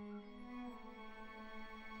lovely.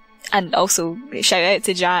 And also shout out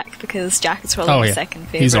to Jack because Jack is probably my second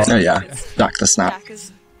favourite. He's awesome. Oh yeah, Jack the Snap.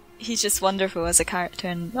 He's just wonderful as a character,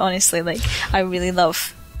 and honestly, like, I really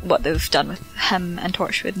love what they've done with him and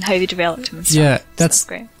Torchwood and how they developed him and stuff. Yeah, that's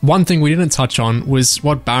great. One thing we didn't touch on was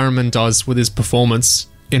what Barrowman does with his performance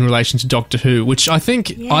in relation to Doctor Who, which I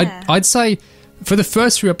think I'd say for the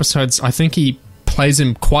first few episodes, I think he plays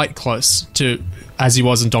him quite close to as he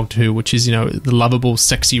was in Doctor Who, which is, the lovable,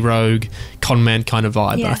 sexy rogue, con man kind of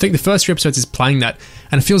vibe. Yeah. And I think the first few episodes is playing that,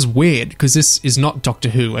 and it feels weird because this is not Doctor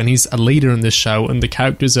Who, and he's a leader in this show, and the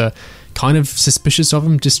characters are kind of suspicious of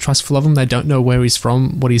him, distrustful of him. They don't know where he's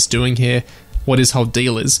from, what he's doing here, what his whole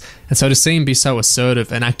deal is. And so to see him be so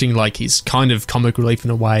assertive and acting like he's kind of comic relief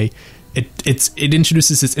in a way, it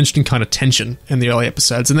introduces this interesting kind of tension in the early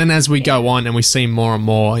episodes. And then as we go on and we see more and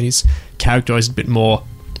more, he's characterized a bit more,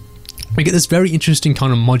 we get this very interesting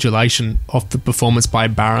kind of modulation of the performance by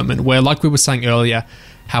Barrowman, where, like we were saying earlier,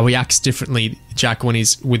 how he acts differently, Jack, when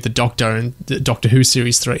he's with the Doctor in the Doctor Who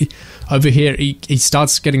Series 3. Over here, he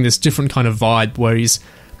starts getting this different kind of vibe where he's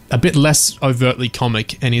a bit less overtly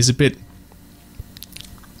comic, and he's a bit...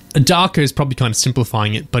 darker is probably kind of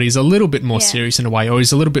simplifying it, but he's a little bit more serious in a way, or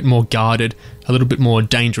he's a little bit more guarded, a little bit more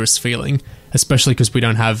dangerous feeling, especially because we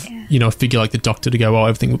don't have, a figure like the Doctor to go,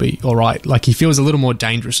 everything will be all right. Like, he feels a little more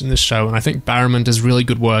dangerous in this show, and I think Barrowman does really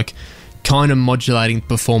good work kind of modulating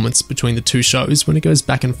performance between the two shows when it goes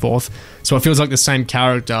back and forth. So it feels like the same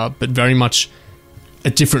character, but very much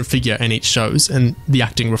a different figure in each shows, and the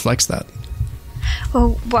acting reflects that.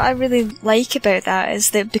 Well, what I really like about that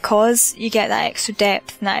is that because you get that extra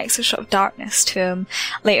depth and that extra sort of darkness to him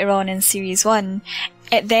later on in Series 1,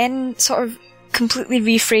 it then sort of completely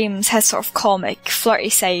reframes his sort of comic, flirty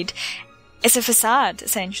side. It's a facade,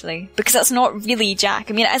 essentially, because that's not really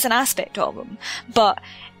Jack. I mean, it is an aspect of him, but,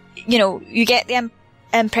 you get the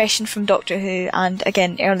impression from Doctor Who and,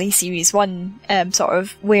 again, early Series 1, sort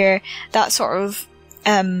of, where that sort of,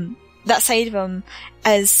 that side of him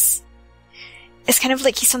is... it's kind of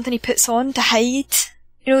like he's something he puts on to hide,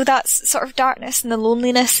 that sort of darkness and the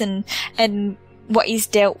loneliness and what he's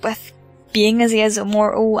dealt with being as he is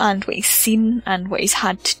immortal and what he's seen and what he's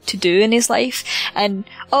had to do in his life. And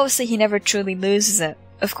obviously he never truly loses it,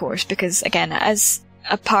 of course, because again, it is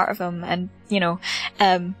a part of him and,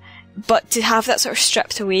 but to have that sort of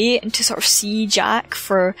stripped away and to sort of see Jack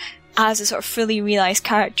as a sort of fully realised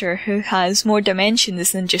character who has more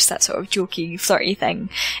dimensions than just that sort of jokey, flirty thing,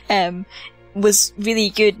 was really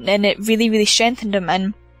good, and it really, really strengthened him,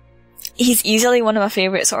 and he's easily one of my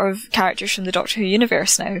favourite sort of characters from the Doctor Who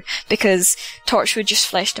universe now, because Torchwood just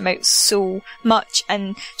fleshed him out so much,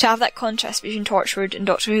 and to have that contrast between Torchwood and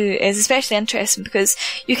Doctor Who is especially interesting because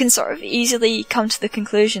you can sort of easily come to the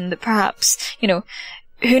conclusion that perhaps,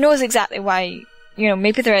 who knows exactly why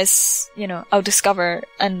maybe there is, I'll discover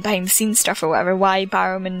and behind the scenes stuff or whatever, why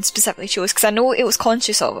Barrowman specifically chose, because I know it was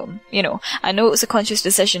conscious of him, I know it was a conscious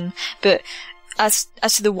decision, but as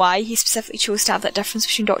to the why he specifically chose to have that difference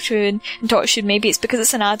between Doctor Who and Torchwood, maybe it's because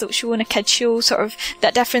it's an adult show and a kid's show, sort of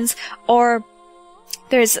that difference, or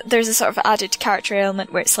there's a sort of added character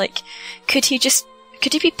element where it's like, could he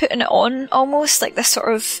be putting it on almost like this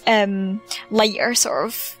sort of lighter sort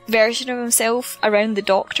of version of himself around the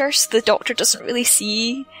Doctor, so the Doctor doesn't really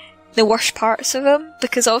see the worst parts of him?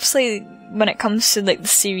 Because obviously when it comes to like the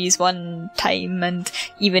series 1 time, and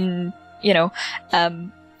even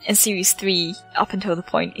in series 3 up until the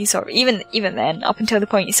point he sort of even then up until the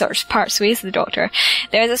point he sort of parts ways with the Doctor,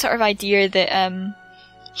 there's a sort of idea that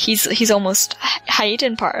he's almost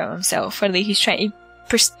hiding part of himself, or he's trying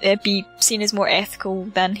to be seen as more ethical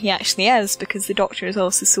than he actually is, because the Doctor is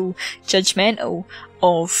also so judgmental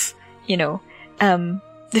of,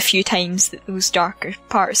 the few times that those darker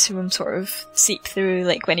parts of him sort of seep through,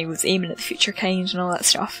 like when he was aiming at the future kind and all that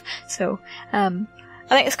stuff. So, I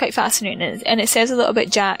think it's quite fascinating, and it says a little bit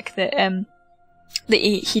Jack that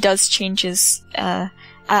he does change his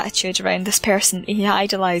attitude around this person he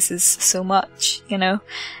idolises so much,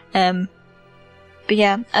 But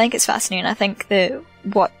yeah, I think it's fascinating. I think that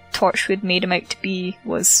what Torchwood made him out to be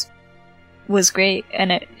was great,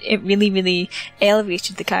 and it really, really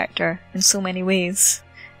elevated the character in so many ways.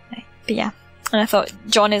 But yeah, and I thought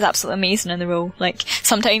John is absolutely amazing in the role. Like,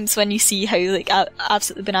 sometimes when you see how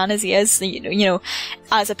absolutely bananas he is,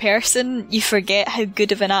 as a person, you forget how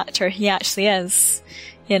good of an actor he actually is.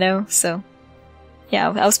 So yeah,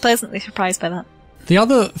 I was pleasantly surprised by that. The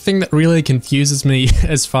other thing that really confuses me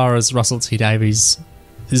as far as Russell T Davies'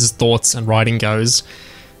 his thoughts and writing goes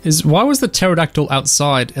is, why was the pterodactyl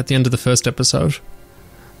outside at the end of the first episode?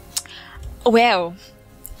 Well,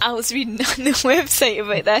 I was reading on the website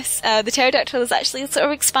about this. The pterodactyl is actually sort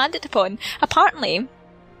of expanded upon. Apparently,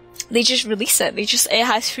 they just release it. It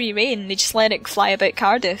has free reign. They just let it fly about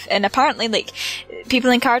Cardiff. And apparently, like,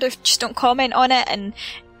 people in Cardiff just don't comment on it, and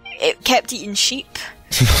it kept eating sheep.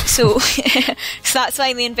 So that's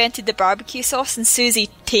why they invented the barbecue sauce, and Susie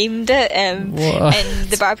tamed it. And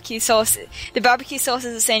the barbecue sauce is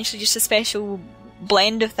essentially just a special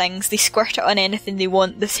blend of things. They squirt it on anything they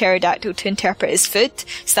want the pterodactyl to interpret as food,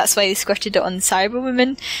 so that's why they squirted it on the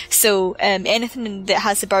Cyberwoman. So anything that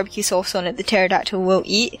has the barbecue sauce on it, the pterodactyl will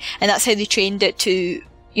eat, and that's how they trained it to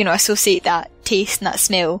associate that taste and that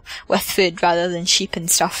smell with food rather than sheep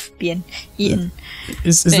and stuff being eaten.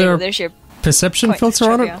 Is there there's your perception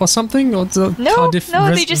filter on it or something? Or no,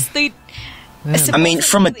 I mean,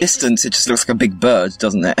 from a distance, it just looks like a big bird,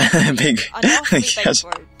 doesn't it? big bird.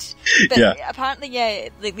 But yeah, apparently,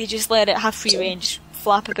 they just let it have free range,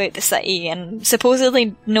 flap about the city, and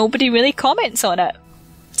supposedly nobody really comments on it.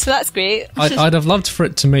 So that's great. I'd have loved for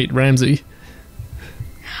it to meet Ramsay.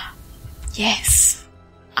 Yes,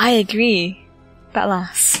 I agree. But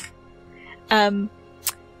alas, the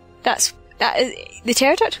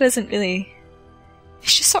pterodactyl isn't really.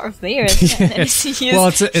 It's just sort of there, isn't it?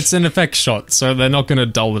 Well, it's an effect shot, so they're not going to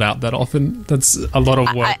dull it out that often. That's a lot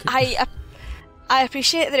of work. I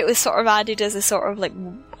appreciate that it was sort of added as a sort of like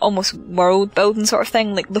almost world building sort of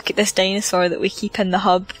thing. Like, look at this dinosaur that we keep in the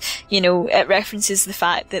hub. It references the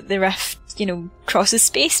fact that the rift, crosses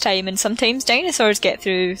space time, and sometimes dinosaurs get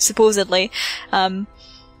through, supposedly. But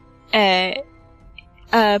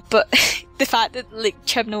the fact that, like,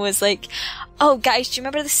 Chibnall was like, oh, guys, do you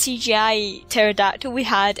remember the CGI pterodactyl we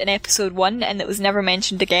had in episode 1 and that was never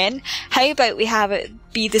mentioned again? How about we have it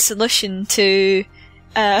be the solution to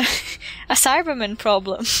a Cyberman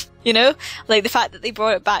problem? Like, the fact that they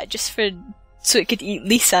brought it back just so it could eat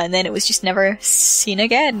Lisa, and then it was just never seen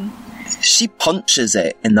again. She punches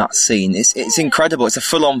it in that scene. It's incredible. It's a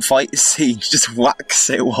full-on fight scene. She just whacks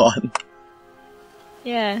it one.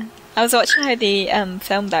 Yeah. I was watching how they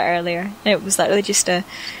filmed that earlier. It was literally just a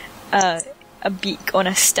beak on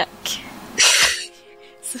a stick.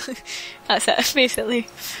 So that's it, basically.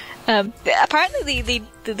 Apparently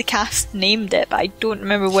the cast named it, but I don't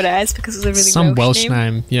remember what it is because it was a really some Welsh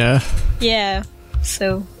name. Yeah. Yeah.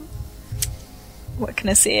 So what can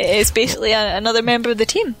I say? It's basically another member of the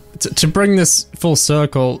team. To bring this full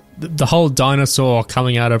circle, the whole dinosaur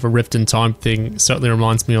coming out of a rift in time thing certainly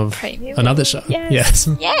reminds me of Primeval. Another show. Yes,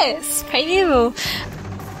 Primeval.